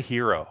 she's just a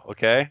hero.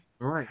 Okay.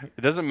 Right.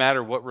 It doesn't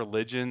matter what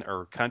religion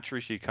or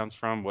country she comes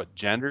from, what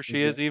gender she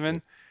is,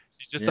 even.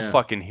 She's just a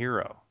fucking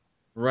hero.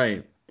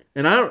 Right.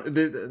 And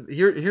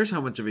here's how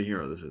much of a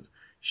hero this is.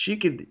 She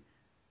could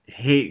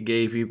hate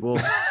gay people.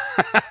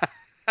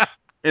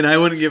 And I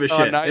wouldn't give a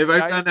shit. If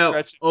I found out,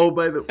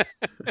 by the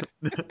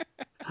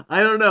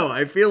I don't know.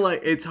 I feel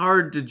like it's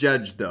hard to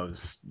judge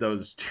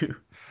those two.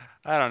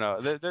 I don't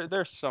know.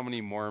 There's so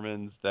many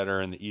Mormons that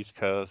are in the East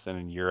Coast and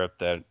in Europe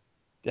that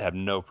have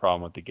no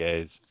problem with the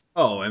gays.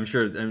 Oh, I'm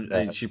sure.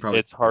 She probably.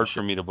 It's hard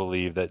for me to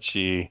believe that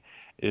she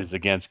is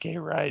against gay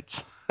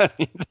rights. I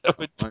mean, that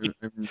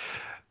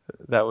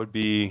would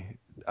be.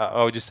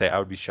 I would just say I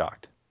would be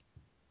shocked.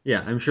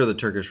 Yeah, I'm sure the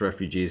Turkish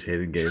refugees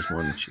hated gays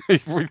more than she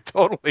did.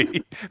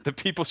 Totally. The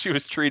people she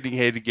was treating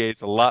hated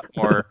gays a lot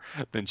more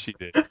than she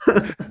did.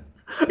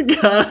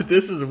 God,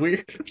 this is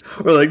weird.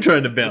 We're like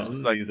trying to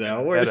balance these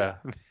out.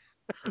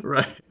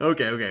 Right.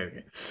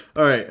 Okay.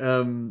 All right.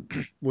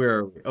 Where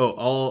are we? Oh,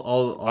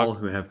 all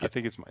who have. I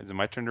think is it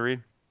my turn to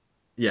read?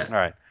 Yeah. All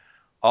right.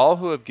 All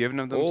who have given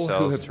of themselves, all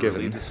who have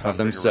given of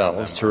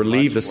themselves to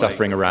relieve the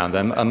suffering around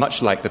them are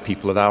much like the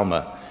people of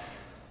Alma.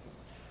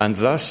 And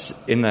thus,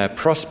 in their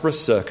prosperous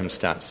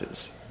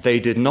circumstances, they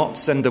did not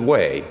send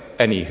away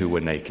any who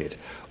were naked,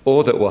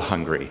 or that were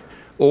hungry,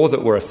 or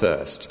that were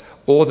athirst,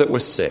 or that were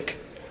sick,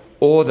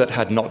 or that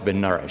had not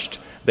been nourished.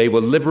 They were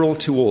liberal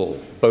to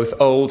all, both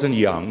old and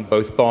young,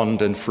 both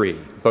bond and free,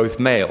 both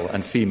male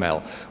and female,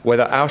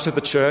 whether out of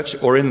the church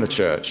or in the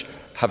church,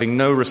 having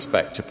no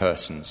respect to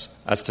persons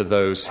as to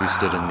those who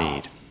stood in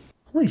need.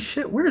 Holy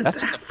shit, where is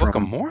That's that the from? Book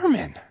of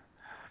Mormon.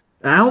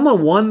 Alma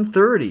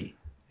 130.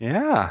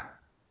 Yeah.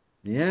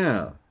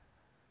 Yeah.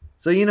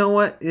 So you know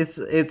what?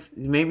 It's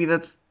maybe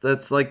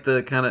that's like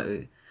the kind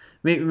of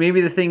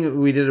maybe the thing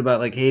we did about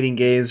like hating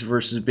gays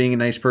versus being a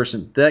nice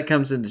person that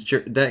comes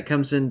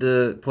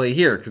into play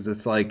here, because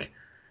it's like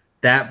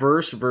that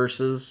verse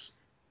versus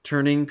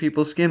turning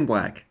people's skin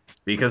black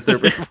because they're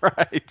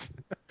right.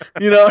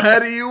 How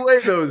do you weigh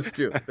those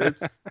two?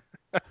 It's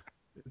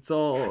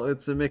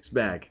a mixed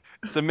bag.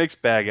 It's a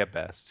mixed bag at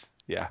best.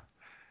 Yeah.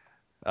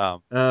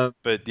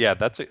 But yeah,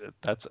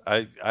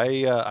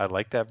 I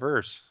like that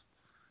verse.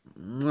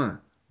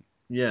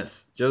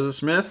 Yes, Joseph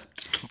Smith.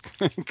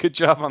 Good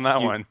job on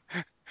that one.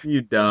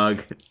 You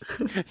dog.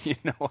 You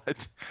know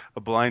what? A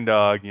blind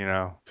dog.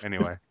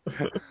 Anyway.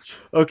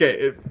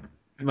 Okay.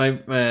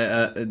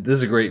 This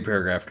is a great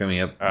paragraph coming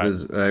up. Right.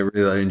 I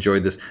really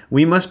enjoyed this.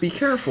 We must be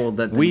careful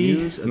that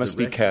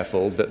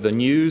the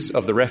news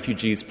of the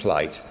refugees'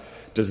 plight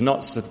does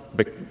not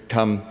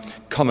become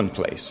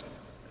commonplace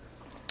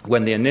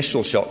when the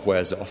initial shock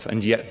wears off,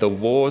 and yet the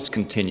wars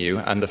continue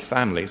and the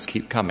families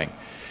keep coming.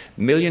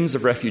 Millions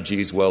of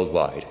refugees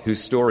worldwide,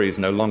 whose stories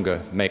no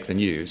longer make the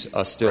news,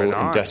 are still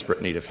in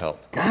desperate need of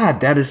help. God,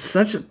 that's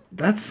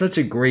such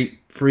a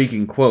great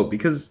freaking quote,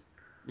 because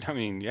I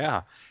mean,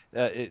 yeah,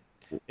 we're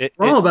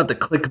all about the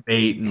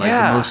clickbait and like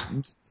the most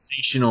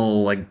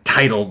sensational like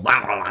title,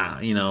 blah, blah,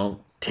 blah,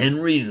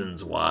 10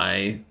 reasons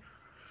why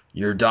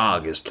your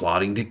dog is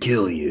plotting to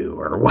kill you,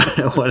 or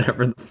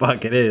whatever the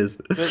fuck it is.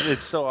 But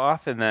it's so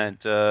often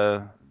that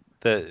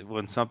that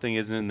when something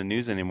isn't in the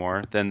news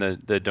anymore, then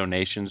the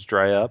donations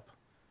dry up,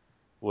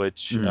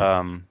 which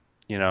doesn't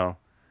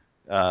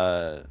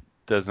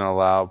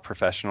allow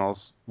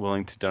professionals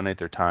willing to donate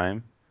their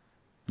time.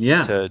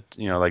 Yeah. To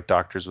like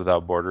Doctors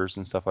Without Borders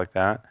and stuff like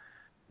that.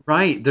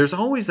 Right. There's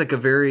always like a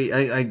very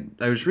I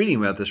was reading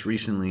about this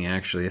recently,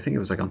 actually. I think it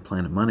was like on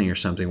Planet Money or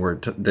something, where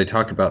they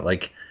talk about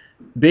like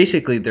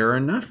basically there are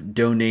enough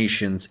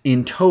donations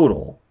in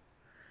total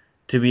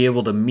to be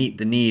able to meet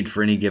the need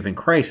for any given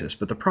crisis.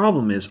 But the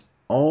problem is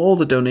all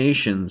the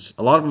donations,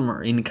 a lot of them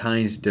are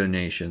in-kind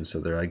donations, so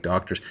they're like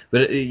doctors.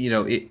 But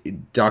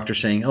doctors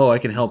saying, "Oh, I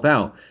can help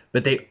out,"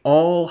 but they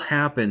all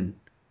happen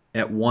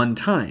at one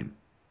time.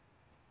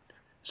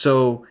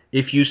 So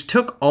if you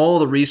took all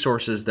the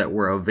resources that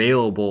were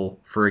available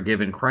for a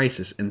given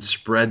crisis and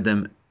spread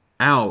them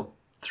out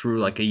through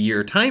like a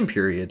year time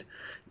period,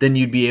 then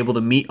you'd be able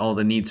to meet all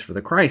the needs for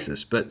the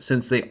crisis. But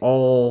since they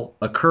all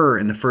occur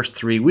in the first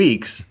 3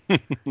 weeks,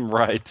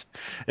 right?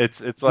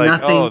 It's like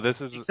nothing, this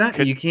is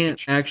exactly. You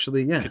can't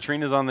actually,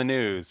 Katrina's on the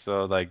news,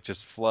 so like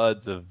just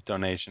floods of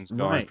donations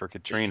going for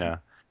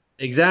Katrina.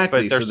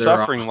 Exactly. But their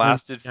suffering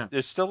lasted. Yeah.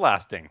 They're still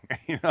lasting.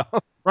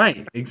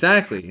 Right.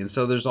 Exactly. And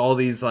so there's all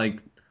these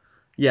like,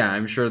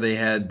 I'm sure they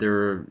had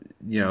their,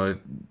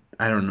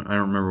 I don't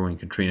remember when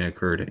Katrina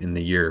occurred in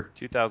the year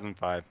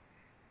 2005.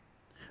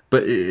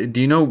 But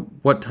do you know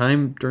what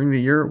time during the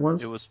year it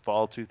was? It was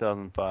fall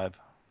 2005.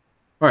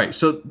 All right,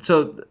 so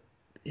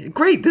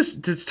great.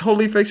 This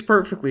totally fits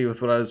perfectly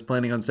with what I was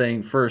planning on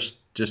saying first,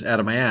 just out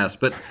of my ass.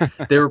 But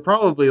there were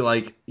probably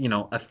like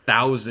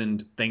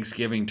 1,000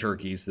 Thanksgiving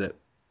turkeys that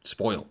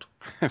spoiled,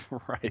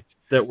 right?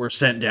 That were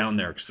sent down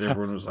there because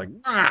everyone was like,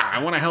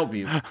 I want to help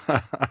you.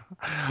 But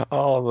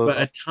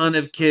a ton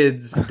of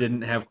kids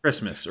didn't have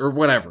Christmas or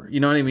whatever. You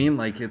know what I mean?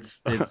 Like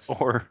it's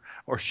or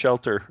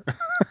shelter.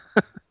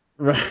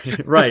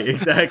 Right,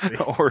 exactly.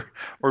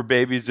 or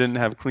babies didn't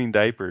have clean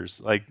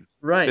diapers. Like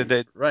right.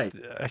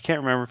 I can't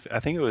remember. I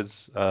think it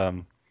was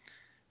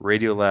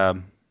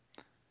Radiolab,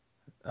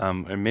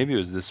 and maybe it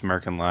was This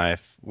American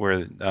Life,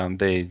 where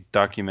they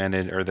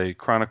documented or they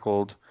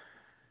chronicled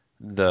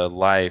the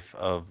life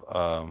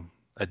of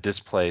a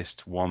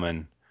displaced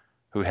woman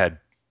who had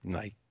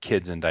like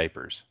kids in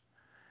diapers,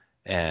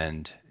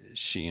 and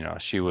she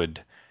would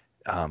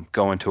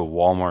go into a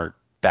Walmart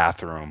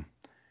bathroom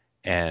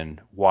and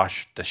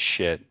wash the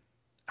shit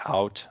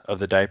out of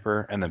the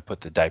diaper and then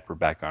put the diaper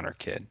back on her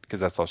kid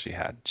because that's all she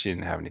had. She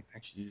didn't have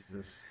anything.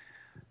 Jesus.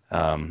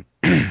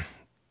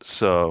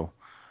 So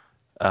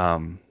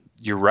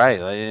you're right,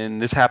 and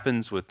this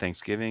happens with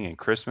Thanksgiving and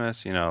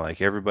Christmas.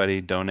 Like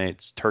everybody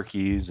donates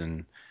turkeys,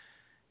 and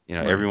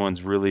right.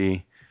 Everyone's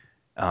really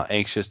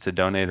anxious to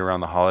donate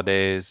around the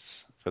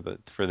holidays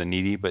for the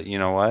needy. But you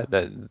know what?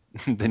 That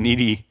the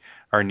needy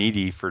are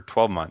needy for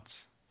 12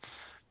 months.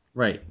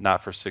 Right.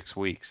 Not for 6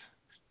 weeks.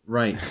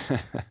 Right.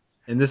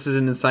 And this is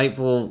an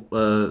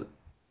insightful,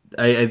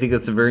 I think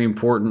that's a very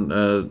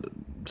important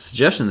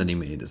suggestion that he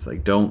made. It's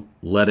like, don't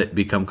let it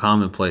become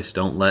commonplace.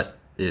 Don't let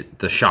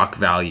the shock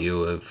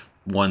value of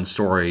one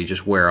story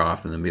just wear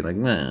off and then be like,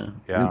 nah.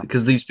 Yeah.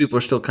 Because these people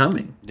are still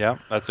coming. Yeah.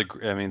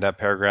 That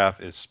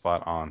paragraph is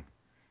spot on.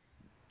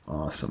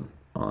 Awesome.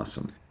 All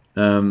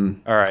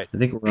right. I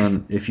think we're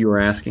on If You Were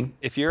Asking.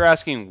 If you're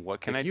asking,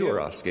 what can I do? If you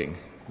were asking,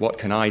 what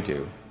can I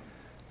do?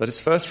 Let us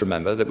first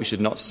remember that we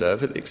should not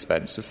serve at the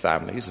expense of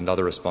families and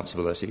other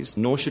responsibilities,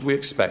 nor should we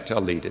expect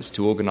our leaders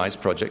to organize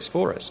projects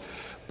for us.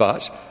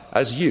 But,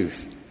 as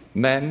youth,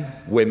 men,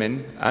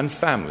 women, and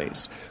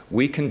families,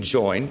 we can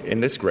join in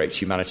this great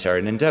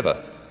humanitarian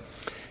endeavour.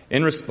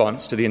 In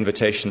response to the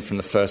invitation from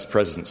the First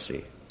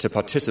Presidency to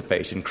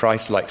participate in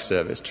Christ-like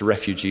service to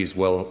refugees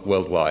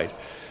worldwide,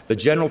 the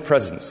General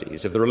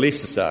Presidencies of the Relief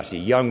Society,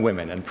 Young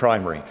Women and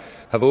Primary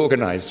have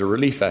organised a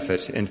relief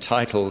effort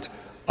entitled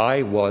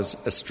I Was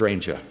a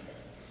Stranger.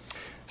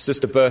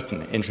 Sister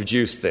Burton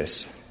introduced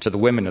this to the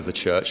women of the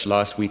church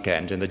last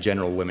weekend in the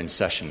General Women's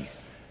Session.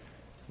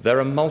 There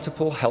are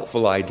multiple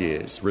helpful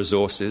ideas,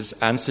 resources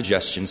and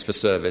suggestions for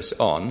service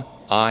on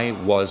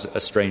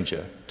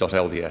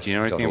iwasastranger.lds.org. Do you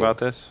know anything about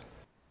this?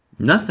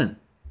 Nothing.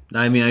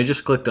 I mean, I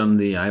just clicked on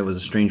the I Was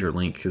a Stranger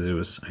link because it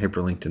was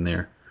hyperlinked in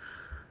there.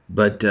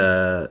 But,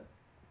 I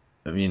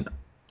mean,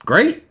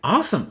 great.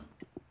 Awesome.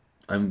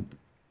 I'm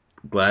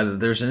glad that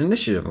there's an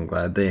initiative. I'm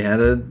glad they had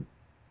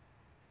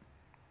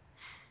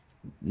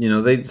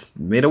they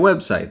made a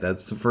website.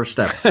 That's the first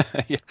step.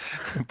 Yeah,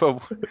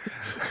 but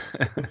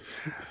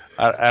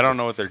I don't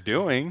know what they're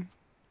doing.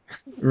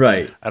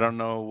 Right. I don't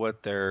know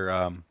what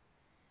their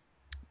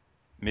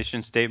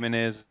mission statement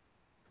is,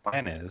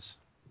 plan is.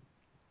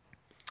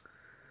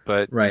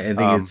 But right, I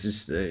think it's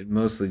just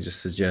mostly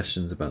just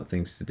suggestions about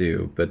things to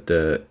do. But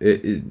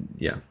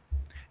yeah,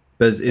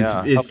 but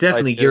it's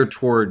definitely geared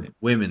toward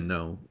women,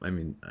 though. I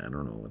mean, I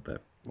don't know what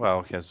that.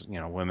 Well, because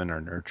women are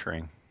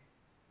nurturing.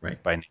 Right.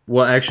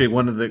 Well, actually,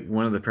 one of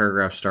the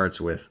paragraphs starts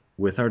with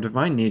our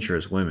divine nature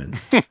as women,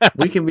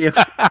 we can be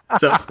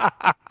so.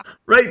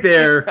 Right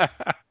there,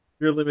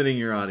 you're limiting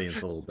your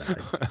audience a little bit.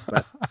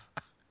 But.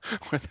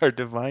 With our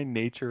divine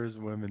nature as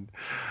women,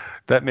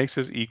 that makes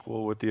us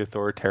equal with the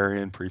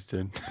authoritarian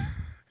priesthood.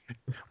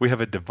 We have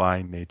a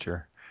divine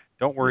nature.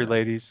 Don't worry,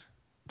 ladies.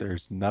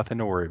 There's nothing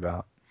to worry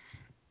about.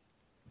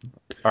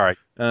 All right.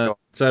 So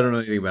I don't know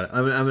anything about it.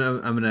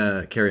 I'm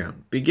gonna carry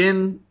on.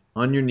 Begin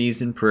on your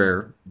knees in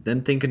prayer.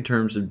 Then think in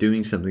terms of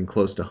doing something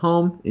close to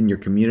home in your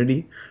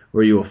community,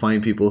 where you will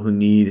find people who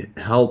need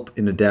help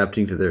in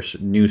adapting to their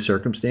new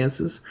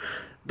circumstances.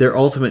 The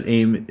ultimate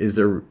aim is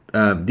their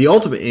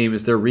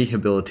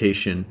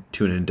rehabilitation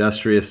to an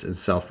industrious and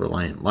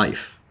self-reliant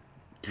life.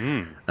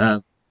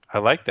 I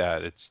like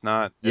that. It's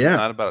not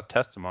not about a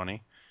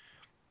testimony.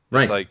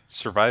 It's like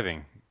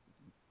surviving.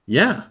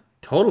 Yeah,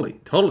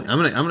 totally. I'm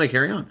gonna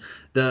carry on.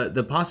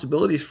 The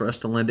possibilities for us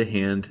to lend a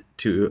hand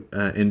to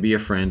and be a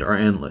friend are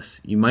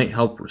endless. You might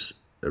help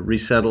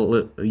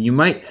resettle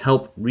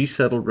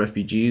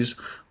refugees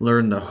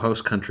learn the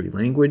host country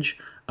language,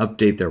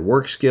 update their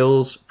work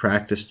skills,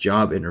 practice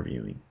job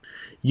interviewing.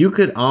 You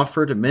could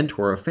offer to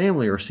mentor a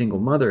family or single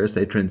mother as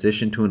they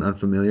transition to an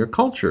unfamiliar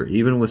culture,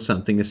 even with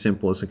something as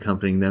simple as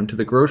accompanying them to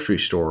the grocery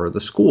store or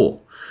the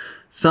school.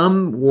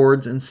 Some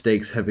wards and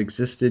stakes have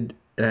existing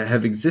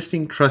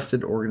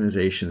trusted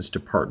organizations to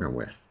partner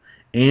with,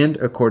 and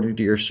according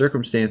to your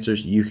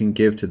circumstances, you can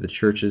give to the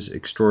church's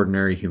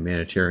extraordinary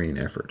humanitarian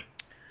effort.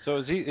 So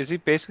is he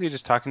basically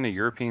just talking to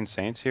European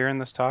saints here in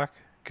this talk?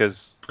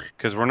 Because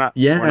we're not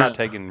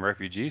taking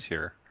refugees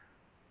here.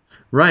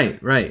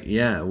 Right,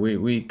 yeah,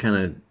 we kind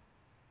of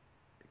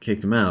kicked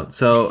them out.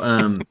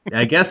 So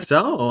I guess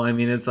so. I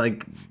mean, it's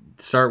like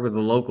start with a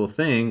local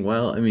thing.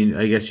 Well, I mean,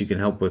 I guess you can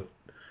help with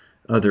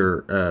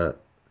other.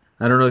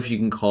 I don't know if you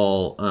can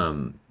call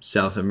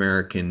South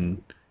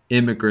American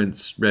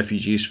immigrants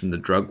refugees from the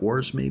drug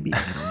wars. Maybe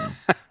I don't know.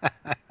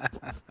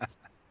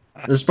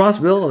 There's a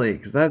possibility,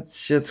 because that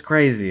shit's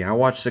crazy. I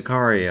watched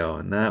Sicario,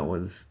 and that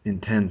was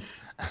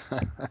intense.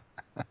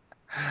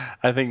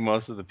 I think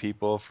most of the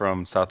people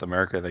from South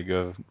America that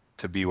go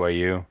to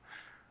BYU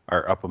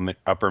are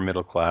upper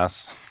middle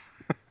class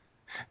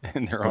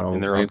in their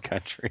own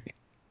country.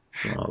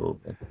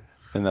 Probably.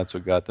 And that's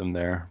what got them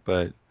there.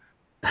 But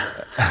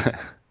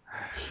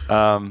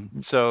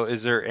so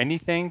is there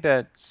anything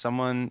that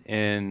someone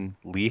in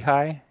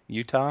Lehi,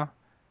 Utah,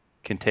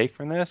 can take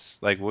from this?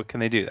 Like, what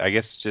can they do? I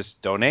guess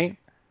just donate?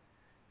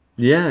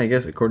 Yeah, I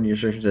guess according to your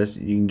circumstances,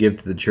 you can give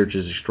to the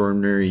church's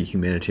extraordinary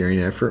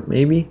humanitarian effort,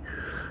 maybe.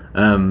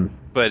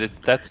 But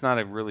that's not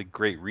a really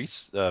great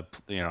place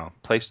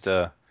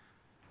to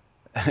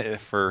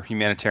for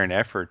humanitarian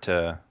effort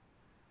to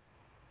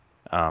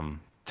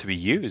be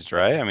used,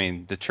 right? I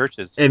mean, the church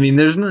is. I mean,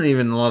 there's not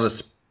even a lot of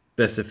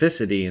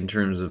specificity in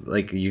terms of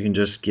like you can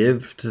just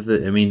give to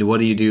the. I mean, what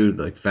do you do?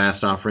 Like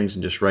fast offerings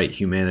and just write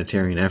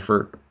humanitarian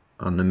effort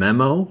on the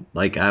memo?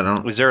 Like I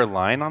don't. Is there a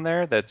line on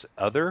there that's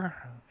other,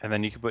 and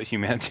then you could put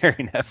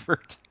humanitarian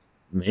effort?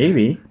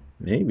 Maybe,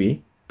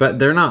 but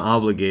they're not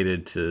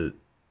obligated to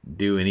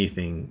do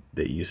anything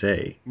that you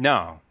say.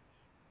 No.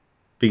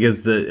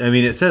 Because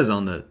it says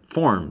on the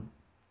form,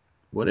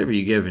 whatever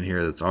you give in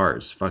here that's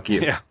ours, fuck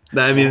you. Yeah.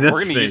 I mean, we're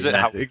going to use it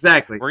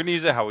exactly. We're going to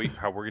use it how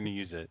we're going to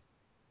use it.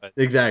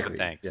 Exactly.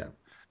 Thanks.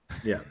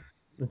 Yeah.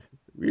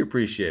 We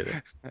appreciate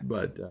it,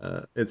 but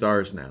it's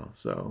ours now.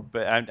 So.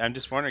 But I'm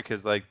just wondering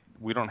because like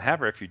we don't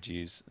have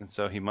refugees, and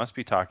so he must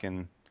be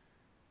talking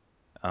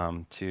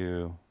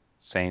to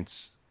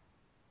saints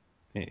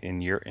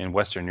in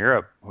Western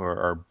Europe who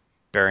are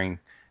bearing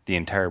the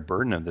entire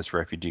burden of this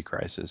refugee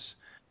crisis.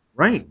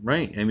 Right.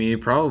 I mean,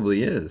 it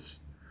probably is.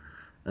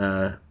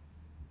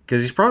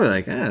 Because he's probably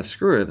like,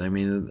 screw it. I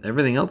mean,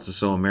 everything else is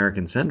so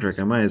American-centric.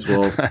 I might as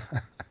well.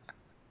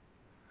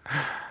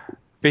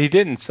 But he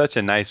did in such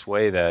a nice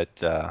way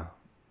that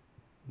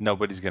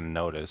nobody's going to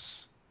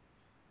notice.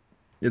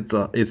 It's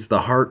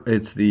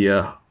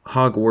the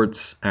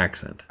Hogwarts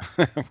accent.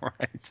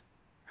 Right.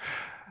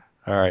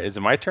 All right. Is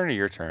it my turn or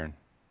your turn?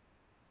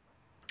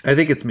 I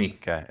think it's me.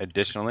 Okay.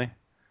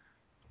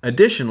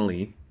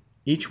 Additionally,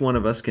 each one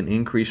of us can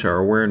increase our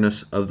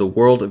awareness of the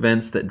world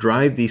events that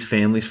drive these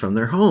families from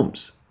their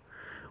homes.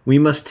 We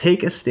must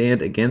take a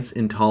stand against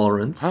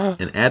intolerance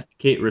and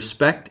advocate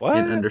respect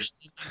and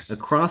understanding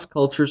across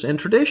cultures and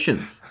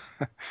traditions.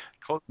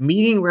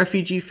 Meeting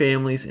refugee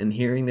families and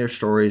hearing their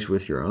stories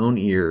with your own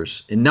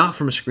ears, and not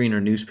from a screen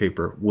or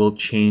newspaper, will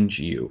change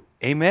you.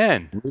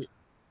 Amen.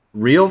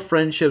 Real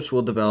friendships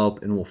will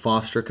develop and will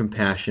foster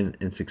compassion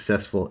and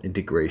successful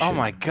integration. Oh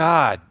my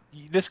God.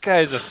 This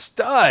guy is a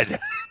stud.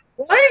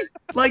 Right?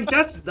 Like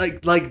that's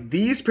like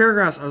these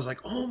paragraphs, I was like,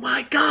 oh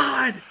my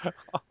God,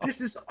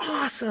 this is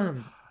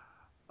awesome.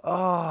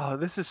 Oh,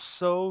 this is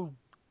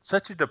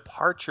such a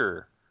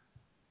departure,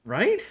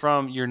 right,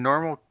 from your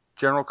normal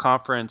general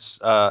conference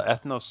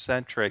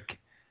ethnocentric,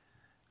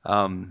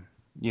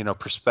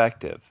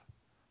 perspective.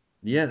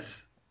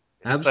 Yes,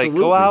 absolutely. It's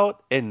like, go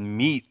out and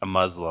meet a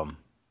Muslim.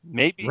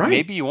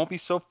 Maybe you won't be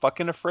so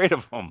fucking afraid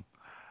of them.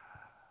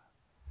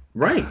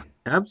 Right.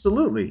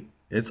 Absolutely.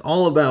 It's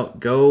all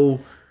about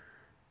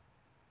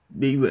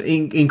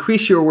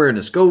increase your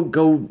awareness.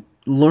 Go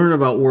learn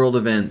about world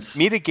events.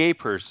 Meet a gay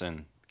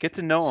person. Get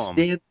to know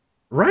them.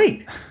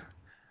 Right.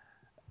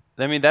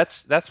 I mean,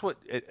 that's what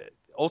it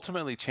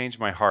ultimately changed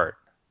my heart.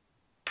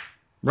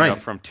 Right.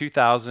 From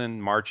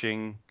 2000,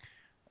 marching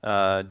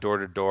door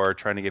to door,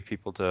 trying to get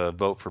people to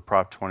vote for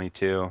Prop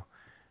 22,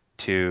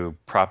 to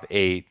Prop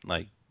 8,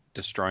 like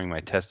destroying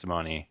my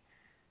testimony.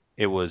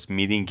 It was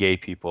meeting gay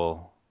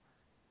people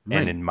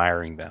and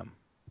admiring them.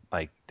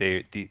 Like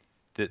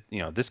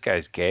this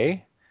guy's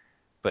gay,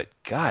 but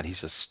God,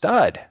 he's a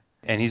stud,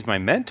 and he's my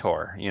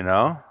mentor.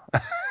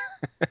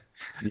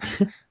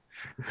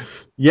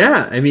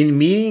 Yeah, I mean,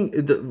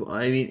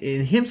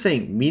 in him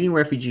saying meeting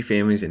refugee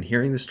families and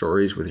hearing the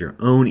stories with your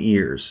own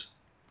ears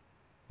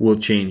will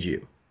change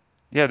you.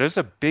 Yeah, there's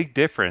a big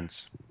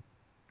difference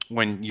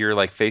when you're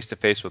like face to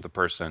face with a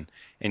person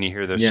and you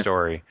hear their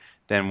story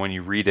than when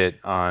you read it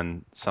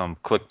on some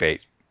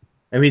clickbait.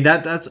 I mean,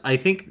 that's I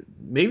think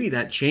maybe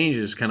that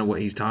changes kind of what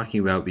he's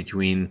talking about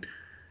between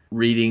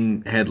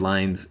reading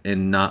headlines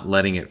and not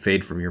letting it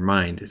fade from your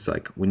mind. It's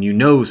like when you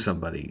know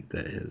somebody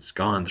that has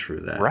gone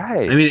through that.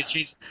 Right. I mean, it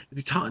changed.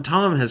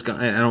 Tom has gone.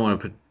 I don't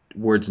want to put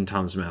words in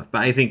Tom's mouth,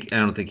 but I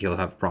don't think he'll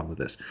have a problem with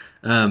this.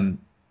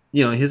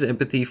 His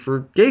empathy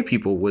for gay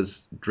people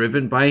was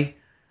driven by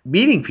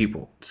meeting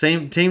people.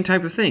 Same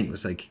type of thing. It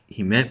was like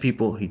he met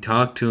people, he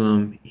talked to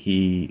them,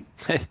 he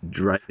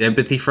derived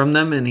empathy from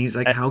them, and he's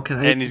like, how can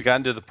I? And he's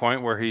gotten to the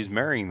point where he's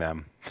marrying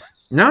them.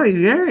 No,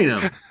 he's marrying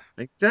them.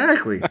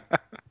 Exactly.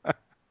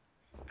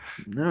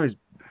 No, he's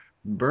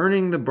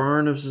burning the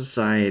barn of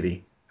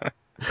society.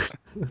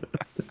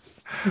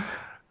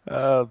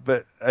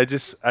 But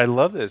I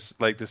love this.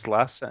 Like this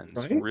last sentence.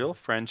 Right? Real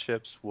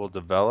friendships will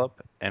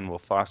develop and will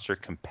foster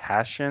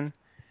compassion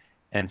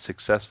and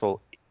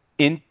successful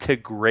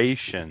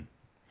integration.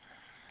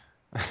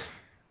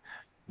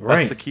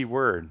 That's the key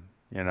word.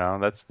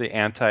 That's the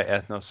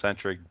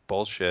anti-ethnocentric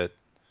bullshit,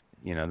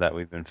 that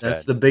we've been fed.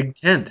 That's the big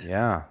tent.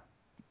 Yeah.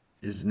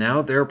 Is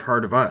now they're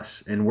part of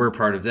us and we're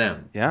part of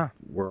them. Yeah.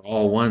 We're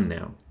all one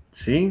now.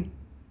 See?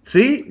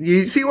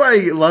 You see why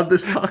I love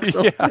this talk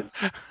so much?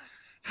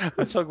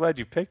 I'm so glad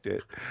you picked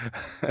it.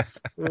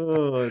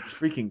 Oh, it's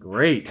freaking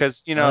great.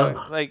 Because,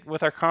 like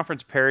with our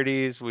conference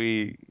parodies,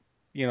 we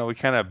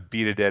kind of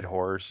beat a dead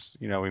horse.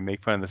 We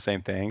make fun of the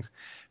same things.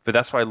 But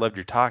that's why I loved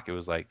your talk. It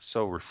was like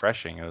so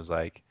refreshing. It was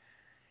like,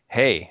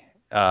 hey,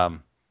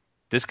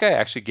 this guy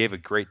actually gave a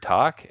great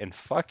talk, and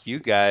fuck you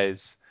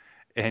guys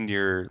and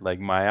your like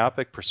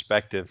myopic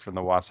perspective from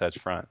the Wasatch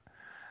Front.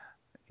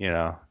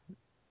 Yeah.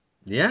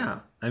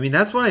 I mean,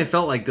 that's why I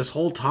felt like this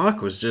whole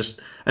talk was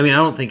just, I mean, I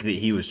don't think that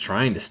he was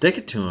trying to stick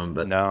it to him,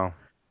 but no,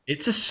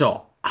 it's just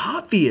so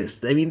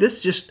obvious. I mean,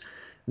 this just,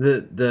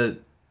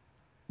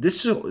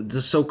 this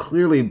so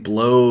clearly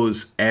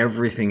blows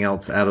everything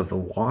else out of the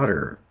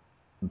water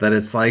that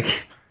it's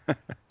like,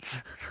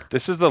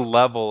 this is the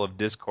level of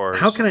discourse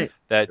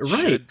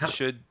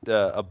should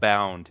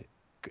abound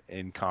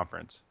in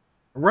conference.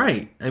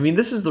 Right. I mean,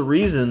 this is the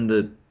reason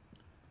that,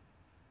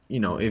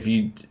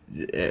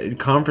 if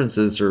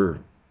conferences are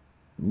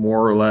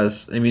more or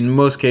less, I mean, in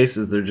most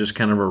cases, they're just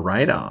kind of a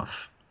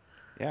write-off.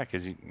 Yeah,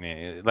 because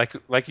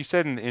like you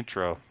said in the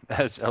intro,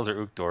 as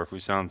Elder Uchtdorf, who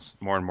sounds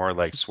more and more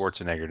like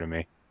Schwarzenegger to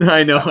me.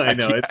 I know.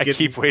 I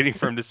keep waiting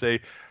for him to say,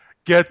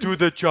 "Get to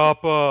the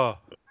chopper."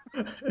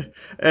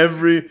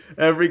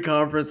 Every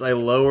conference, I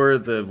lower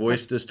the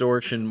voice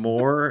distortion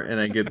more, and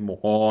I get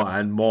more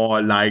and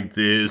more like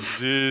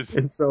this.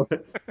 And so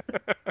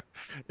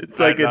it's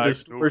like a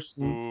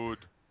distortion.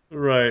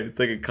 Right, it's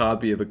like a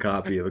copy of a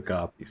copy of a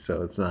copy.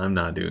 So I'm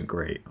not doing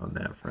great on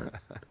that front.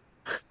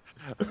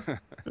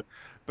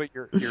 But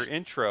your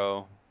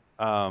intro,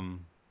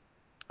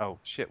 oh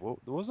shit,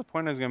 what was the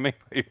point I was gonna make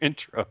by your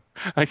intro?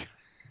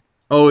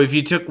 Oh, if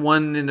you took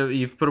one and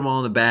you've put them all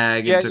in the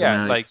bag and took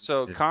them out. Like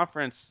so,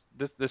 conference.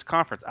 This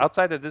conference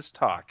outside of this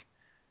talk,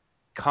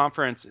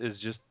 conference is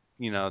just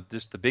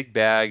just the big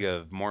bag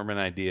of Mormon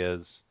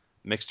ideas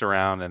mixed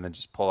around and then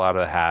just pull out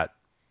of the hat.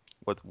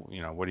 What are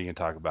you gonna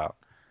talk about?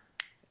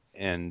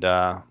 And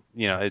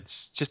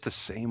it's just the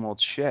same old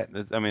shit.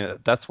 I mean,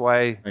 that's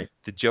why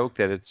the joke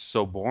that it's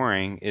so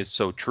boring is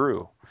so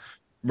true.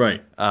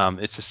 Right.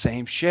 It's the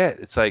same shit.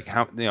 It's like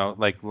how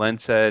like Len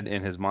said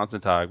in his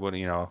Monson talk. I'm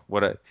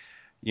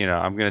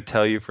going to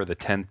tell you for the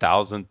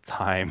 10,000th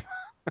time,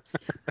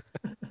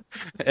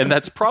 and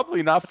that's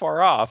probably not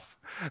far off.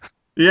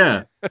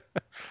 Yeah.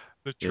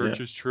 The church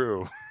is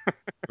true.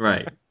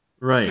 Right.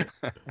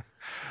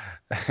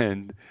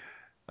 And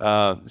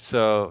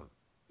so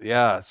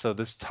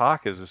this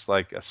talk is just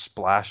like a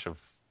splash of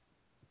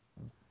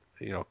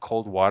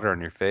cold water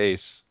on your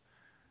face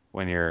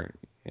when you're.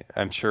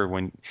 I'm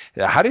sure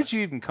how did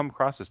you even come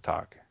across this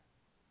talk?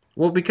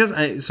 Well, because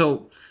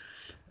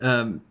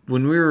when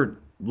we were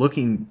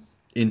looking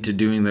into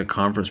doing the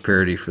conference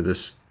parody for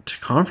this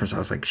conference, I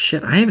was like,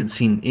 shit, I haven't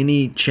seen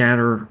any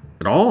chatter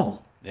at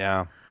all.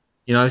 Yeah.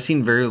 I've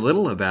seen very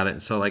little about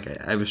it. So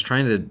like I was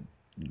trying to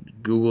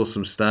Google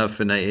some stuff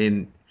and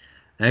I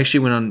actually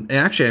went on,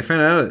 I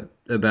found out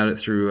about it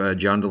through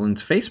John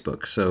Dehling's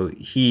Facebook. So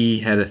he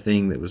had a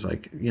thing that was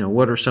like,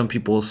 what are some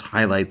people's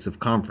highlights of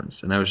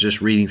conference? And I was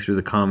just reading through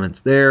the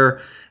comments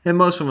there, and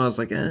most of them I was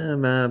like,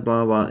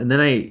 blah, blah. And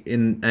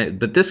then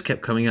but this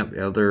kept coming up,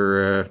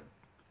 Elder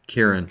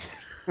Kieran.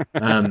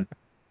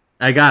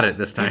 I got it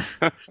this time.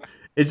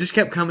 It just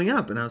kept coming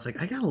up, and I was like,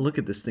 I gotta look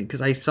at this thing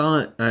because I saw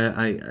it.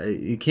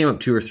 It came up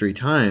 2 or 3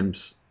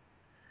 times,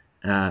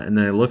 and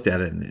then I looked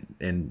at it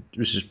and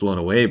was just blown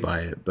away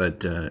by it.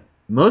 But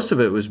most of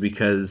it was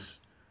because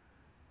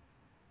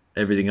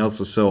everything else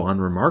was so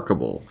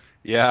unremarkable.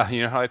 Yeah,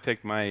 you know how I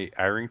picked my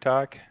I-Ring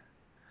talk?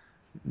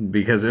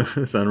 Because it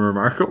was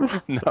unremarkable?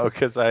 No,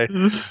 because I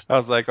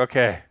was like,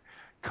 okay,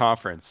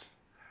 conference.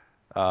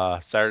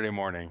 Saturday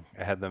morning,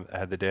 I had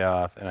the day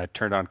off, and I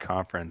turned on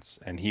conference,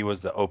 and he was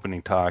the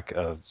opening talk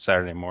of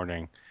Saturday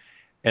morning,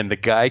 and the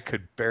guy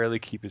could barely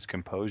keep his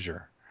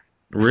composure.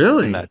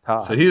 Really? In that talk.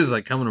 So he was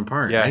like coming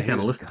apart. Yeah, I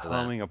gotta listen to that.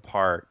 Coming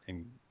apart,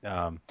 and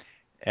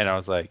I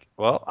was like,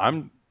 well,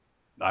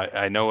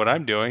 I know what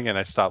I'm doing, and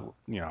I stopped.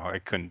 I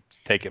couldn't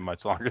take it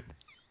much longer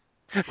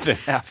than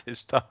half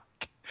his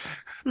talk.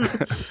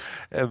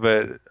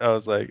 But I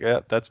was like,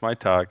 yeah, that's my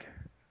talk.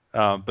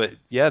 But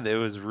yeah, it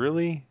was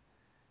really.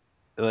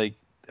 Like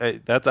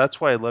that's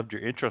why I loved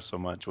your intro so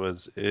much.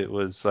 It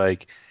was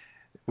like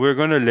we're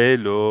gonna lay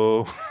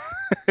low.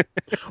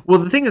 Well,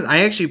 the thing is,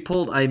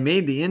 I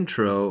made the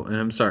intro, and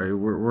I'm sorry,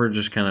 we're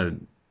just kind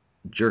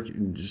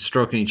of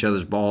stroking each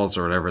other's balls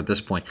or whatever at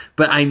this point.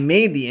 But I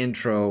made the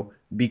intro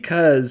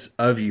because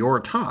of your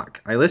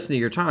talk. I listened to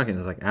your talk, and it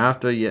was like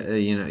after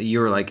you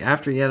were like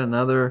after yet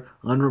another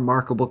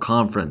unremarkable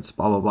conference,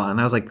 blah blah blah,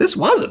 and I was like, this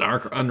was an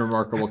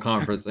unremarkable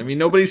conference. I mean,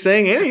 nobody's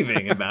saying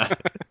anything about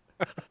it.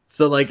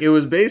 So like it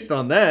was based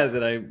on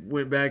that I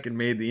went back and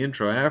made the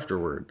intro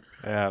afterward.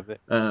 Yeah,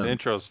 the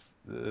intro's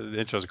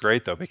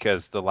great though,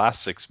 because the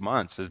last 6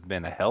 months has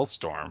been a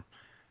hellstorm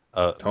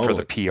for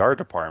the PR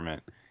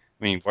department. I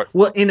mean,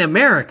 well, in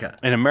America.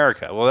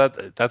 Well,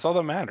 that's all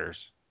that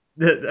matters.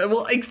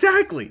 Well,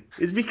 exactly.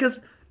 It's because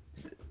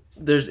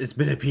it's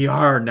been a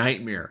PR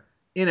nightmare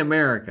in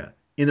America.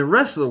 In the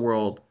rest of the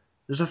world,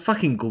 there's a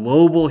fucking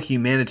global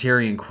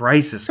humanitarian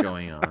crisis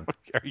going on.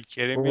 Are you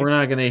kidding me? We're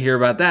not going to hear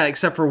about that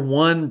except for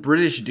one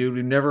British dude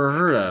we've never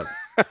heard of.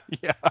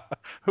 Yeah.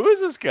 Who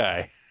is this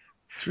guy?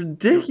 It's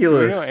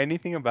ridiculous. Do you know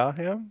anything about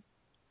him?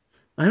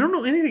 I don't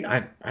know anything.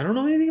 I don't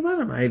know anything about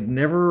him. I've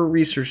never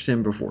researched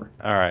him before.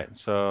 All right.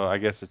 So I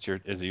guess is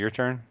it your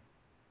turn?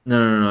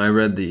 No. I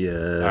read the...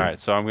 All right.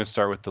 So I'm going to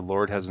start with the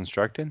Lord has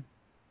instructed.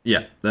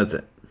 Yeah, that's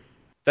it.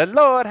 The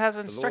Lord has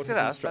instructed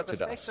us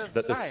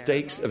that the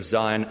stakes of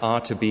Zion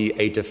are to be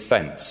a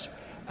defense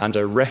and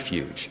a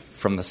refuge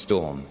from the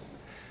storm.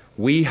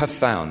 We have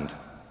found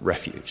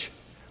refuge.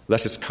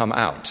 Let us come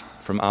out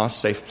from our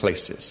safe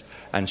places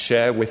and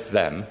share with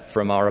them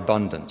from our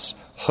abundance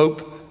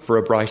hope for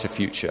a brighter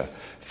future,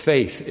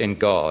 faith in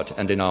God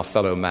and in our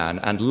fellow man,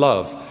 and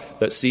love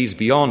that sees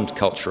beyond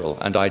cultural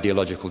and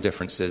ideological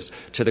differences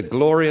to the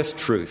glorious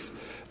truth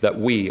that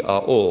we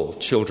are all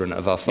children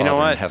of our Father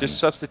in heaven. Just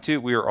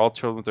substitute we are all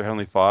children of their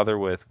Heavenly Father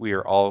with we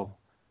are all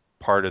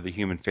part of the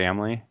human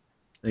family.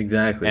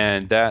 Exactly.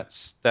 And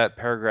that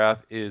paragraph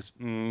is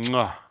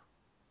mwah.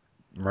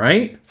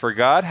 Right? For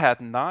God hath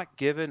not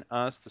given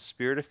us the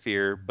spirit of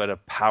fear, but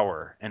of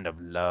power and of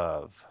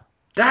love.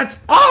 That's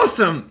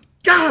awesome!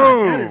 God,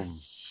 boom. That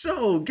is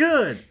so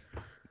good.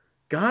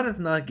 God hath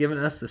not given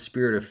us the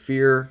spirit of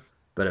fear,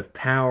 but of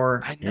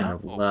power and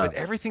of love. But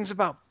everything's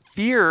about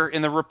fear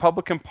in the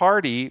Republican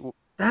Party,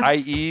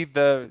 i.e.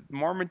 the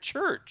Mormon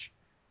Church.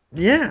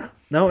 Yeah.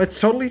 No,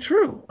 it's totally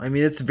true. I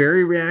mean, it's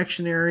very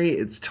reactionary.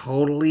 It's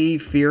totally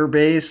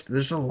fear-based.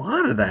 There's a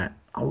lot of that.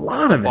 A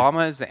lot of it.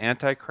 Obama is the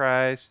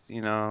Antichrist,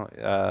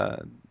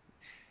 The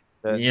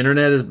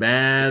internet is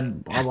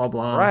bad, blah, blah,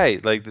 blah.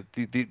 Right. Like,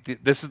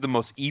 this is the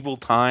most evil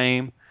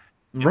time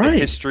in Right. the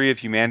history of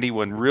humanity,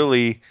 when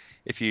really,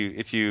 if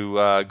you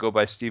go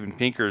by Steven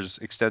Pinker's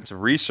extensive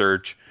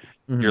research,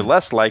 you're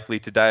less likely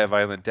to die a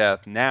violent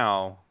death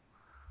now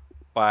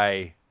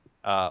by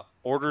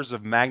orders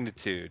of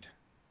magnitude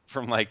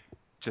from like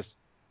just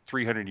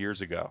 300 years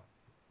ago.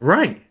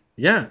 Right.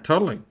 Yeah,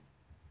 totally.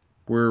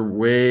 We're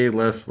way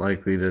less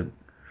likely to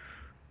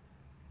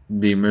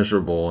be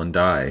miserable and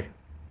die.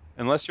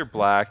 Unless you're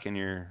black and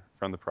you're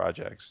from the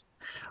projects.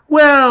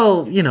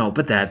 Well,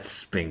 but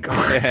that's bingo.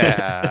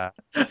 Yeah.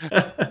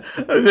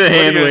 I'm gonna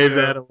hand wave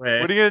that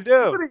away. What are you going to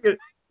do?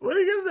 What are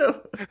you gonna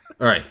do?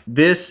 All right.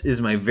 This is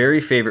my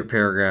very favorite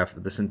paragraph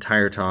of this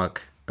entire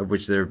talk, of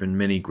which there have been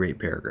many great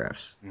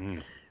paragraphs.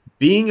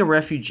 Being a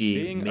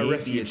refugee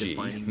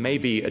may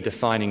be a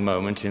defining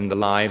moment in the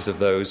lives of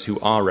those who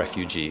are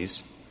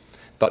refugees,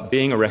 but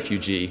being a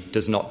refugee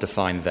does not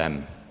define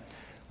them.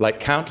 Like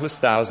countless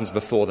thousands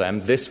before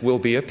them, this will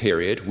be a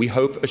period, we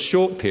hope a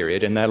short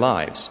period, in their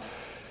lives.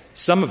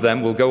 Some of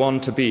them will go on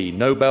to be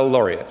Nobel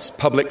laureates,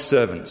 public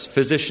servants,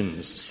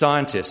 physicians,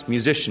 scientists,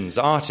 musicians,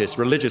 artists,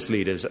 religious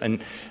leaders,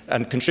 and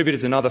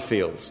contributors in other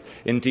fields.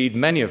 Indeed,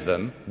 many of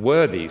them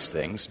were these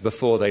things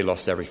before they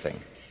lost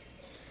everything.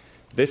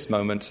 This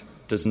moment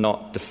does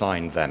not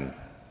define them,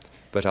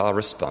 but our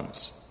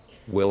response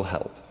will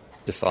help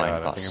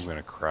define us. I think I'm going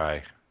to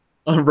cry.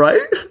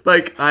 Right?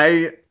 Like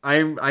I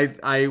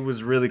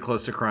was really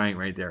close to crying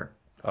right there.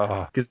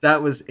 Because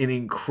that was an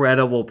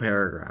incredible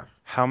paragraph.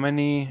 How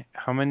many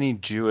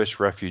Jewish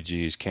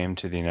refugees came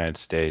to the United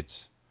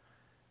States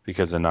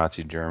because of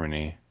Nazi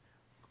Germany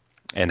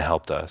and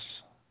helped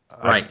us?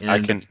 Right,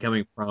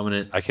 becoming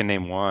prominent. I can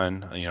name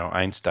one.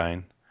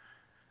 Einstein.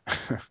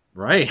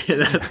 Right,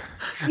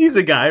 he's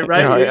a guy,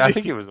 right? I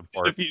think it was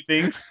important. A few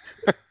things.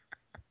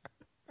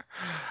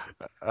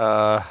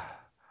 Or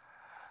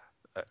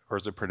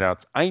is it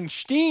pronounced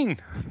Einstein?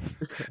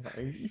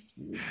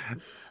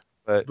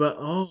 But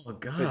oh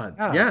god,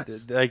 yeah,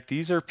 yes. Like,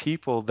 these are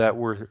people that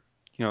were,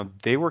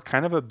 they were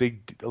kind of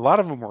a lot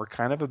of them were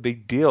kind of a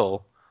big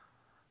deal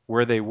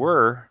where they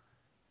were.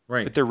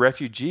 Right. But they're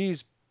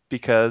refugees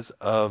because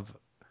of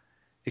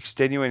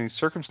extenuating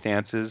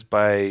circumstances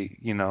by,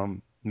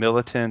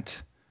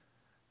 militant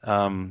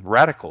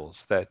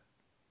radicals that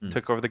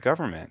took over the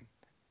government.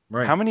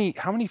 Right. How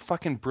many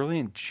fucking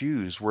brilliant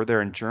Jews were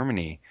there in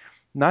Germany?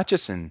 Not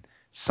just in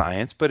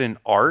science, but in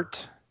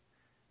art,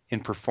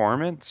 in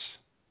performance.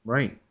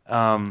 Right.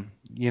 And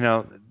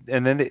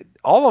then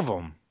all of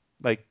them,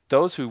 like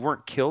those who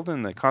weren't killed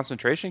in the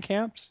concentration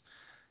camps,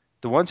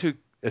 the ones who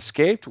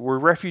escaped were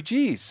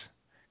refugees.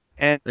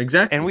 And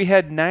exactly. And we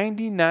had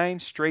 99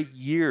 straight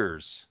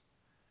years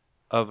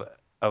of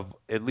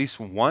at least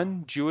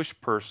one Jewish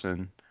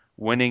person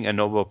winning a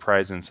Nobel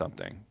Prize in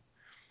something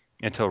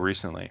until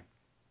recently.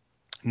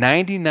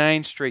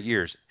 99 straight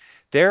years.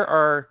 There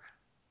are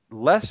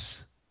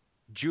less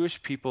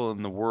Jewish people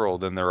in the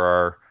world than there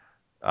are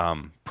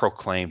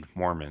proclaimed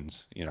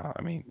Mormons.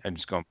 I'm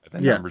just going by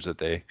the numbers that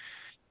they.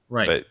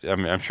 Right. But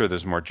I'm sure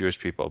there's more Jewish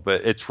people,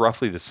 but it's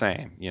roughly the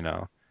same.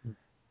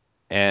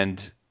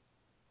 And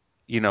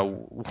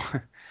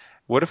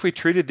what if we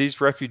treated these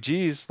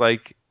refugees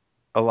like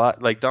a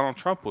lot like Donald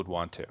Trump would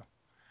want to?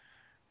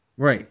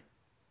 Right.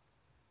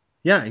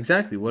 Yeah,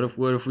 exactly. What if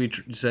we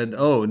said,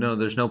 "Oh no,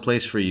 there's no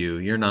place for you.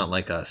 You're not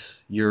like us.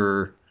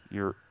 You're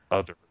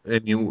other." I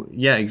mean,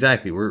 yeah,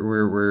 exactly.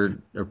 We're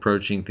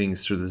approaching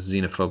things through the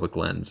xenophobic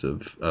lens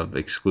of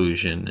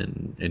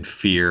exclusion and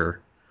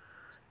fear.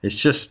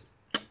 It's just,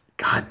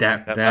 God,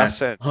 that last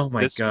sentence, oh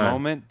my this God.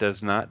 moment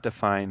does not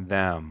define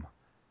them,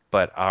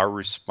 but our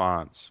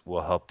response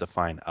will help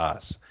define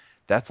us.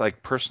 That's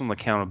like personal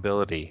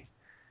accountability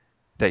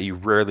that you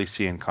rarely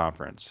see in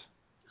conference.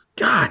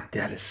 God,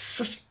 that is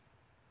such.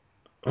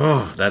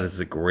 Oh, that is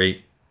a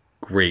great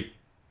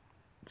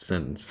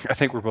sentence. I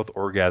think we're both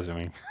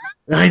orgasming.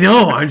 I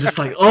know. I'm just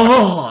like,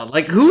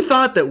 like who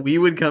thought that we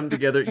would come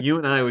together, you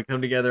and I would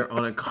come together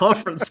on a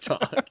conference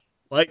talk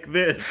like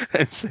this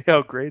and say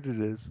how great it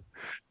is.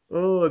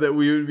 Oh, that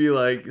we would be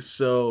like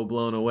so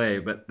blown away.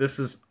 But this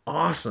is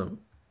awesome.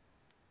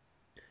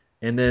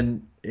 And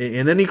then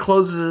he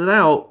closes it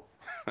out.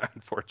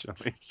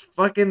 Unfortunately.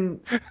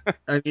 Fucking,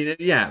 I mean,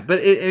 yeah. But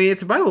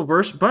it's a Bible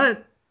verse.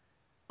 But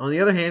on the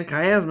other hand,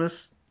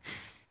 chiasmus.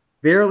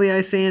 Verily I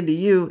say unto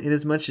you,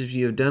 inasmuch as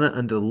you have done it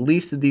unto the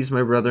least of these,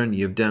 my brethren,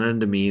 you have done it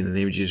unto me in the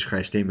name of Jesus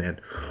Christ.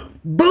 Amen.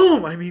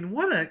 Boom! I mean,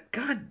 what a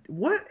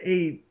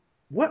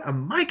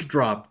mic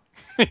drop.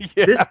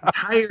 Yeah. This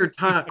entire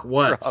talk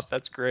was.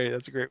 That's great.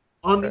 That's great.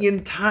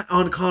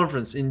 On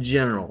conference in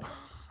general.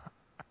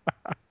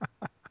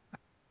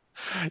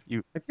 I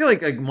feel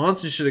like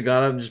Monson should have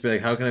got up and just be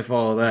like, "How can I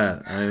follow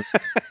that?"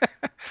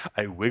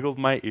 I wiggled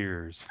my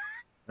ears.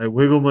 I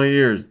wiggled my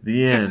ears.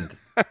 The end.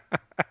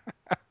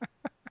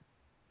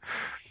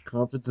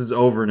 Conference is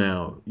over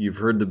now. You've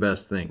heard the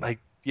best thing. Like,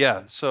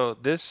 yeah. So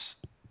this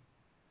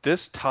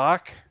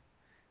talk,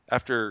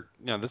 after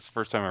this is the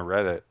first time I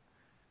read it,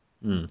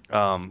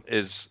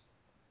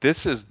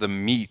 this is the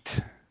meat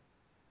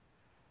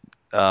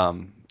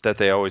that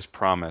they always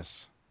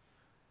promise,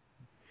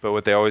 but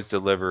what they always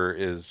deliver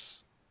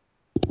is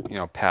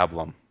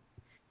pablum.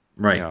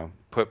 Right.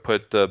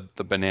 Put the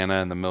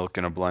banana and the milk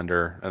in a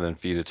blender and then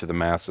feed it to the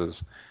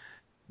masses.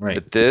 Right.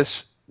 But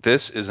this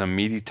is a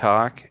meaty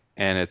talk,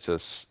 and it's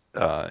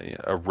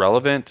a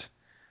relevant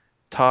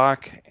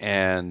talk,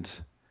 and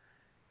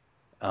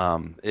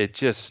it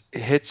just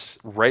hits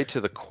right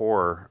to the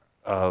core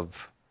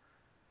of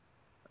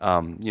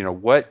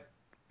what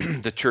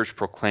the church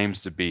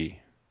proclaims to be.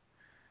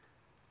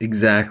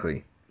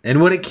 Exactly. And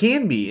what it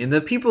can be. And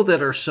the people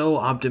that are so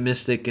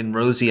optimistic and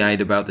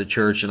rosy-eyed about the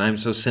church, and I'm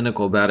so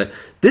cynical about it,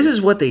 this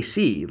is what they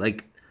see.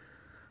 Like,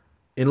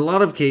 in a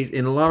lot of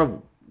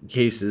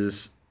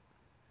cases,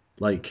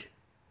 like,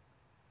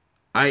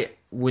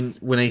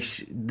 when I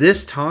see,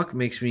 this talk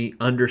makes me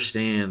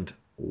understand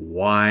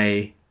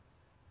why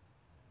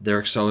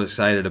they're so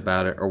excited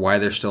about it or why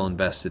they're still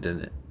invested in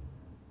it.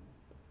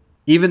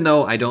 Even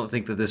though I don't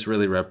think that this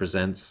really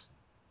represents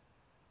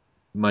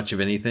much of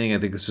anything. I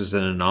think this was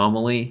an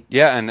anomaly.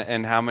 Yeah,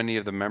 and how many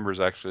of the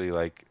members actually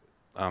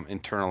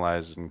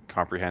internalized and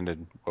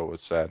comprehended what was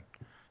said?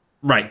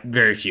 Right,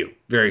 very few,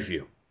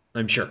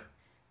 I'm sure.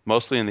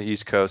 Mostly in the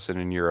East Coast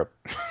and in Europe.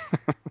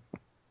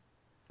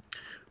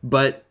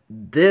 But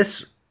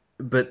it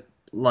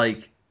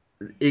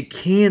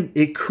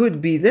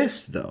could be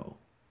this though.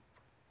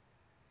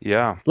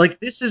 Yeah. Like,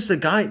 this is the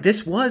guy.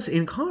 This was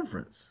in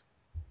conference.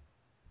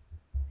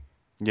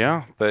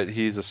 Yeah, but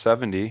he's a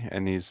 70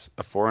 and he's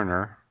a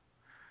foreigner.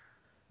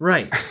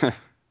 Right.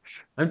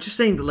 I'm just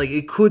saying that, like,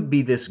 it could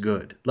be this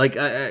good. Like,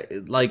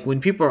 like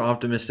when people are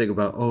optimistic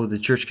about, the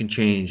church can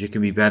change, it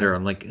can be better.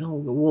 I'm like,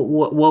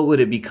 what would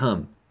it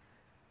become?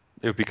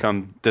 It would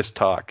become this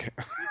talk.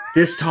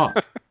 This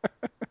talk.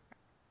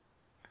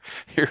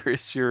 Here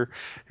is your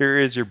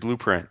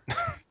blueprint.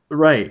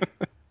 Right.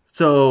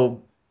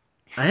 So,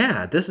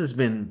 yeah, this has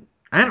been.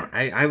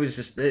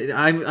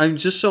 I'm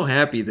just so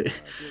happy that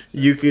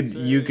you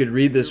could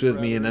read this with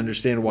me and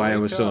understand why I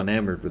was so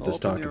enamored with this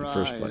talk in the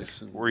first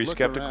place. Were you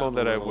skeptical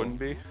that I wouldn't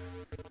be?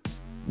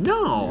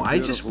 No, I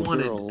just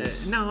wanted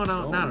not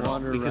at all,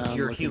 because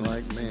you're a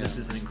humanist. This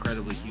is an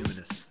incredibly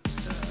humanist.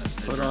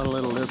 Put on a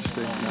little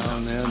lipstick now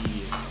and then.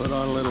 Put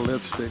on a little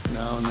lipstick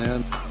now and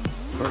then.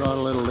 Put on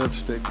a little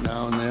lipstick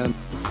now and then.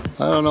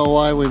 I don't know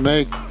why we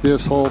make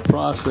this whole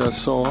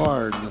process so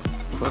hard.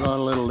 Put on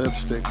a little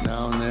lipstick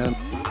now and then.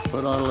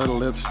 Put on a little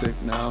lipstick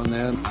now and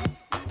then.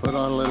 Put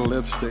on a little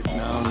lipstick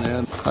now and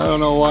then. I don't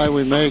know why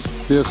we make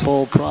this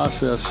whole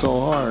process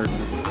so hard.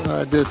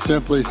 I just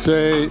simply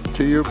say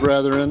to you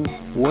brethren,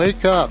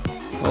 wake up,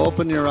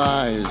 open your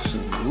eyes,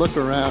 and look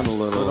around a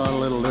little. Put on a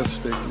little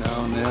lipstick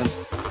now and then.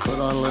 Put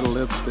on a little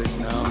lipstick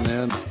now and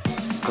then.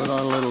 Put on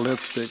a little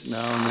lipstick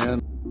now and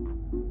then.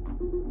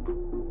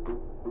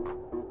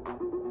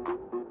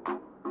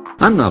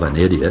 I'm not an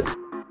idiot.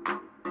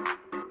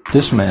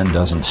 This man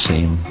doesn't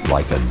seem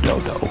like a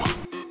dodo.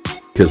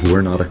 Because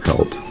we're not a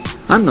cult.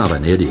 I'm not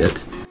an idiot.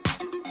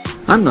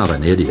 I'm not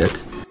an idiot.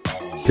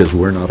 Because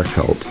we're not a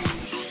cult.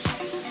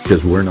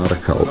 Because we're not a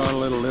cult.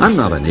 I'm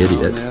not an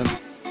idiot.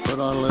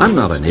 I'm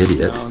not an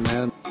idiot.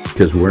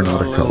 Because we're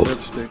not a cult.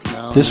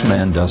 This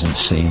man doesn't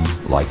seem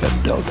like a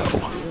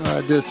dodo.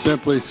 I just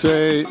simply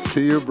say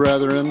to you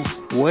brethren,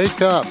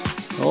 wake up,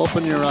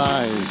 open your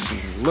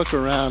eyes, look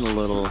around a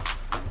little.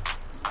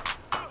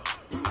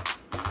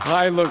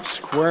 I looked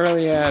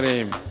squarely at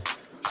him,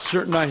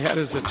 certain I had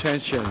his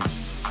attention,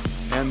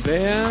 and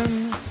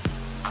then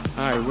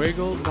I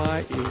wiggled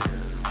my ears.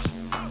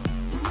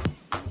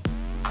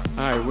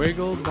 I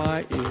wiggled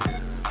my ears.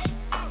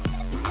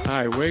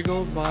 I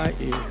wiggled my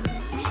ears.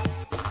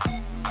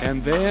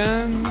 And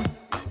then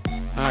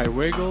I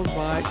wiggled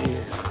my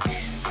ears.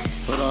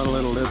 Put on a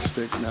little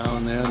lipstick now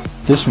and then.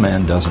 This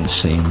man doesn't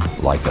seem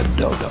like a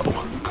dodo.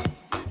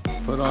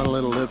 Put on a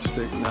little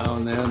lipstick now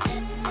and then.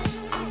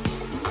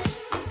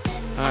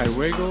 I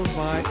wiggled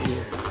my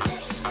ears.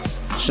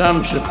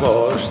 Some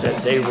suppose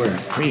that they were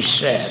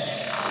preset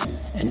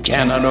and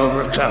cannot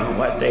overcome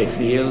what they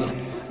feel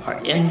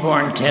are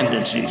inborn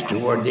tendencies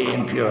toward the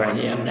impure and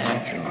the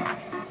unnatural.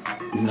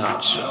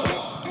 Not so.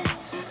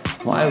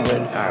 Why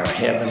would our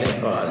Heavenly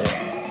Father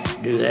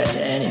do that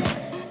to anyone?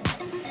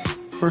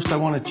 First, I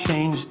want to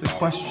change the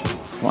question.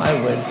 Why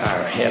would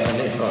our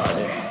Heavenly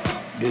Father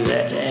do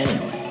that to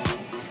anyone?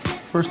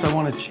 First, I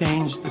want to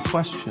change the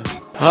question.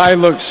 I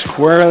looked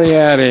squarely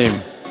at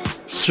him,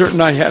 certain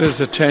I had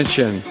his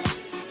attention,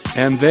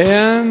 and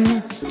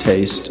then...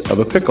 Taste of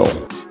a pickle.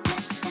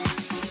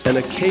 An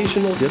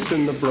occasional dip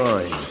in the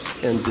brine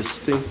and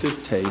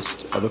distinctive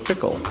taste of a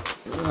pickle.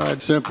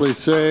 I'd simply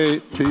say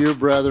to you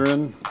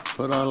brethren,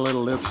 put on a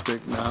little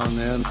lipstick now and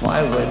then.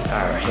 Why would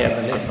our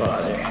Heavenly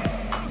Father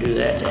do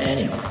that to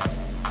anyone?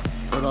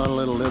 Put on a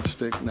little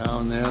lipstick now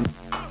and then.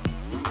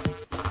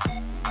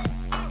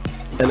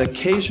 An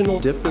occasional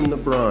dip in the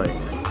brine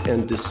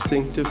and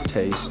distinctive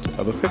taste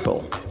of a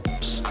pickle.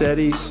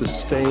 Steady,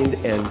 sustained,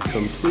 and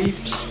complete.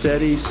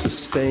 Steady,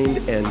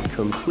 sustained, and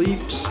complete.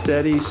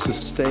 Steady,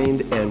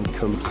 sustained, and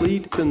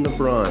complete in the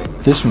brine.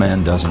 This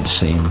man doesn't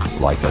seem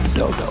like a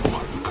dodo.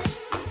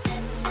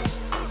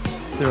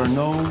 There are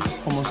no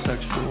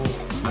homosexual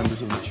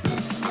members of the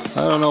church.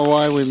 I don't know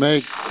why we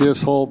make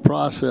this whole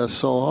process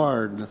so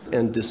hard.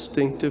 And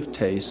distinctive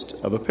taste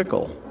of a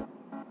pickle.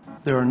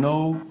 There are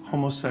no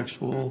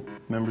homosexual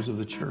members of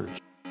the church.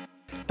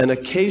 An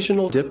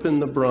occasional dip in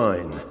the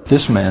brine.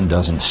 This man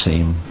doesn't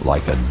seem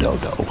like a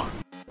dodo.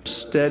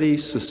 Steady,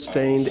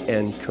 sustained,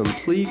 and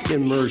complete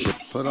immersion.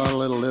 Put on a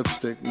little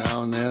lipstick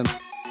now and then.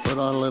 Put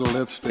on a little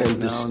lipstick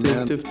and now and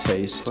then. distinctive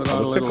taste Put of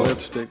on a a little pickle.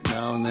 lipstick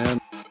now and then.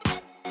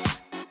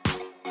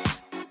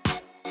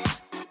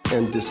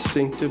 And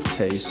distinctive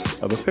taste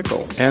of a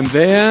pickle. And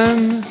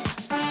then...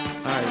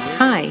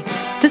 Hi,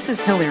 this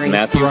is Hillary.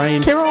 Matthew.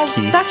 Ryan. Carol.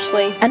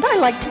 Ashley. And I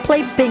like to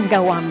play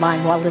bingo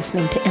online while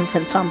listening to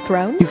Infants on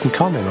Thrones. You can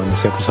comment on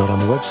this episode on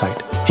the website,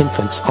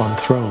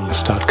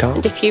 infantsonthrones.com.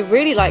 And if you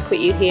really like what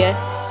you hear,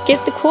 give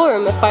The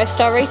Quorum a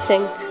 5-star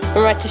rating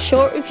and write a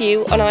short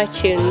review on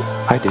iTunes.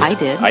 I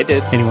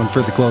did. Anyone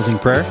for the closing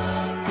prayer?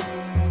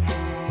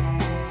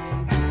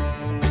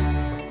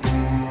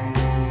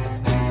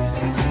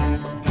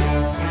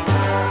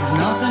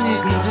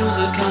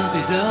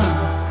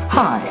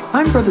 Hi,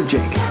 I'm Brother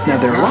Jake. Now,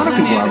 there are a lot of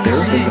people out there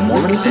who think that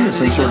Mormonism is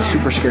some sort of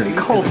super scary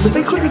cult, but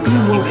they couldn't be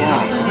more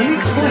wrong. Let me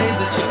explain.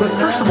 But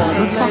first of all,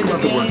 let's talk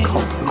about the word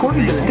cult.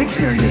 According to the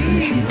dictionary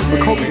definition, a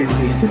cult is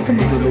a system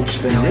of religious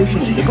veneration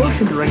and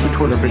devotion directed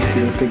toward a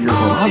particular figure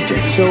or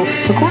object. So,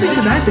 according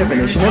to that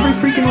definition, every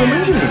freaking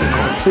religion is a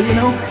cult. So,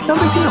 no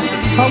big deal.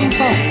 Problem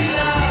solved.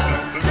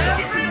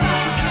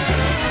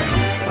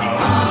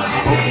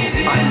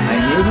 Okay, fine. I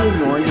may be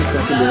ignoring the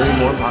secondary,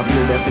 more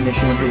popular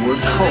definition of the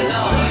word cult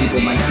that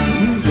people might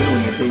be using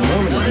when they say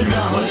Mormonism is a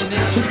cult,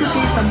 which would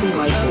be something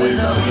like a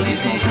relatively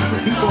small group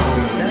of people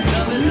having events,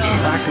 beliefs, and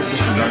practices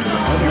regarding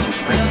others or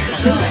strange or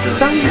sinister.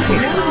 Some people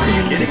because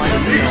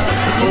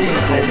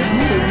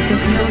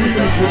we don't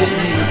even exhibit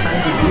any of the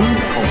signs of being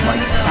a cult,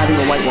 like having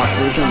a whitewashed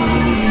version of a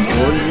religious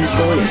origin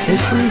story and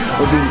history,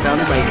 or being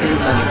founded by a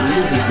charismatic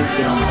leader who's since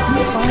been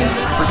deified,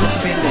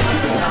 participated in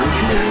secret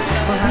operations,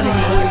 or having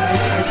an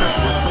organized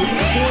anti-cult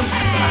force,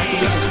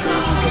 activists,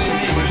 schools, and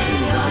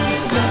continuation of the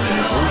organization,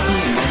 and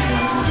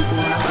organizing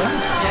people around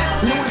that.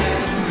 Let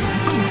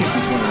me take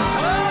these one at a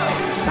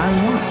time. Sign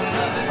 1.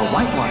 A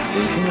whitewashed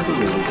version of the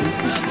religion's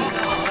history.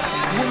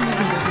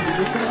 Mormonism doesn't do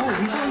this at all.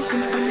 We've always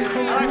been pretty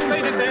close. All right,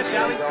 fade it there,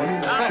 shall we?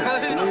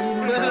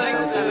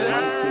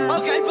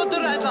 Okay, put the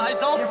red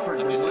lights off.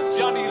 This is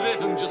Johnny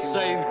Rhythm just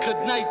saying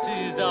good night to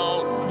you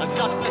all, and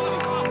God bless you.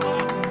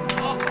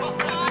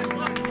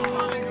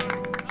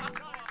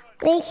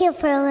 Thank you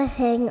for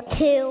listening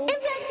to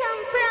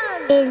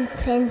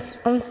Infants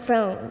on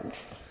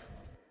Thrones.